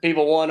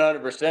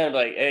 100%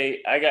 like,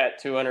 hey, I got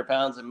 200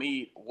 pounds of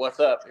meat. What's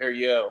up? Here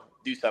you go.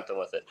 Do something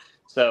with it.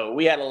 So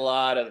we had a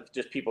lot of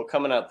just people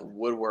coming out the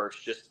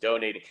woodworks, just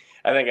donating.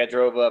 I think I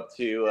drove up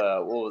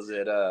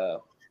to,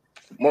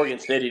 Morgan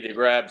City to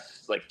grab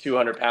like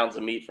 200 pounds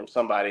of meat from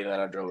somebody, and then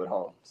I drove it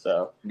home.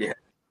 So, yeah.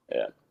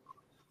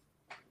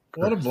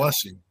 What a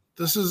blessing.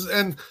 This is,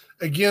 and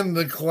again,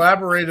 the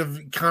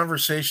collaborative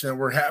conversation that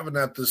we're having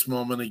at this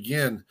moment,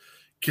 again,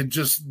 could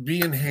just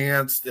be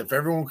enhanced if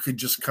everyone could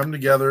just come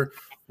together.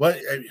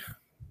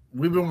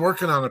 We've been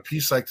working on a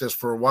piece like this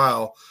for a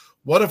while.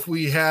 What if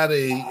we had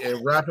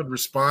a rapid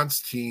response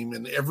team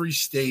in every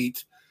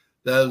state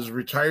that is a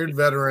retired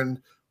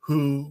veteran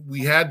who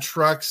we had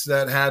trucks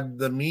that had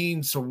the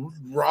means to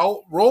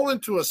roll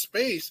into a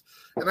space?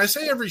 And I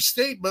say every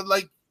state, but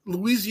like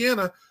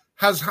Louisiana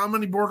has how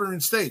many bordering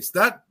states?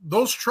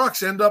 Those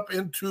trucks end up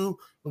into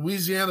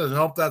Louisiana to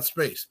help that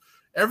space.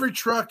 Every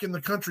truck in the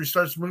country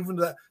starts moving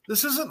to that.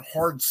 This isn't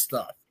hard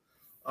stuff.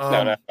 No,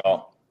 not at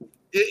all.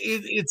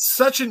 It's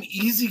such an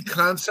easy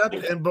concept,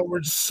 but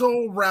we're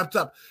so wrapped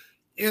up.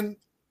 And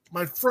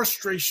my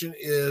frustration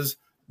is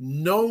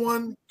no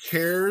one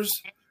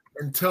cares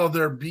until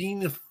they're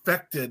being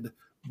affected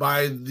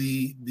by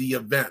the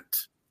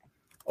event.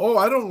 Oh,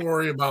 I don't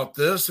worry about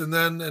this. And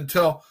then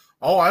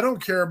I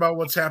don't care about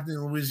what's happening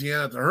in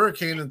Louisiana at the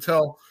hurricane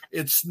until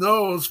it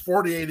snows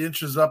 48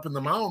 inches up in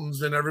the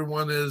mountains and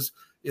everyone is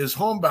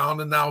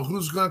homebound. And now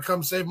who's going to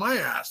come save my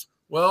ass?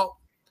 Well,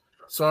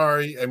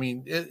 sorry. I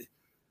mean,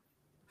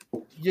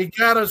 you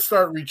got to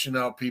start reaching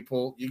out,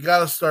 people. You got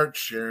to start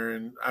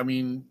sharing. I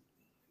mean,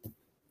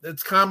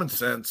 it's common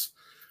sense.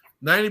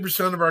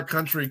 90% of our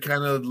country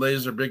kind of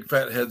lays their big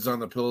fat heads on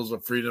the pillows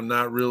of freedom,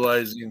 not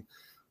realizing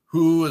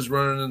who is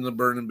running in the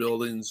burning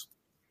buildings,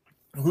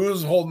 who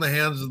is holding the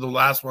hands of the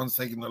last ones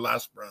taking their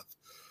last breath.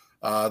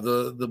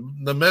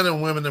 The men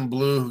and women in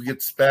blue who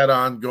get spat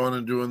on going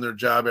and doing their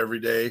job every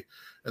day.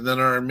 And then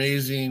our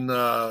amazing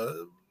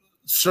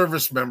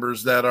service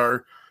members that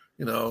are,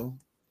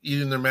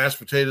 eating their mashed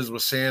potatoes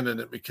with sand in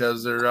it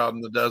because they're out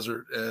in the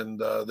desert and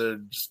they're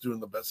just doing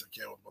the best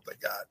they can with what they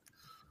got.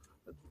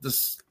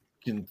 This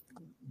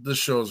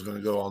show is going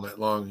to go all night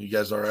long. You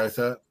guys all right with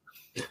that?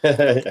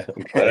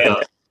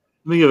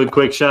 Let me give a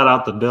quick shout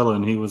out to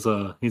Dylan.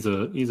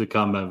 He's a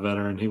combat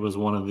veteran. He was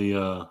one of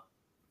the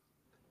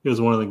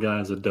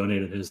guys that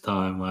donated his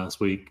time last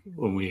week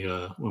when we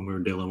were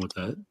dealing with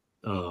that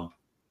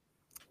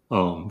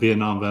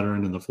Vietnam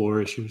veteran and the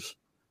floor issues.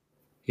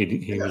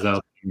 He was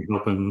out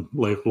helping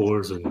lay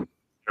floors and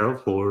tear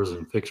up floors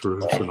and fix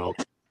roofs and all.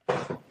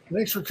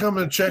 Thanks for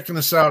coming and checking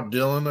us out,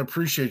 Dylan. I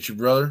appreciate you,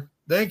 brother.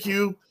 Thank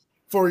you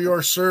for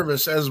your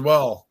service as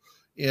well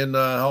in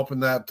helping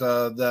that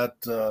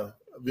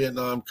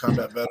Vietnam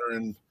combat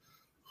veteran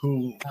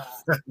who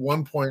at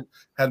one point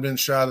had been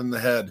shot in the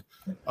head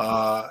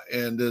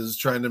and is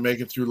trying to make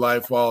it through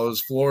life while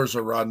his floors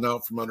are rotting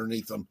out from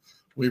underneath him.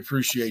 We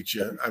appreciate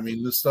you. I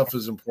mean, this stuff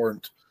is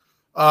important.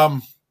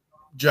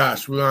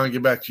 Josh, we want to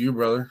get back to you,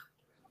 brother.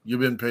 You've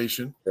been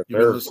patient. You've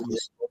been listening.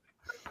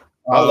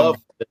 I love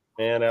it,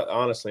 man.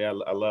 Honestly, I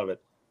love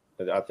it.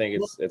 I think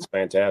it's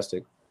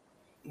fantastic.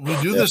 We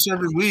do this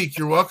every week.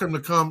 You're welcome to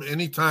come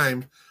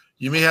anytime.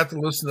 You may have to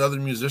listen to other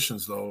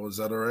musicians, though. Is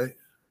that all right?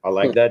 I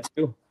like that,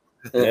 too.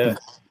 Yeah.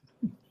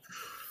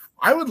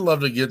 I would love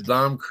to get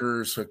Dom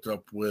Kurz hooked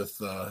up with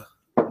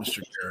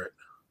Mr. Garrett.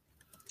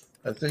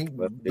 I think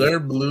their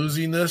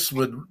bluesiness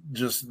would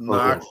just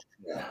knock.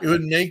 It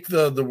would make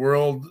the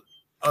world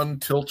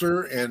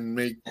untilter and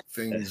make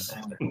things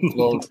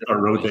flow. Start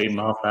rotating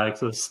off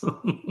axis.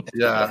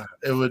 Yeah,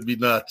 it would be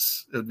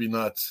nuts. It would be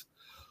nuts.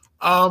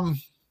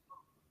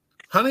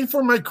 Honey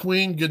for my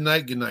queen. Good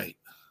night. Good night.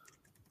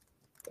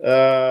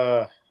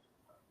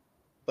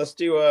 Let's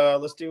do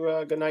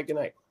good night. Good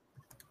night.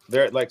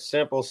 They're like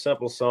simple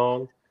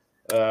song.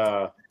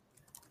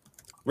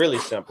 Really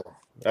simple.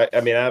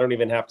 I mean, I don't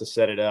even have to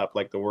set it up.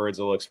 Like the words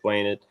will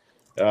explain it.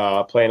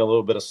 Playing a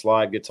little bit of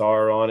slide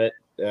guitar on it.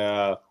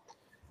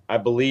 I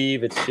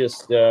believe it's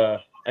just I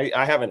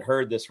haven't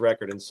heard this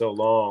record in so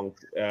long.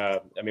 I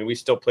mean, we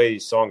still play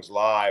these songs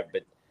live,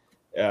 but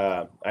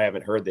I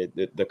haven't heard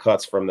the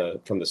cuts from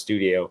the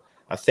studio.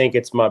 I think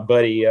it's my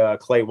buddy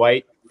Clay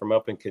White from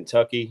up in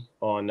Kentucky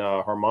on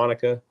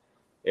harmonica,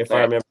 if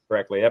I remember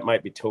correctly. That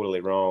might be totally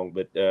wrong,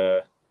 but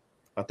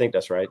I think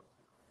that's right.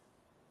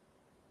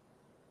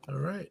 All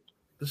right.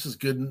 This is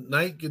good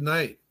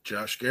night,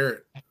 Josh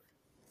Garrett.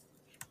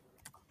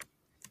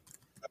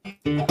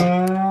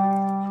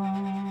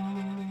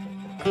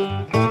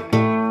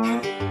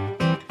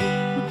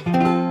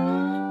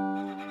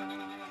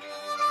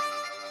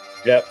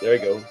 Yep, there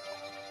you go.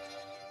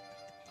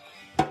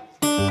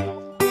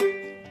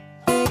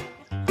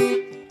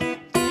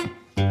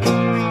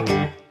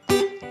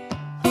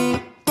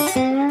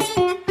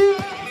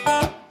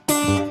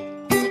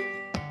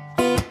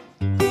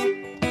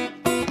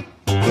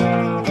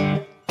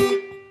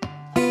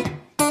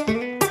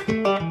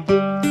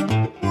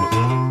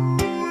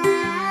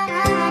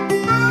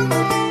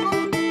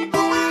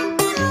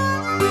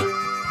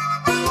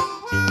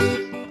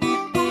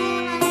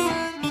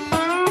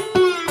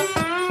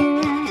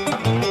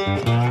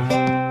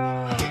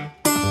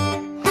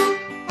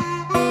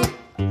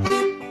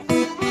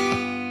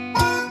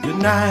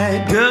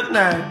 Good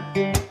night,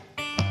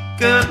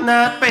 good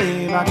night,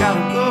 babe, I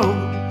gotta go.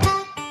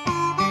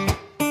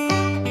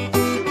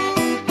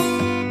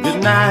 Good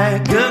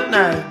night, good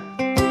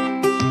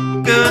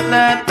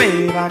night,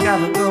 babe, I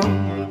gotta go.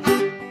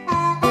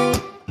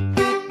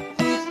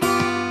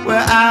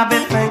 Well, I've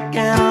been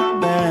thinking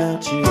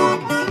about you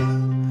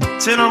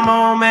till the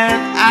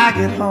moment I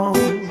get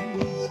home.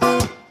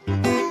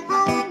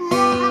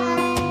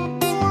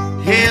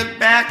 Head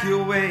back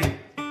your way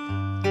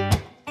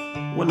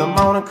when the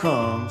morning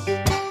comes.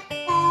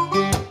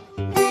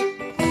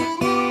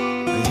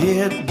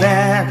 Head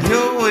back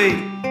your way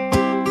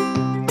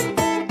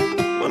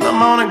when the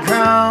morning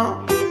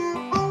comes.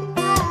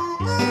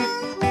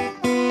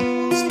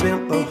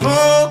 Spent the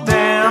whole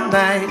damn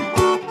night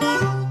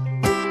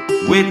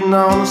waiting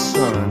on the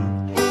sun.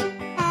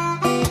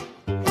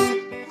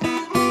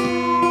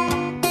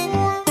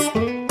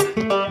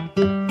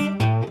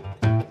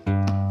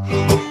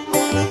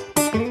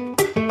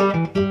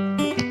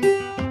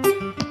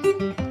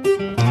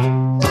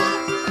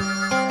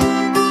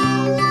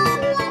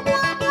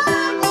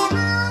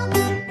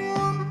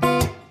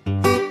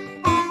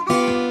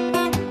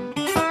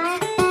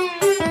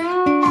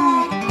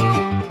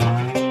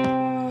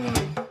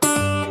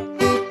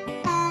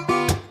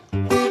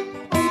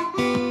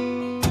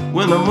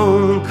 When the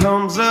moon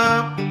comes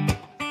up,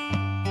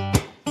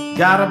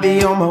 gotta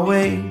be on my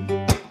way.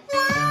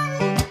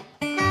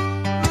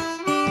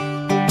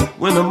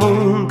 When the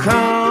moon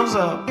comes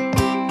up,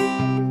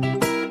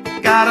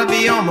 gotta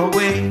be on my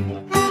way.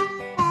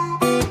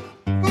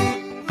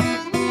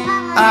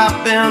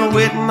 I've been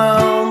waiting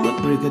on the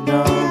break of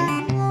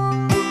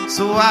dawn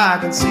so I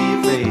can see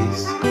your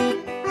face.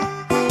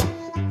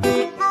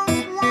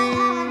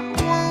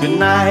 Good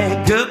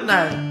night, good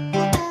night.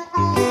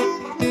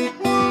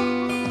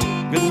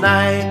 Good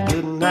night,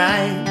 good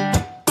night.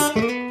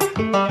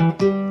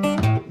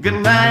 Good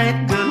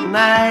night, good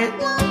night.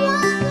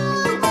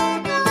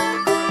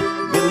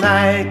 Good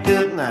night,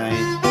 good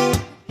night.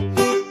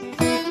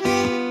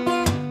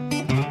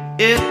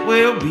 It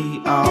will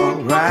be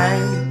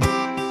alright.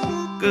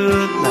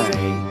 Good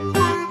night.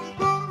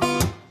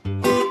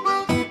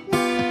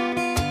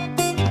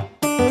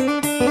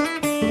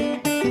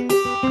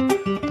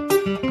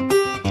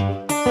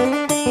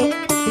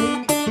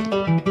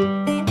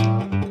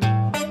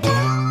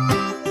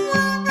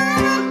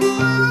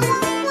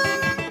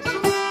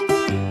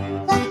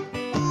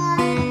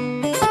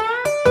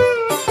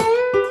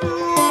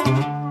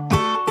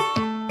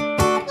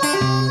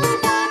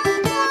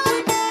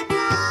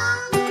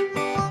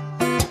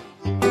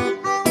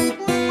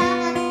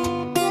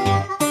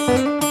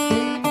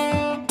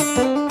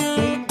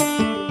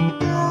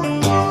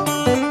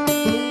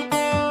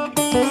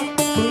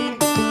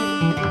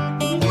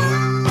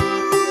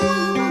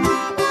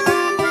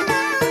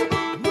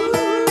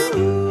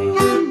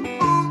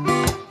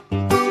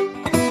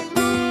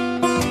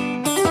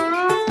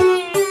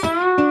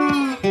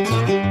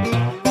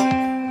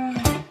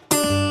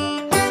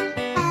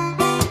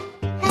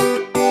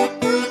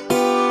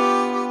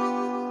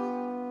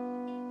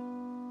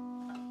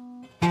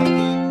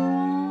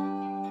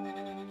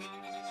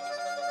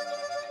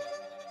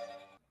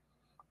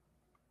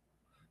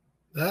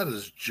 That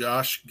is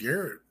Josh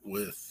Garrett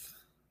with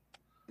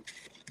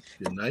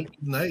Good Night,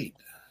 Good Night.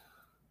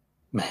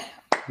 Man,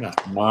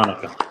 that's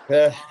Monica.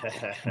 That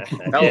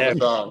was a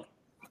song.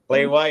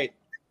 Clay White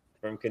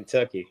from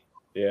Kentucky.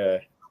 Yeah.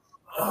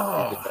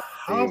 Oh,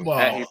 how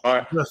about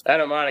that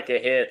harmonica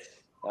hits?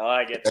 I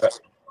like it.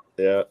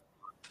 Yeah.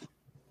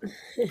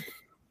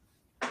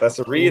 That's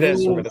a reed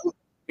instrument.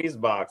 It's a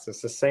box.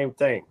 It's the same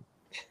thing.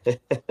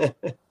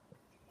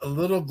 a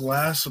little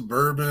glass of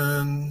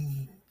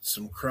bourbon,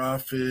 some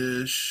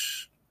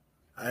crawfish.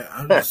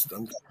 I'm kind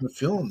of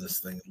feeling this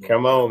thing.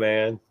 Come on,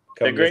 man.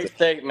 A great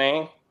steak,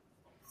 man.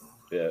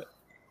 Yeah.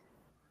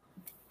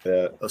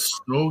 Yeah. A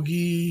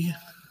stogie.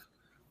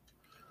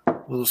 A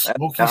little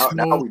smoky smoke.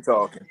 Now we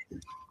talking.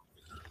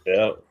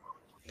 Yeah.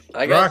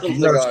 I got Rocky, some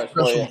you got a cigars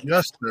for special you.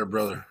 guest there,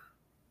 brother.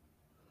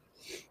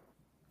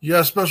 You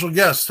got a special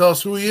guest. Tell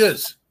us who he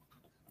is.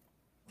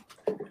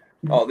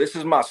 Oh, this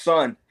is my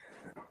son.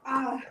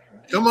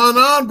 Come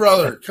on,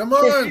 brother. Come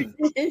on.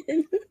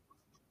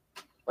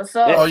 What's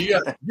up? Oh,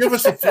 yeah. Give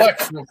us a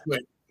flex real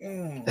quick.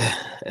 I'm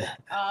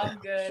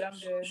good. I'm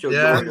good. Show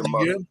Yeah, Joy your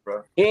muscles,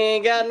 bro. He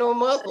ain't got no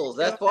muscles.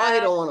 That's why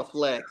he don't want to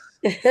flex.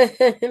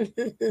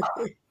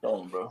 Come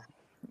on, bro.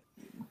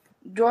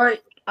 Joy,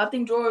 I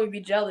think Joy would be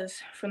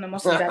jealous from the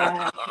muscles that I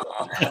have.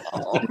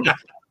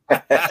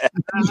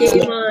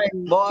 Game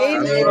on. Boy,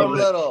 Game I on.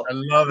 little, I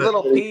love it.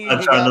 little peas I'm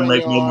you trying got to on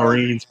make your no arm.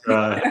 Marines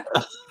cry.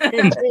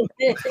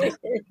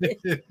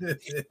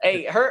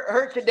 Hey,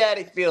 hurt your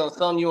daddy's feelings.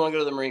 Son, you want to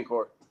go to the Marine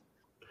Corps?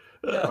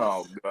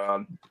 Oh,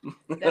 God.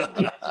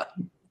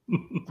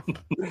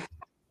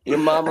 Your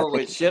mama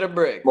would shit a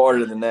brick.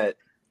 Smarter than that.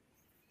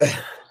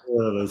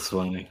 Oh, that's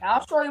funny.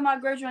 I'll show you my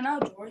grades right now,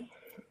 Joy.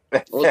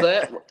 What's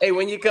that? Hey,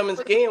 when you coming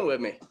skiing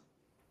with me?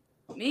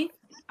 Me?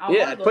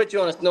 Yeah, I'd put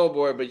you on a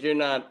snowboard, but you're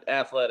not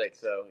athletic,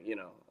 so,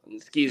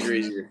 skis are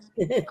easier.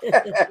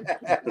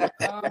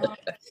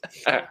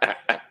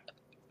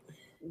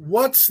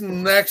 What's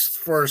next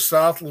for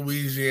South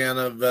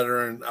Louisiana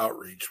Veteran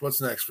Outreach?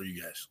 What's next for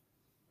you guys?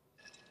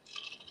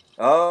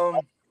 So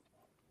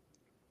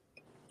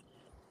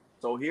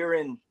here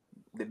in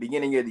the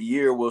beginning of the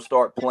year, we'll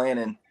start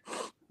planning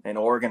and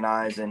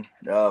organizing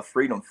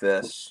Freedom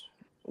Fest,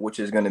 which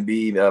is going to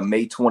be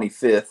May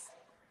 25th.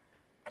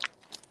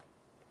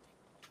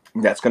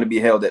 That's going to be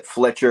held at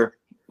Fletcher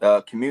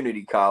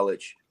Community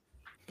College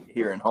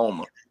here in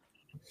Houma.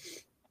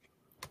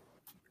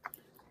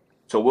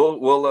 So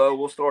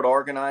we'll start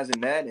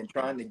organizing that and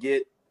trying to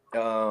get.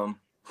 So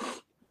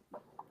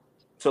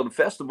the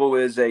festival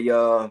is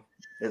a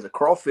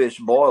crawfish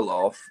boil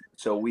off.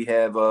 So we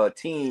have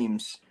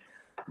teams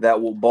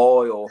that will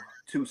boil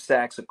 2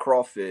 sacks of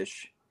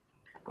crawfish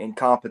in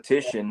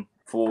competition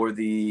for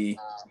the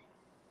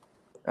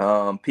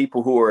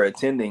people who are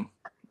attending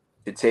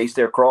to taste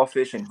their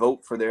crawfish and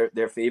vote for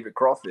their favorite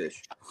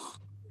crawfish.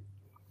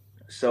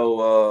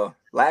 So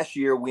last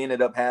year we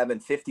ended up having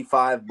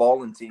 55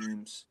 balling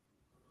teams.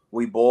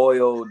 We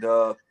boiled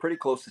pretty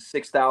close to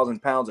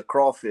 6,000 pounds of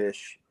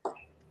crawfish,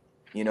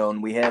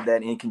 and we had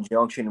that in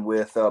conjunction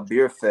with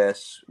Beer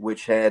Fest,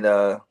 which had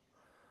a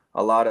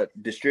lot of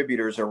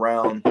distributors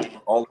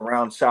all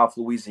around South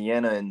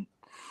Louisiana, and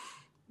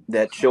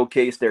that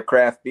showcase their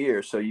craft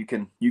beer. So you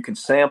can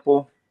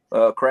sample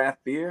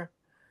craft beer,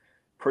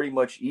 pretty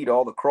much eat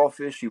all the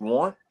crawfish you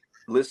want,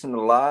 listen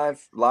to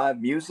live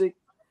music.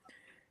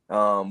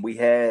 We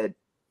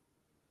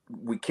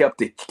kept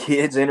the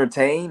kids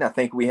entertained. I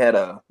think we had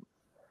a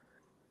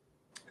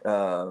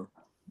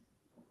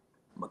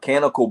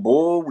mechanical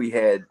bull. We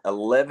had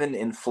 11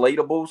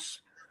 inflatables,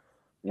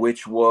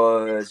 which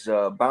was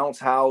bounce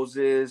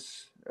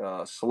houses,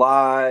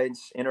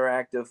 slides,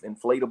 interactive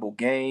inflatable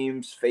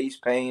games, face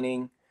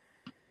painting.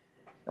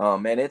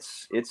 And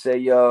it's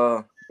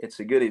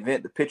a good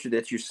event. The picture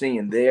that you're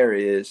seeing there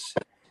is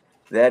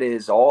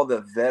all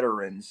the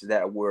veterans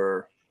that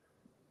were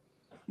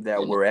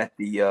at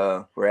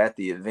the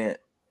event.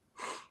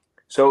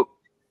 So,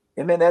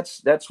 and man,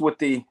 that's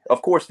what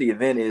of course the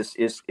event is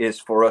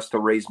for us to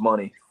raise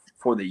money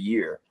for the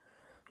year.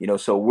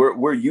 So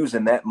we're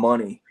using that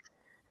money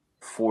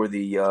for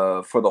the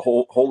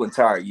whole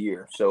entire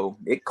year. So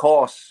it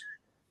costs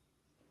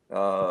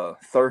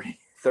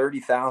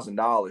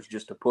 $30,000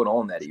 just to put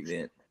on that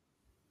event.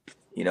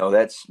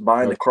 That's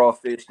buying the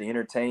crawfish, the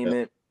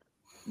entertainment,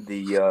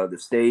 the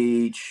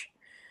stage,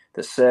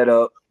 the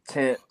setup,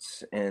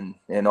 tents, and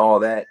all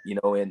that.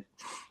 And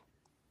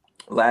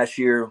last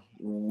year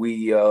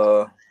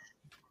it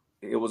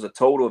was a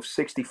total of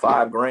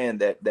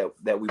 $65,000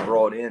 that we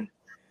brought in,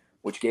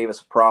 which gave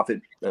us a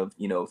profit of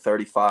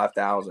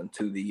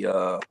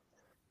 $35,000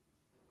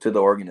 to the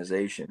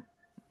organization.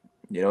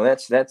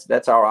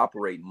 That's our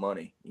operating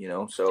money.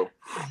 So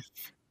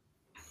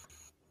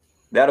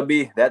that'll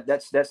be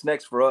that's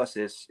next for us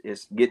is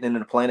getting into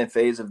the planning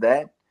phase of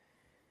that,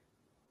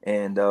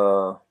 and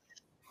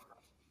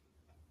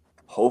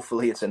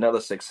hopefully it's another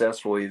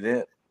successful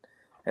event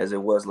as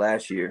it was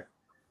last year.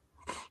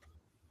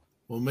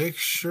 We'll make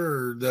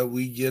sure that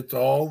we get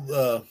all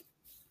the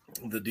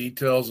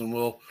details, and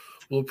we'll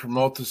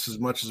promote this as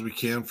much as we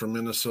can from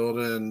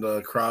Minnesota and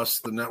across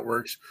the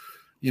networks.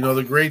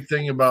 The great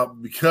thing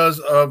because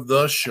of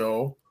the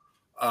show,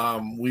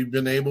 we've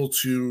been able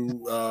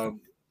to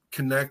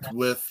connect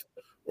with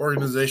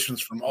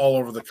organizations from all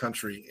over the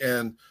country,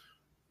 and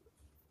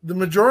the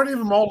majority of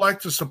them all like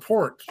to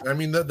support. I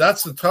mean,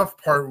 that's the tough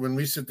part when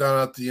we sit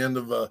down at the end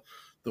of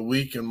the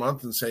week and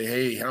month and say,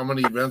 hey, how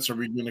many events are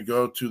we going to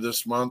go to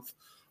this month?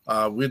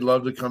 We'd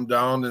love to come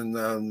down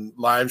and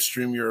live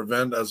stream your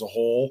event as a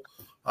whole.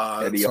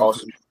 That'd be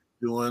awesome.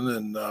 Doing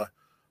and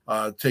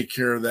take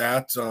care of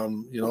that.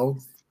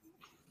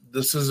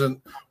 This isn't.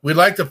 We'd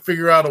like to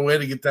figure out a way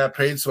to get that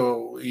paid,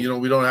 so we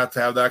don't have to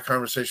have that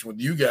conversation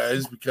with you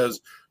guys because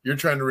you're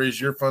trying to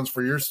raise your funds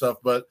for your stuff.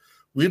 But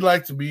we'd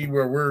like to be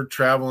where we're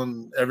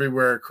traveling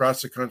everywhere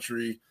across the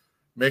country,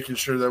 making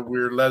sure that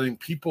we're letting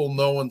people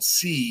know and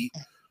see.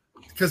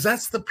 because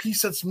that's the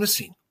piece that's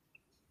missing.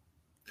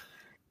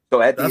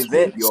 So at the That's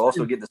event, what you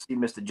also get to see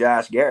Mr.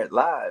 Josh Garrett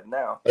live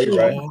now.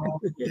 Oh,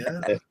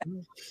 yeah.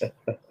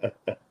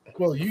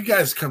 Well, you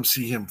guys come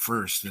see him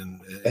first in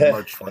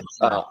March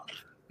 23rd.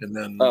 And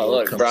then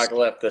look, Brock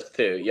left us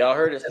too. Y'all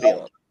hurt his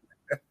feelings.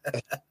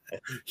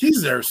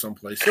 He's there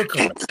someplace. He'll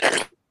come.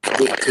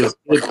 His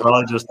kid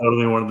probably just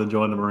totally wanted to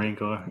join the Marine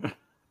Corps.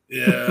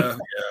 Yeah.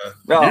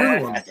 No, You're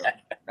the one.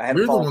 I had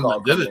You're a the phone one call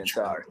that did coming it. in.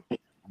 Sorry.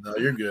 No,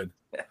 you're good.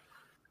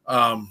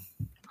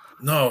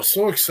 No,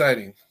 so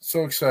exciting.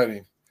 So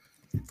exciting.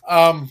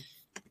 I'm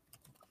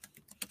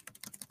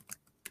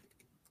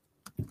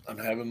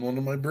having one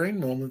of my brain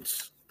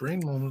moments.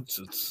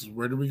 It's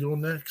where do we go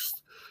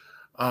next?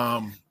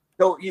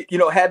 So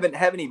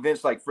having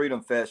events like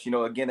Freedom Fest,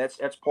 again,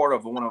 that's part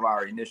of one of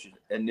our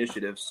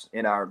initiatives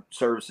in our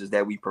services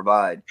that we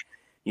provide.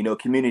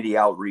 Community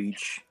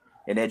outreach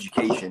and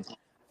education.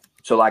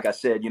 So, like I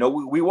said,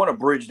 we want to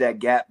bridge that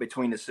gap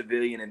between the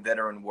civilian and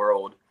veteran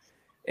world,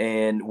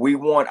 and we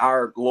want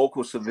our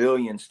local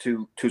civilians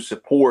to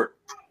support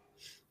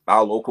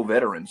our local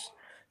veterans.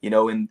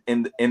 In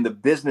the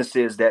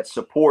businesses that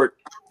support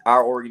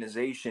our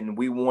organization,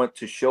 we want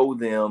to show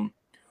them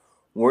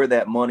where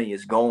that money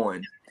is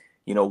going.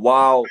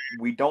 While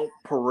we don't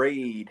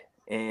parade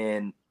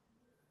and,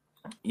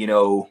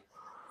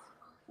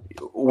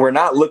 we're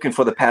not looking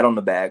for the pat on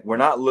the back. We're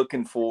not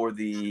looking for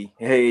the,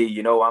 hey,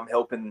 I'm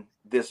helping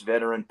this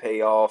veteran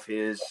pay off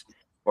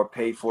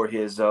pay for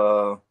his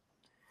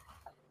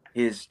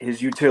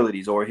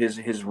utilities or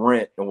his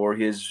rent or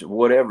his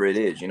whatever it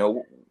is.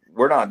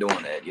 We're not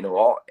doing that.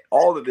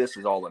 All of this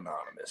is all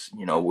anonymous.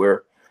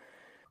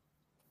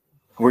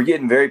 We're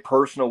getting very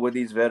personal with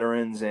these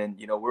veterans, and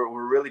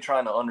we're really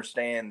trying to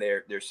understand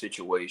their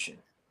situation.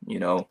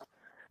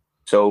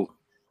 So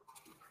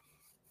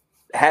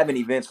having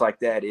events like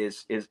that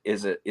is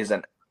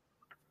an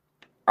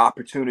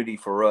opportunity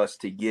for us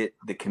to get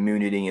the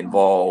community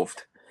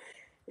involved,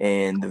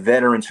 and the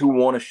veterans who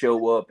want to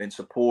show up and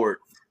support.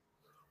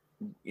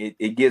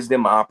 It gives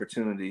them an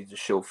opportunity to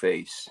show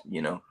face.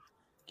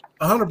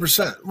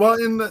 100%. Well,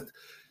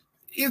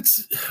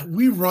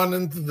 we run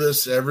into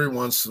this every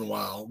once in a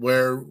while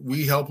where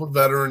we help a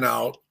veteran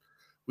out.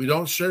 We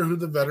don't share who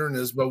the veteran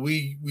is, but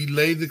we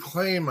lay the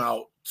claim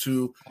out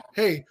to,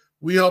 hey,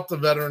 we help the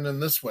veteran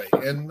in this way.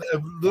 And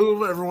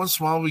every once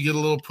in a while we get a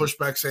little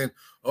pushback saying,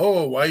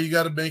 oh, why you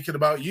got to make it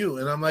about you?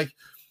 And I'm like,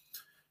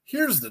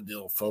 here's the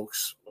deal,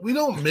 folks. We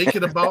don't make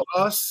it about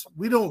us.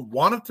 We don't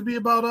want it to be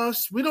about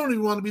us. We don't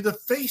even want to be the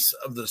face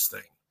of this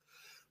thing.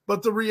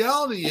 But the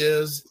reality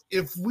is,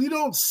 if we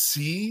don't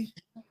see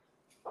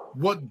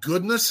what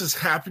goodness is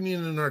happening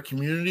in our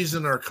communities,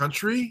 in our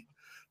country,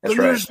 then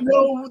there's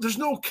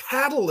no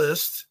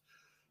catalyst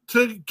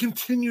to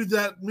continue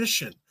that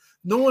mission.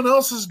 No one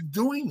else is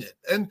doing it.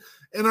 And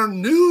our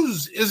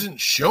news isn't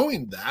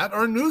showing that.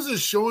 Our news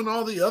is showing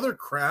all the other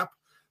crap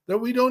that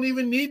we don't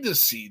even need to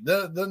see.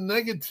 The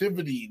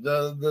negativity,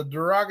 the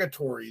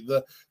derogatory,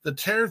 the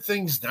tear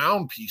things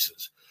down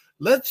pieces.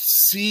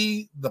 Let's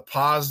see the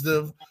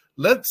positive.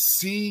 Let's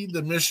see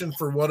the mission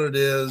for what it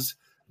is.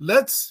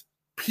 Let's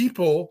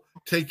people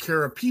take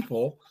care of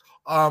people.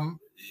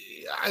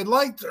 I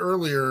liked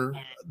earlier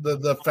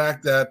the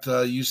fact that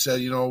you said,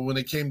 when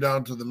it came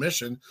down to the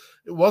mission,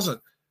 it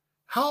wasn't.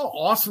 How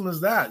awesome is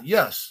that?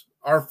 Yes,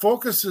 our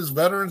focus is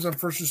veterans and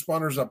first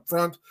responders up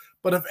front,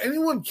 but if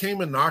anyone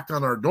came and knocked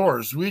on our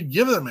doors, we'd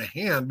give them a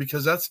hand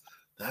because that's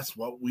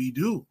what we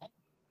do.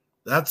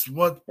 That's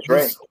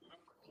right.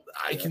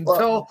 I can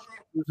tell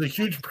there's a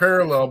huge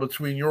parallel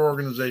between your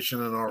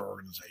organization and our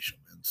organization.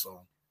 And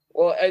so,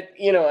 well, at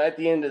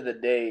the end of the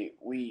day,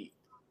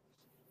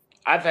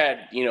 I've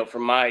had,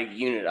 from my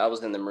unit I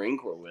was in the Marine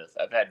Corps with,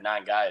 I've had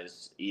 9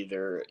 guys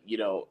either,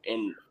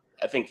 and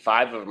I think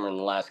 5 of them in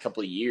the last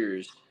couple of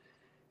years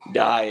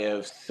die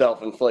of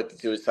self-inflicted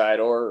suicide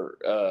or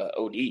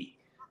OD.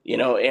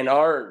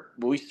 And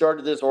we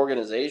started this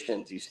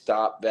organization to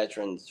stop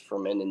veterans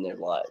from ending their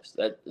lives.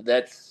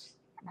 That's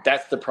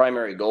the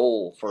primary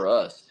goal for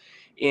us.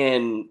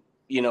 And,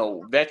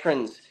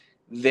 veterans,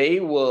 they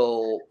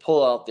will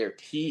pull out their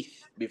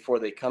teeth before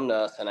they come to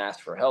us and ask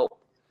for help.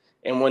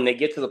 And when they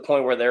get to the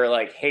point where they're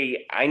like,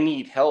 hey, I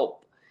need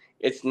help,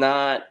 it's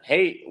not,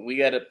 hey, we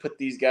got to put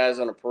these guys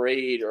on a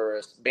parade or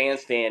a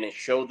bandstand and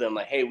show them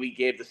like, hey, we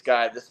gave this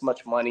guy this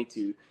much money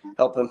to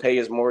help him pay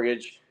his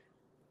mortgage.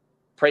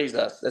 Praise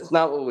us. That's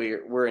not what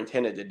we're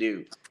intended to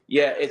do.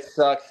 Yeah, it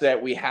sucks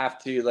that we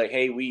have to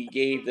hey, we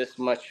gave this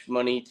much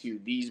money to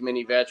these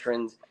many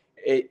veterans.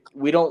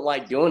 We don't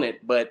like doing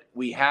it, but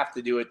we have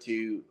to do it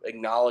to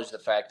acknowledge the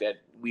fact that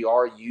we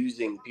are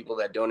using people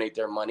that donate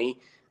their money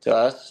to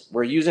us.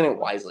 We're using it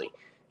wisely,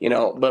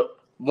 but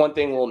one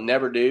thing we'll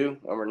never do,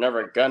 and we're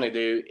never going to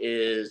do,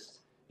 is,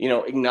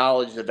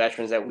 acknowledge the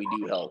veterans that we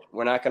do help.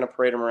 We're not going to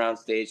parade them around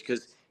stage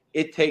because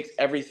it takes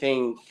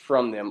everything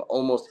from them,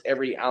 almost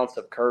every ounce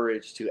of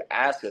courage to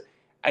ask,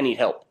 I need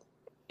help.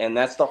 And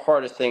that's the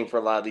hardest thing for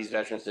a lot of these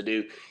veterans to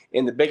do.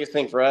 And the biggest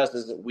thing for us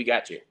is that we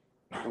got you.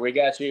 We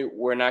got you.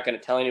 We're not going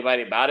to tell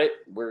anybody about it.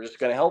 We're just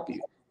going to help you.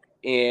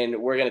 and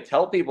we're going to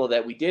tell people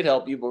that we did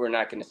help you, but we're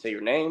not going to say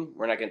your name.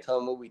 We're not going to tell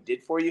them what we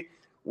did for you.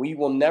 We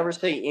will never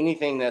say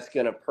anything that's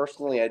going to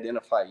personally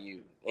identify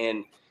you.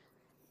 And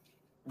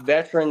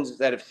veterans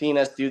that have seen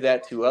us do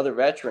that to other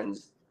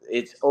veterans,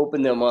 it's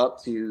opened them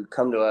up to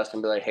come to us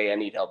and be like, hey, I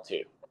need help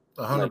too.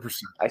 100%.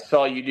 I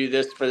saw you do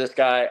this for this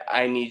guy.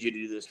 I need you to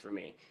do this for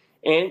me.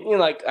 And,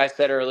 like I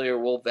said earlier,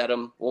 we'll vet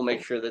them. We'll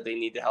make sure that they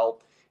need the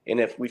help. And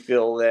if we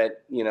feel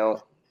that,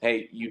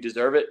 hey, you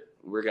deserve it,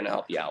 we're going to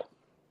help you out.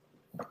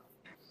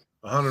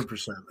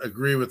 100%.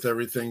 Agree with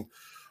everything.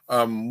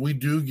 We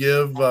do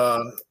give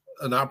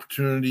an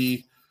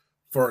opportunity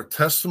for a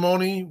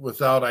testimony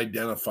without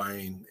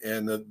identifying.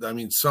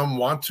 And some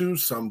want to,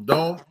 some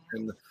don't.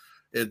 And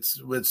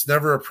it's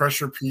never a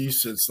pressure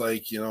piece. It's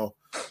like,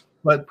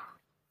 but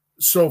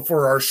so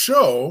for our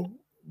show,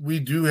 we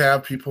do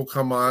have people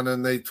come on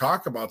and they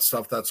talk about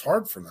stuff that's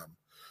hard for them.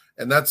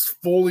 And that's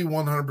fully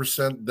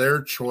 100%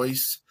 their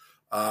choice.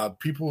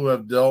 People who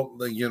have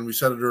dealt, again, we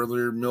said it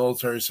earlier,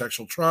 military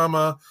sexual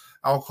trauma,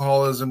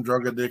 alcoholism,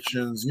 drug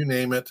addictions, you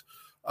name it.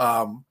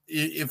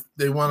 If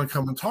they want to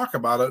come and talk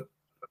about it,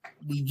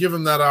 we give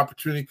them that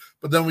opportunity,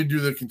 but then we do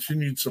the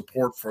continued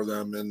support for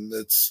them. And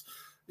it's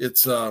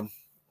I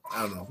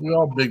don't know, we're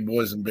all big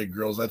boys and big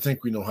girls. I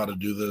think we know how to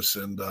do this,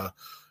 and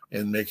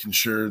making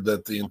sure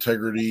that the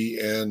integrity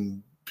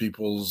and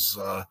people's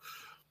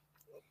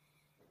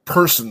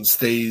person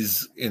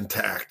stays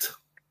intact.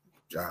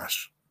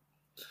 Gosh.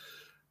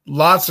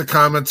 Lots of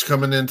comments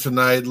coming in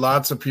tonight.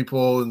 Lots of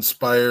people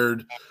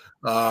inspired.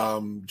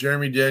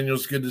 Jeremy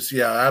Daniels, good to see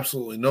you.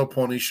 Absolutely no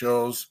pony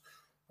shows.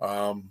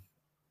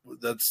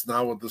 That's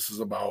not what this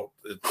is about.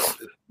 It's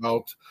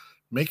about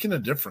making a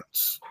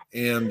difference.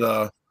 And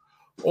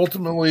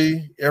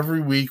ultimately,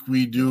 every week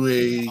we do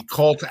a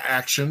call to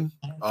action.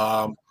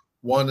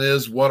 One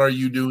is, what are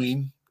you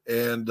doing?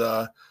 And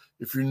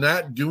if you're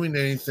not doing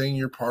anything,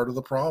 you're part of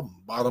the problem.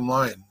 Bottom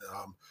line.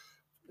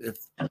 If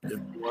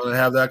you want to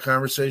have that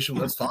conversation,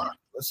 let's talk.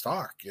 Let's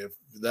talk. If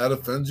that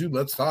offends you,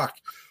 let's talk.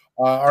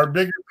 Our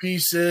bigger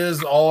piece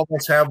is all of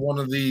us have one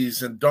of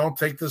these, and don't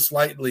take this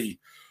lightly.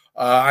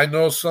 I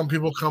know some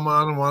people come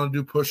on and want to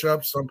do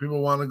push-ups. Some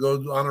people want to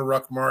go on a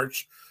ruck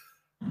march.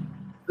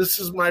 This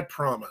is my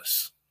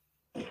promise.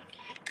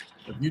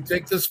 If you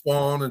take this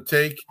phone and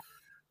take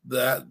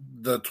the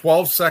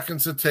 12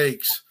 seconds it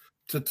takes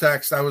to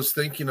text, I was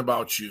thinking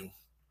about you,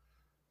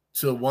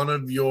 to one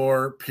of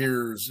your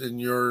peers in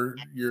your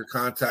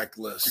contact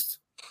list,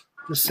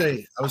 just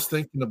say, I was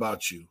thinking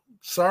about you.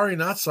 Sorry,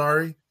 not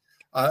sorry.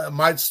 It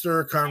might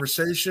stir a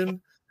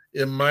conversation.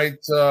 It might,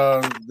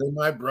 they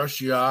might brush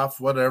you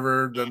off,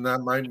 whatever. Then that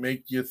might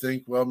make you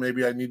think, well,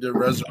 maybe I need to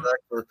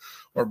resurrect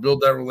or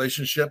build that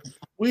relationship.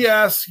 We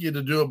ask you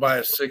to do it by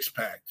a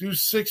 6-pack. Do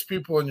 6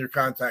 people in your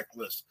contact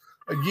list.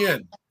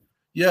 Again,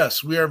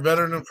 yes, we are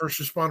veteran and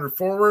first responder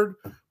forward,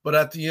 but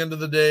at the end of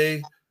the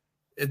day,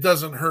 it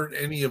doesn't hurt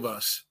any of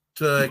us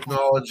to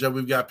acknowledge that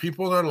we've got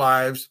people in our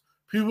lives,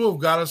 people who've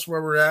got us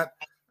where we're at.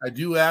 I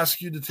do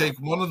ask you to take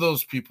one of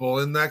those people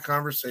in that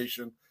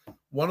conversation,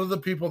 one of the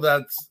people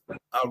that's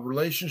a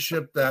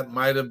relationship that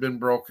might have been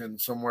broken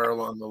somewhere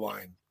along the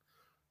line.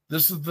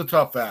 This is the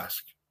tough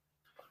ask.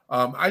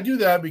 I do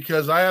that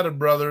because I had a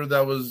brother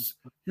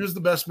he was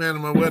the best man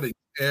in my wedding.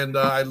 And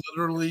I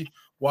literally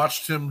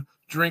watched him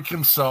drink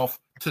himself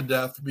to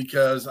death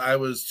because I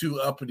was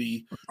too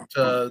uppity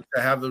to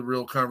have the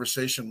real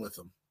conversation with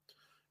him.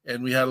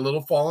 And we had a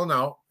little falling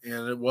out,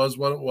 and it was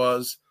what it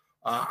was.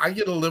 I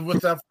get to live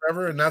with that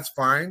forever, and that's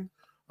fine.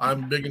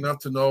 I'm big enough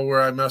to know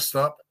where I messed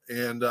up,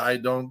 and I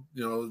don't,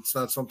 it's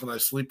not something I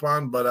sleep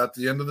on. But at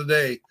the end of the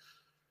day,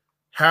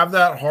 have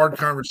that hard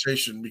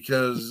conversation,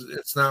 because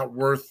it's not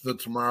worth the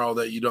tomorrow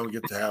that you don't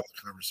get to have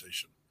the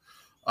conversation.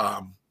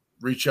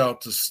 Reach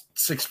out to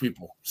 6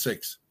 people.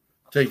 6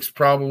 takes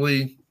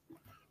probably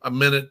a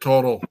minute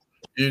total.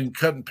 You can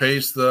cut and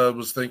paste the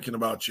was thinking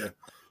about you.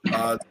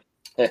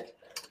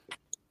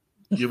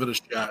 Give it a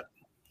shot.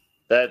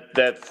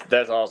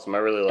 That's awesome. I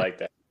really like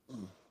that.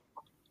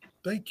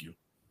 Thank you.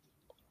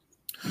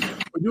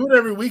 We do it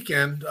every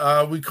weekend.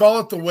 We call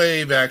it the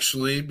wave,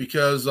 actually,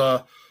 because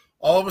all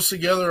of us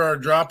together are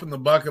a drop in the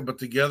bucket, but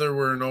together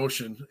we're an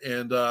ocean.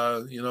 And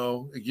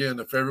again,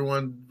 if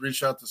everyone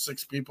reached out to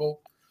 6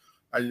 people,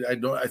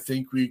 I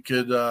think we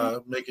could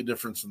make a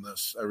difference in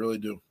this. I really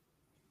do.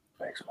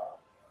 Thanks,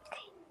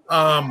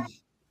 Mom.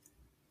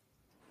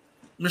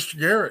 Mr.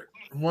 Garrett,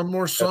 one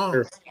more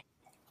song.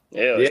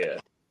 Yeah.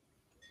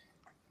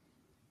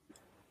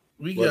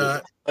 We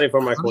got Honey for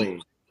My Queen.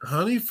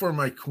 Honey for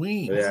My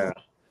Queen. Yeah.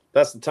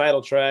 That's the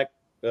title track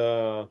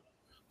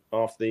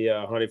off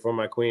the Honey for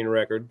My Queen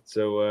record.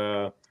 So,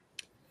 I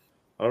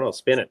don't know,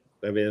 spin it.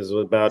 I mean, it was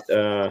about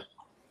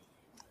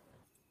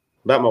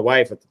my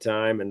wife at the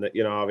time. And,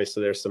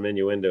 obviously there's some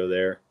innuendo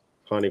there.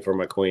 Honey for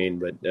My Queen.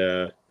 But,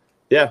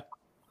 yeah.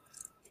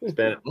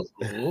 Spin it.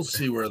 We'll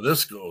see where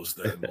this goes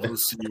then. We'll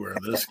see where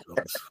this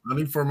goes.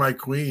 Honey for My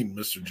Queen,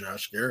 Mr.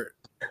 Josh Garrett.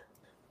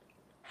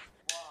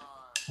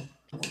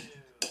 1,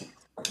 2,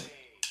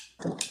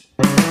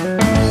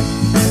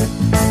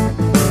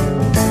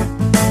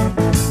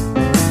 3.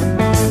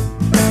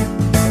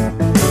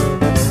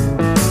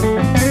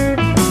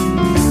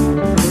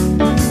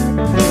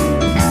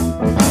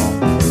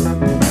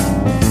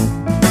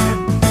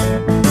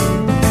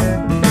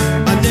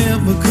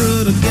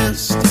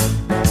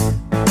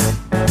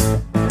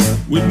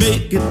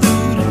 make it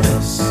through the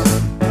mess.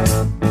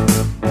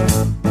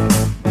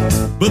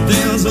 But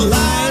there's a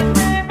light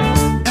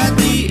at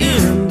the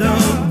end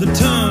of the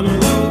tunnel,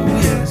 oh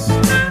yes.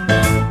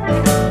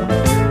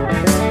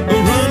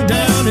 Run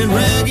down and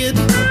ragged,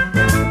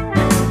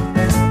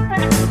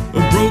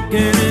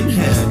 broken and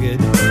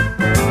haggard.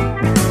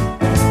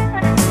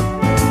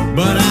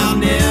 But I'll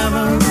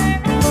never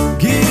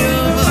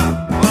give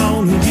up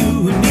on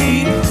you and me.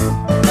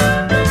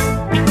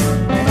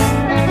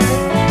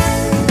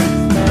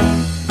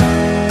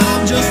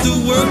 I'm just a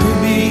worker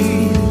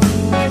bee,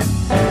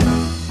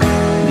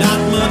 not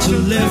much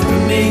left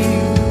of me.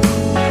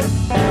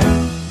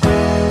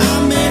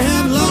 I may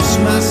have lost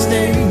my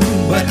sting,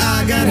 but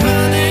I got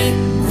honey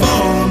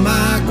for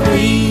my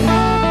queen.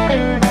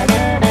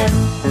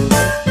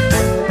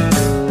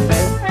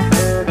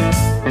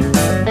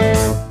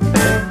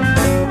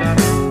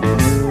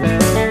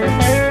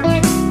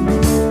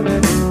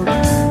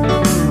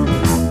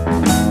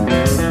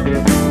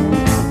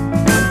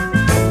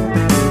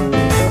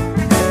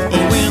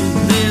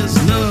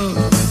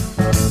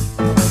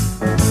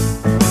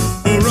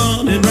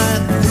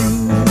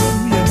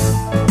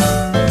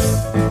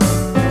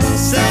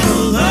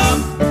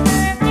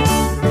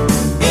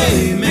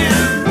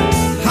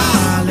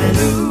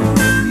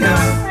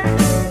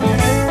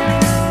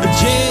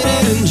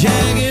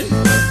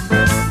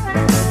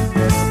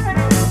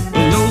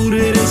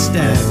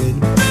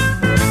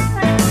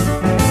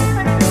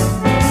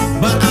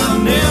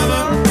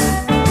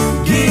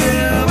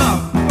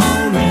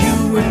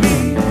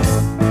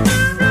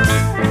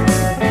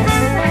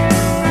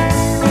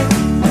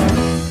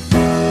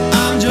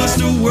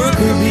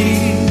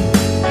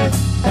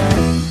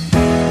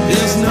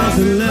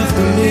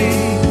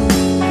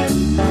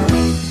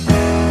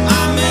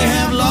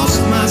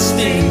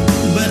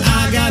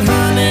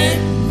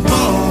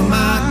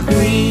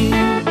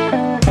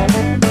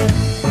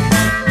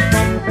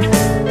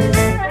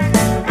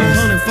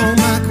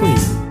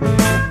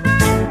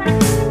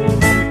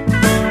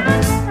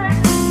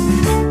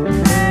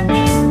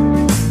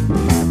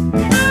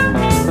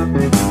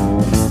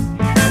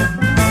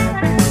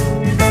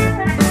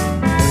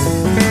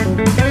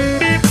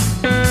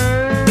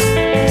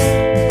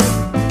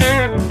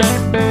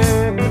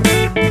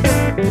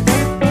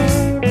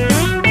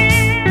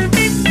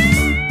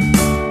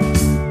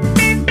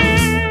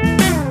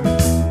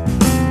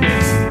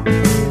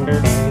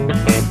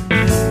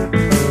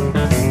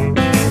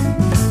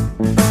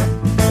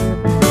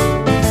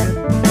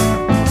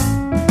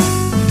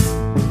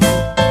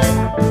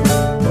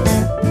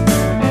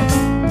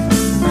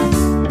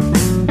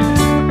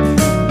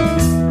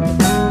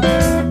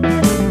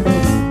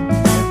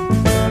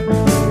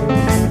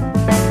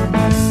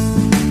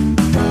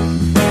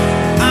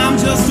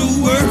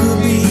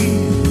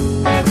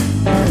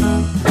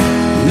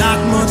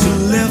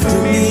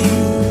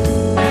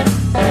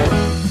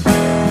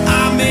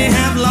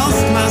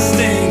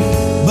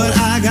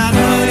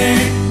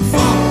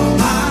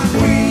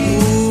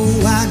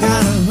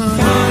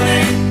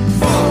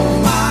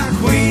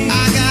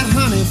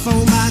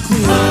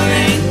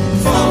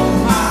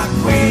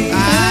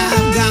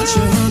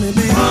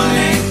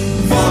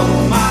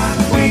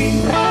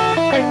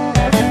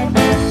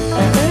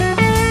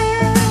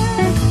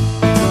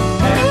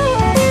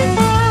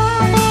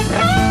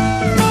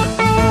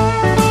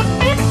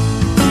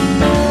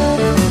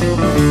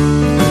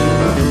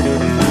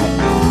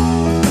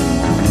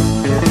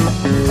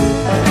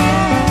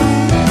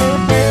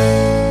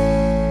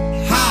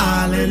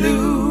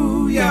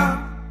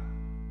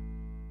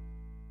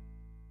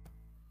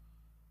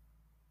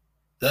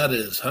 That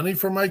is Honey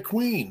for My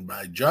Queen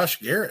by Josh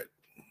Garrett.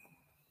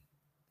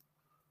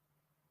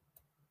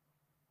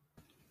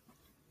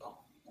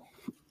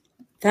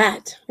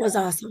 That was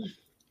awesome.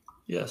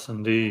 Yes,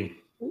 indeed.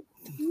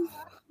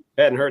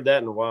 Hadn't heard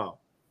that in a while.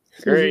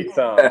 Great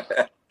song.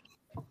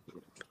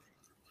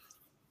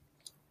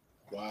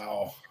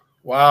 Wow.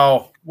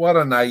 Wow. What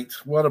a night.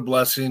 What a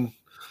blessing.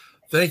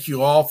 Thank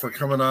you all for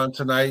coming on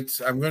tonight.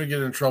 I'm going to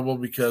get in trouble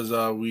because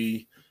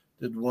we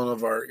did one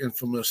of our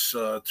infamous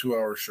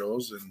 2-hour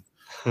shows, and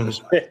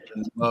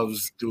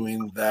loves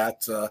doing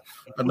that.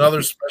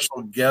 Another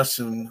special guest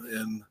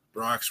in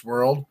Brock's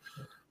world.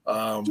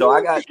 So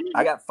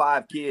I got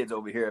 5 kids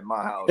over here at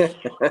my house.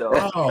 So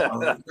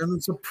and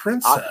it's a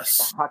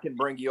princess. I can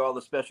bring you all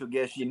the special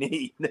guests you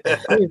need.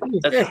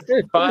 That's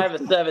 5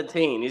 of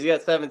 17. He's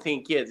got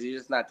 17 kids. He's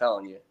just not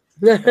telling you.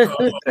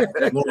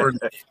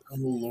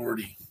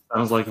 Lordy.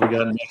 Sounds like we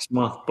got next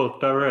month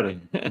booked already.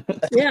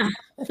 Yeah,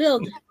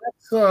 filled.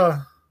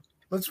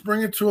 Let's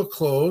bring it to a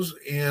close.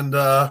 And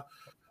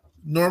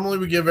normally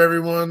we give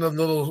everyone a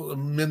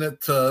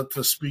minute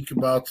to speak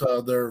about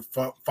their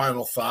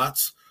final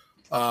thoughts.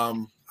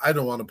 I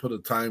don't want to put a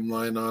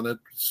timeline on it.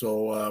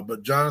 So,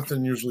 but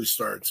Jonathan usually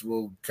starts.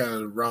 We'll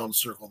kind of round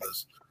circle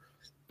this.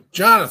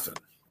 Jonathan,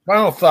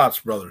 final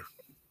thoughts, brother.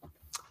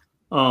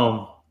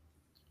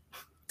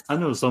 I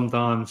know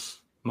sometimes,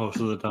 most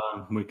of the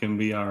time, we can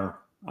be our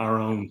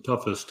own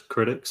toughest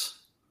critics,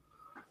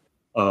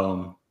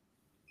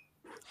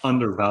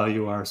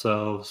 undervalue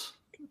ourselves,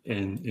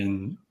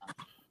 in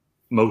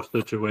most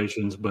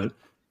situations, but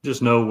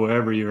just know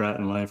wherever you're at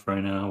in life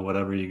right now,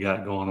 whatever you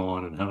got going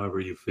on and however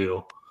you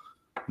feel,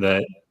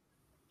 that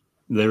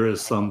there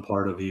is some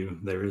part of you,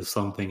 there is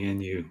something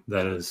in you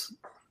that is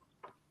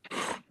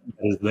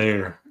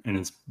there, and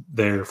it's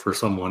there for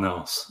someone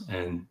else,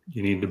 and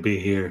you need to be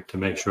here to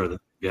make sure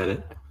that you get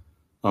it.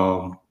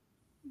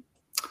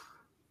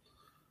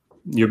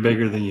 You're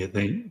bigger than you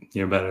think.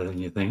 You're better than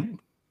you think.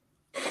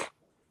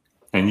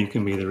 And you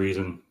can be the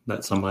reason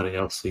that somebody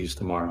else sees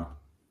tomorrow.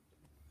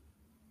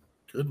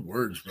 Good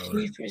words,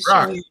 brother.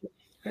 Rock.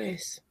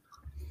 Nice.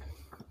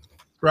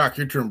 Rock,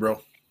 your turn,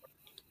 bro.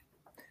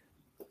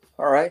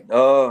 All right.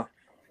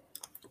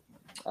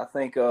 I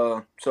think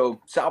so.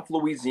 South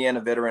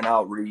Louisiana Veteran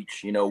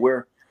Outreach.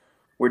 We're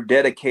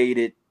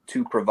dedicated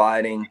to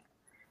providing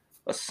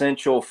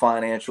essential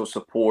financial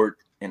support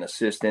and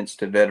assistance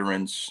to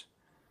veterans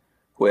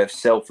who have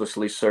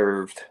selflessly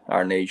served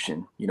our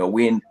nation.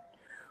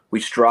 We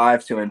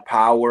strive to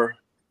empower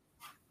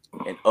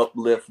and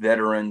uplift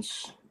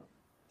veterans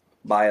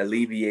by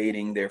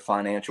alleviating their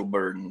financial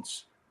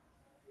burdens,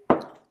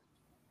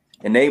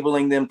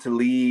 enabling them to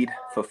lead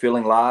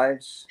fulfilling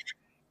lives,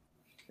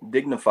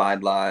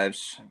 dignified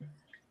lives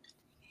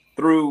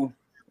through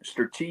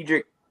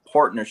strategic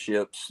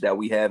partnerships that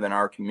we have in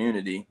our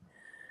community.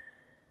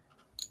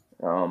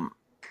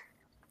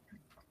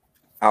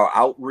 Our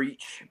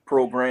outreach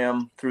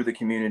program through the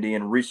community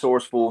and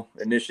resourceful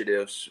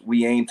initiatives,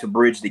 we aim to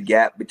bridge the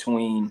gap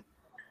between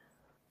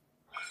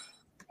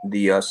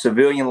the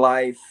civilian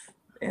life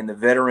and the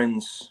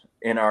veterans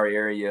in our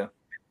area,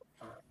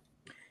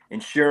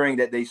 ensuring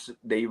that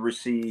they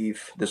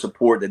receive the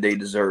support that they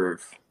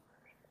deserve.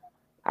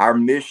 Our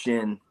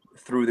mission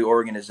through the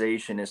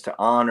organization is to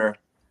honor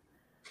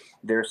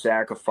their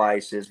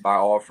sacrifices by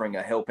offering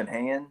a helping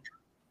hand,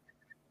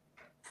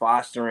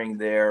 fostering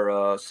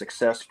their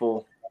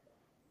successful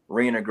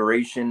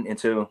reintegration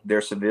into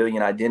their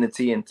civilian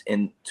identity and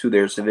into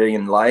their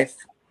civilian life.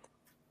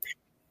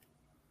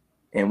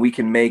 And we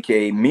can make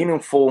a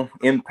meaningful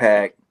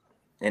impact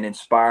and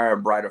inspire a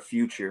brighter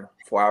future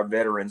for our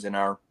veterans in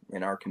our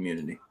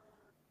community.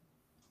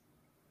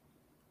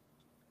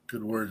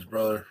 Good words,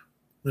 brother.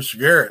 Mr.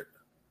 Garrett.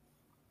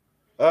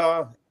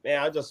 Man,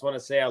 I just want to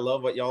say I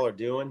love what y'all are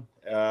doing.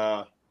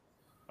 I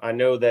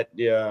know that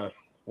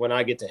when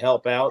I get to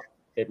help out,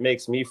 it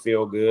makes me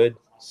feel good.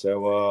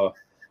 So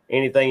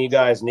anything you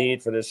guys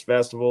need for this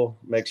festival,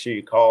 make sure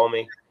you call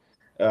me.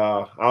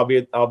 I'll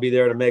be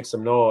there to make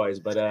some noise,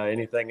 but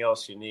anything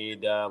else you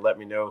need, let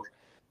me know.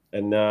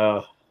 And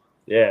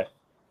yeah,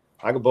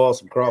 I can boil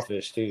some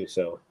crawfish too.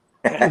 So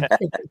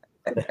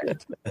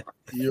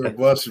you're a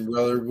blessing,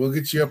 brother. We'll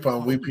get you up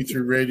on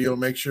WP3 Radio.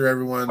 Make sure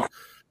everyone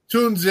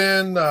tunes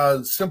in.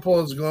 Simple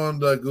as going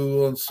to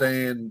Google and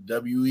saying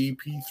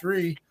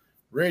WEP3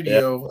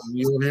 Radio, and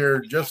you'll hear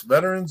just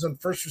veterans and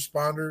first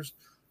responders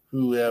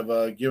who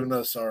have given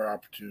us our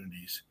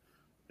opportunities.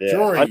 Yeah,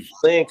 Jory.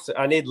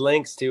 I need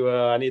links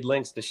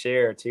to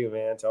share too,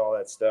 man, to all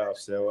that stuff,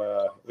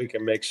 so we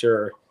can make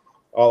sure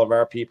all of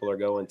our people are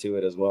going to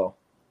it as well.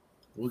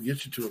 We'll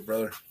get you to it,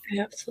 brother.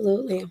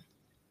 Absolutely.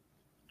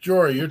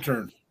 Jory, your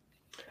turn.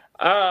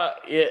 I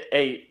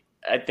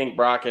think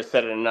Brock has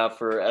said it enough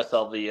for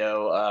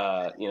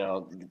SLVO.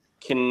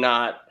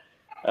 Cannot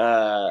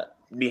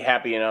be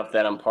happy enough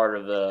that I'm part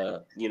of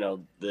the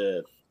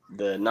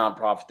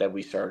nonprofit that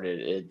we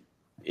started.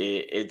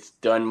 It's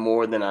done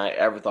more than I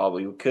ever thought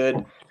we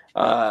could.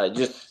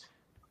 Just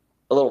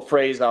a little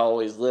phrase I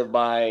always live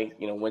by.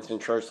 Winston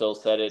Churchill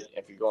said it: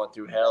 "If you're going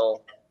through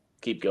hell,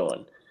 keep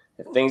going.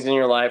 If things in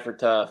your life are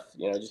tough,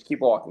 just keep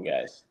walking,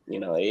 guys.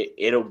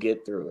 It'll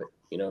get through it.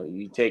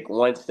 You take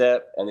one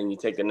step, and then you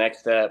take the next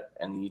step,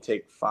 and then you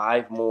take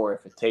 5 more.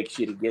 If it takes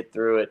you to get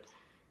through it,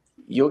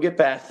 you'll get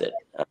past it."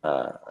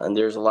 And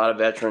there's a lot of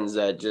veterans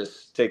that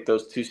just take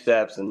those 2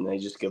 steps and they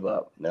just give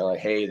up. And they're like,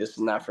 "Hey, this is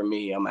not for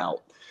me. I'm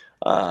out."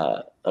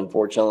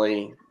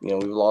 Unfortunately,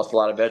 we've lost a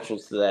lot of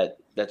veterans to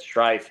that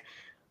strife.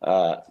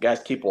 Guys,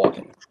 keep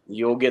walking.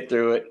 You'll get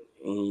through it.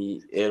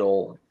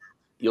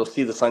 You'll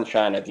see the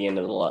sunshine at the end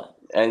of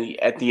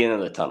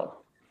the tunnel.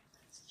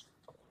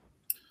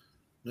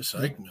 Miss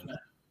Eichmann.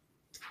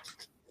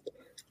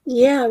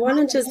 Yeah, I want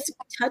to just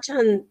touch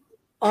on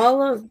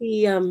all of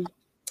the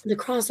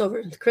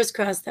crossover, the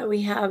crisscross that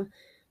we have.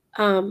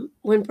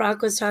 When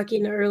Brock was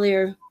talking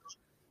earlier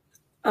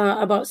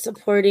about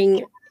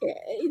supporting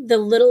the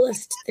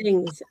littlest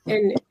things,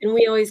 and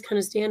we always kind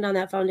of stand on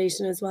that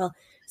foundation as well.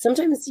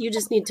 Sometimes you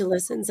just need to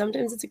listen.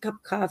 Sometimes it's a cup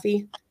of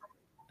coffee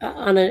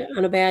on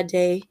a bad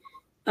day.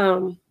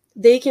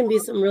 They can be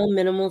some real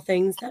minimal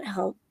things that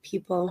help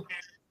people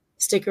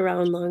stick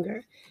around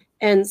longer.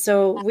 And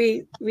so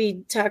we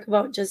talk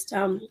about just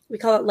we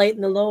call it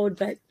lighten the load,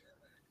 but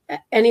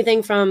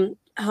anything from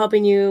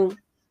helping you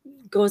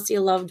go see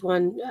a loved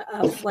one,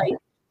 a flight.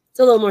 It's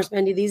a little more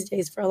spendy these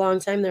days. For a long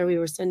time there, we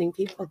were sending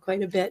people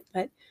quite a bit,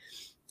 but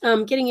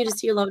getting you to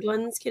see your loved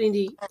ones, getting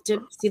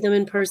to see them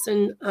in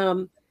person,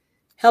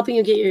 helping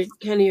you get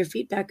your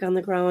feet back on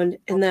the ground,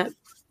 and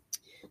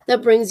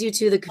that brings you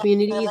to the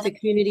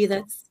community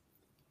that's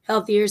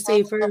healthier,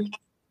 safer.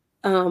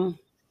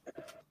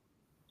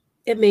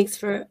 It makes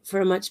for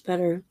a much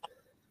better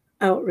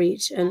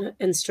outreach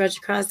and stretch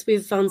across.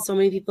 We've found so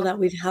many people that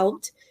we've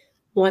helped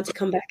want to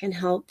come back and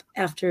help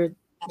after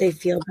they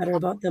feel better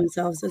about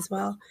themselves as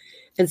well.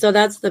 And so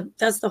that's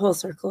the whole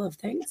circle of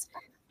things.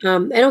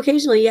 And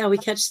occasionally, yeah, we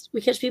catch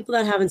people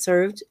that haven't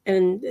served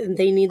and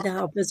they need the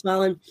help as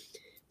well. And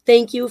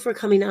thank you for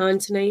coming on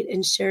tonight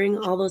and sharing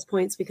all those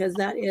points, because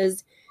that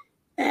is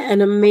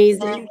an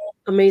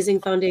amazing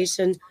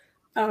foundation.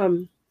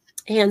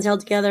 Hands held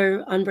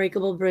together,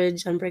 unbreakable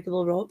bridge,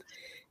 unbreakable rope.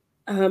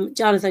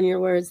 Jonathan, your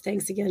words.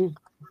 Thanks again.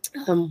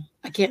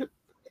 I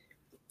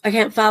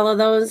can't follow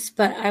those,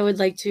 but I would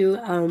like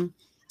to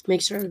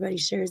make sure everybody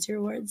shares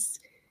your words.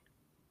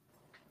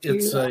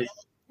 It's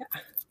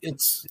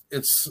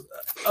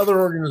other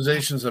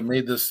organizations have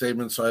made this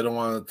statement, so I don't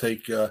want to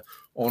take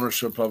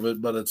ownership of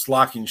it, but it's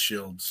locking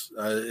shields.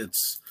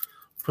 It's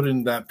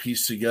putting that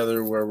piece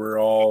together where we're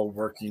all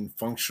working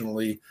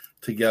functionally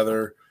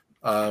together.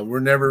 We're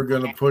never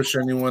going to push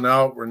anyone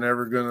out. We're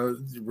going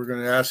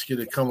to ask you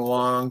to come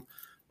along,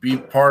 be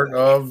part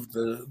of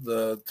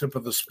the tip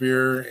of the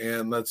spear,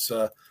 and let's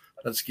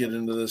get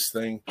into this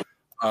thing.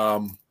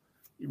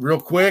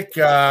 Real quick,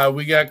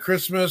 we got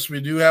Christmas.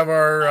 We do have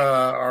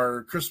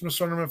our Christmas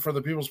ornament for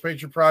the People's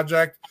Patriot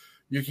Project.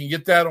 You can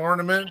get that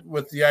ornament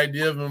with the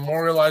idea of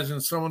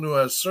memorializing someone who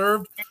has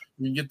served.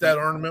 You can get that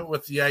ornament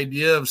with the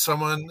idea of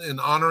someone and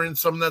honoring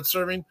someone that's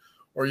serving,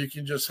 or you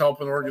can just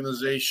help an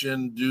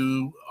organization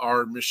do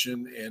our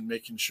mission and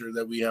making sure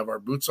that we have our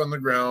boots on the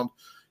ground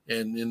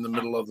and in the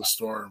middle of the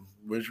storm,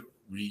 which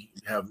we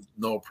have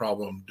no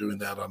problem doing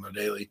that on a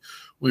daily.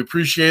 We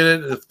appreciate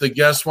it. If the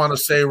guests want to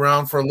stay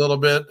around for a little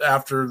bit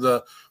after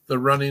the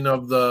running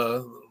of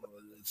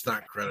it's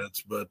not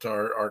credits, but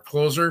our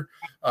closer,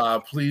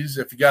 please,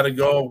 if you got to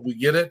go, we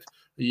get it.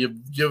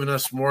 You've given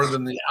us more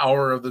than the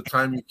hour of the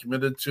time you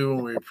committed to,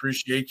 and we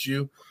appreciate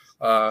you.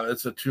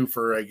 It's a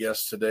twofer, I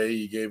guess, today.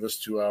 You gave us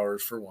 2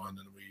 hours for one,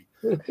 and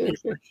we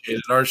appreciate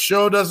it. Our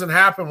show doesn't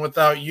happen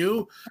without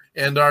you,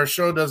 and our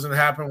show doesn't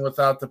happen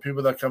without the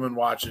people that come and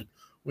watch it.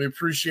 We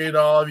appreciate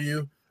all of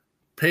you.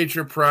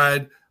 Patriot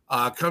Pride.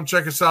 Come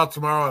check us out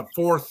tomorrow at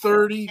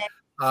 4:30,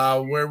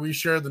 where we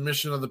share the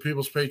mission of the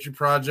People's Patriot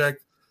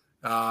Project,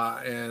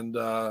 and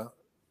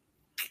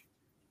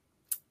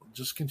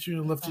just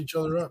continue to lift each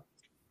other up.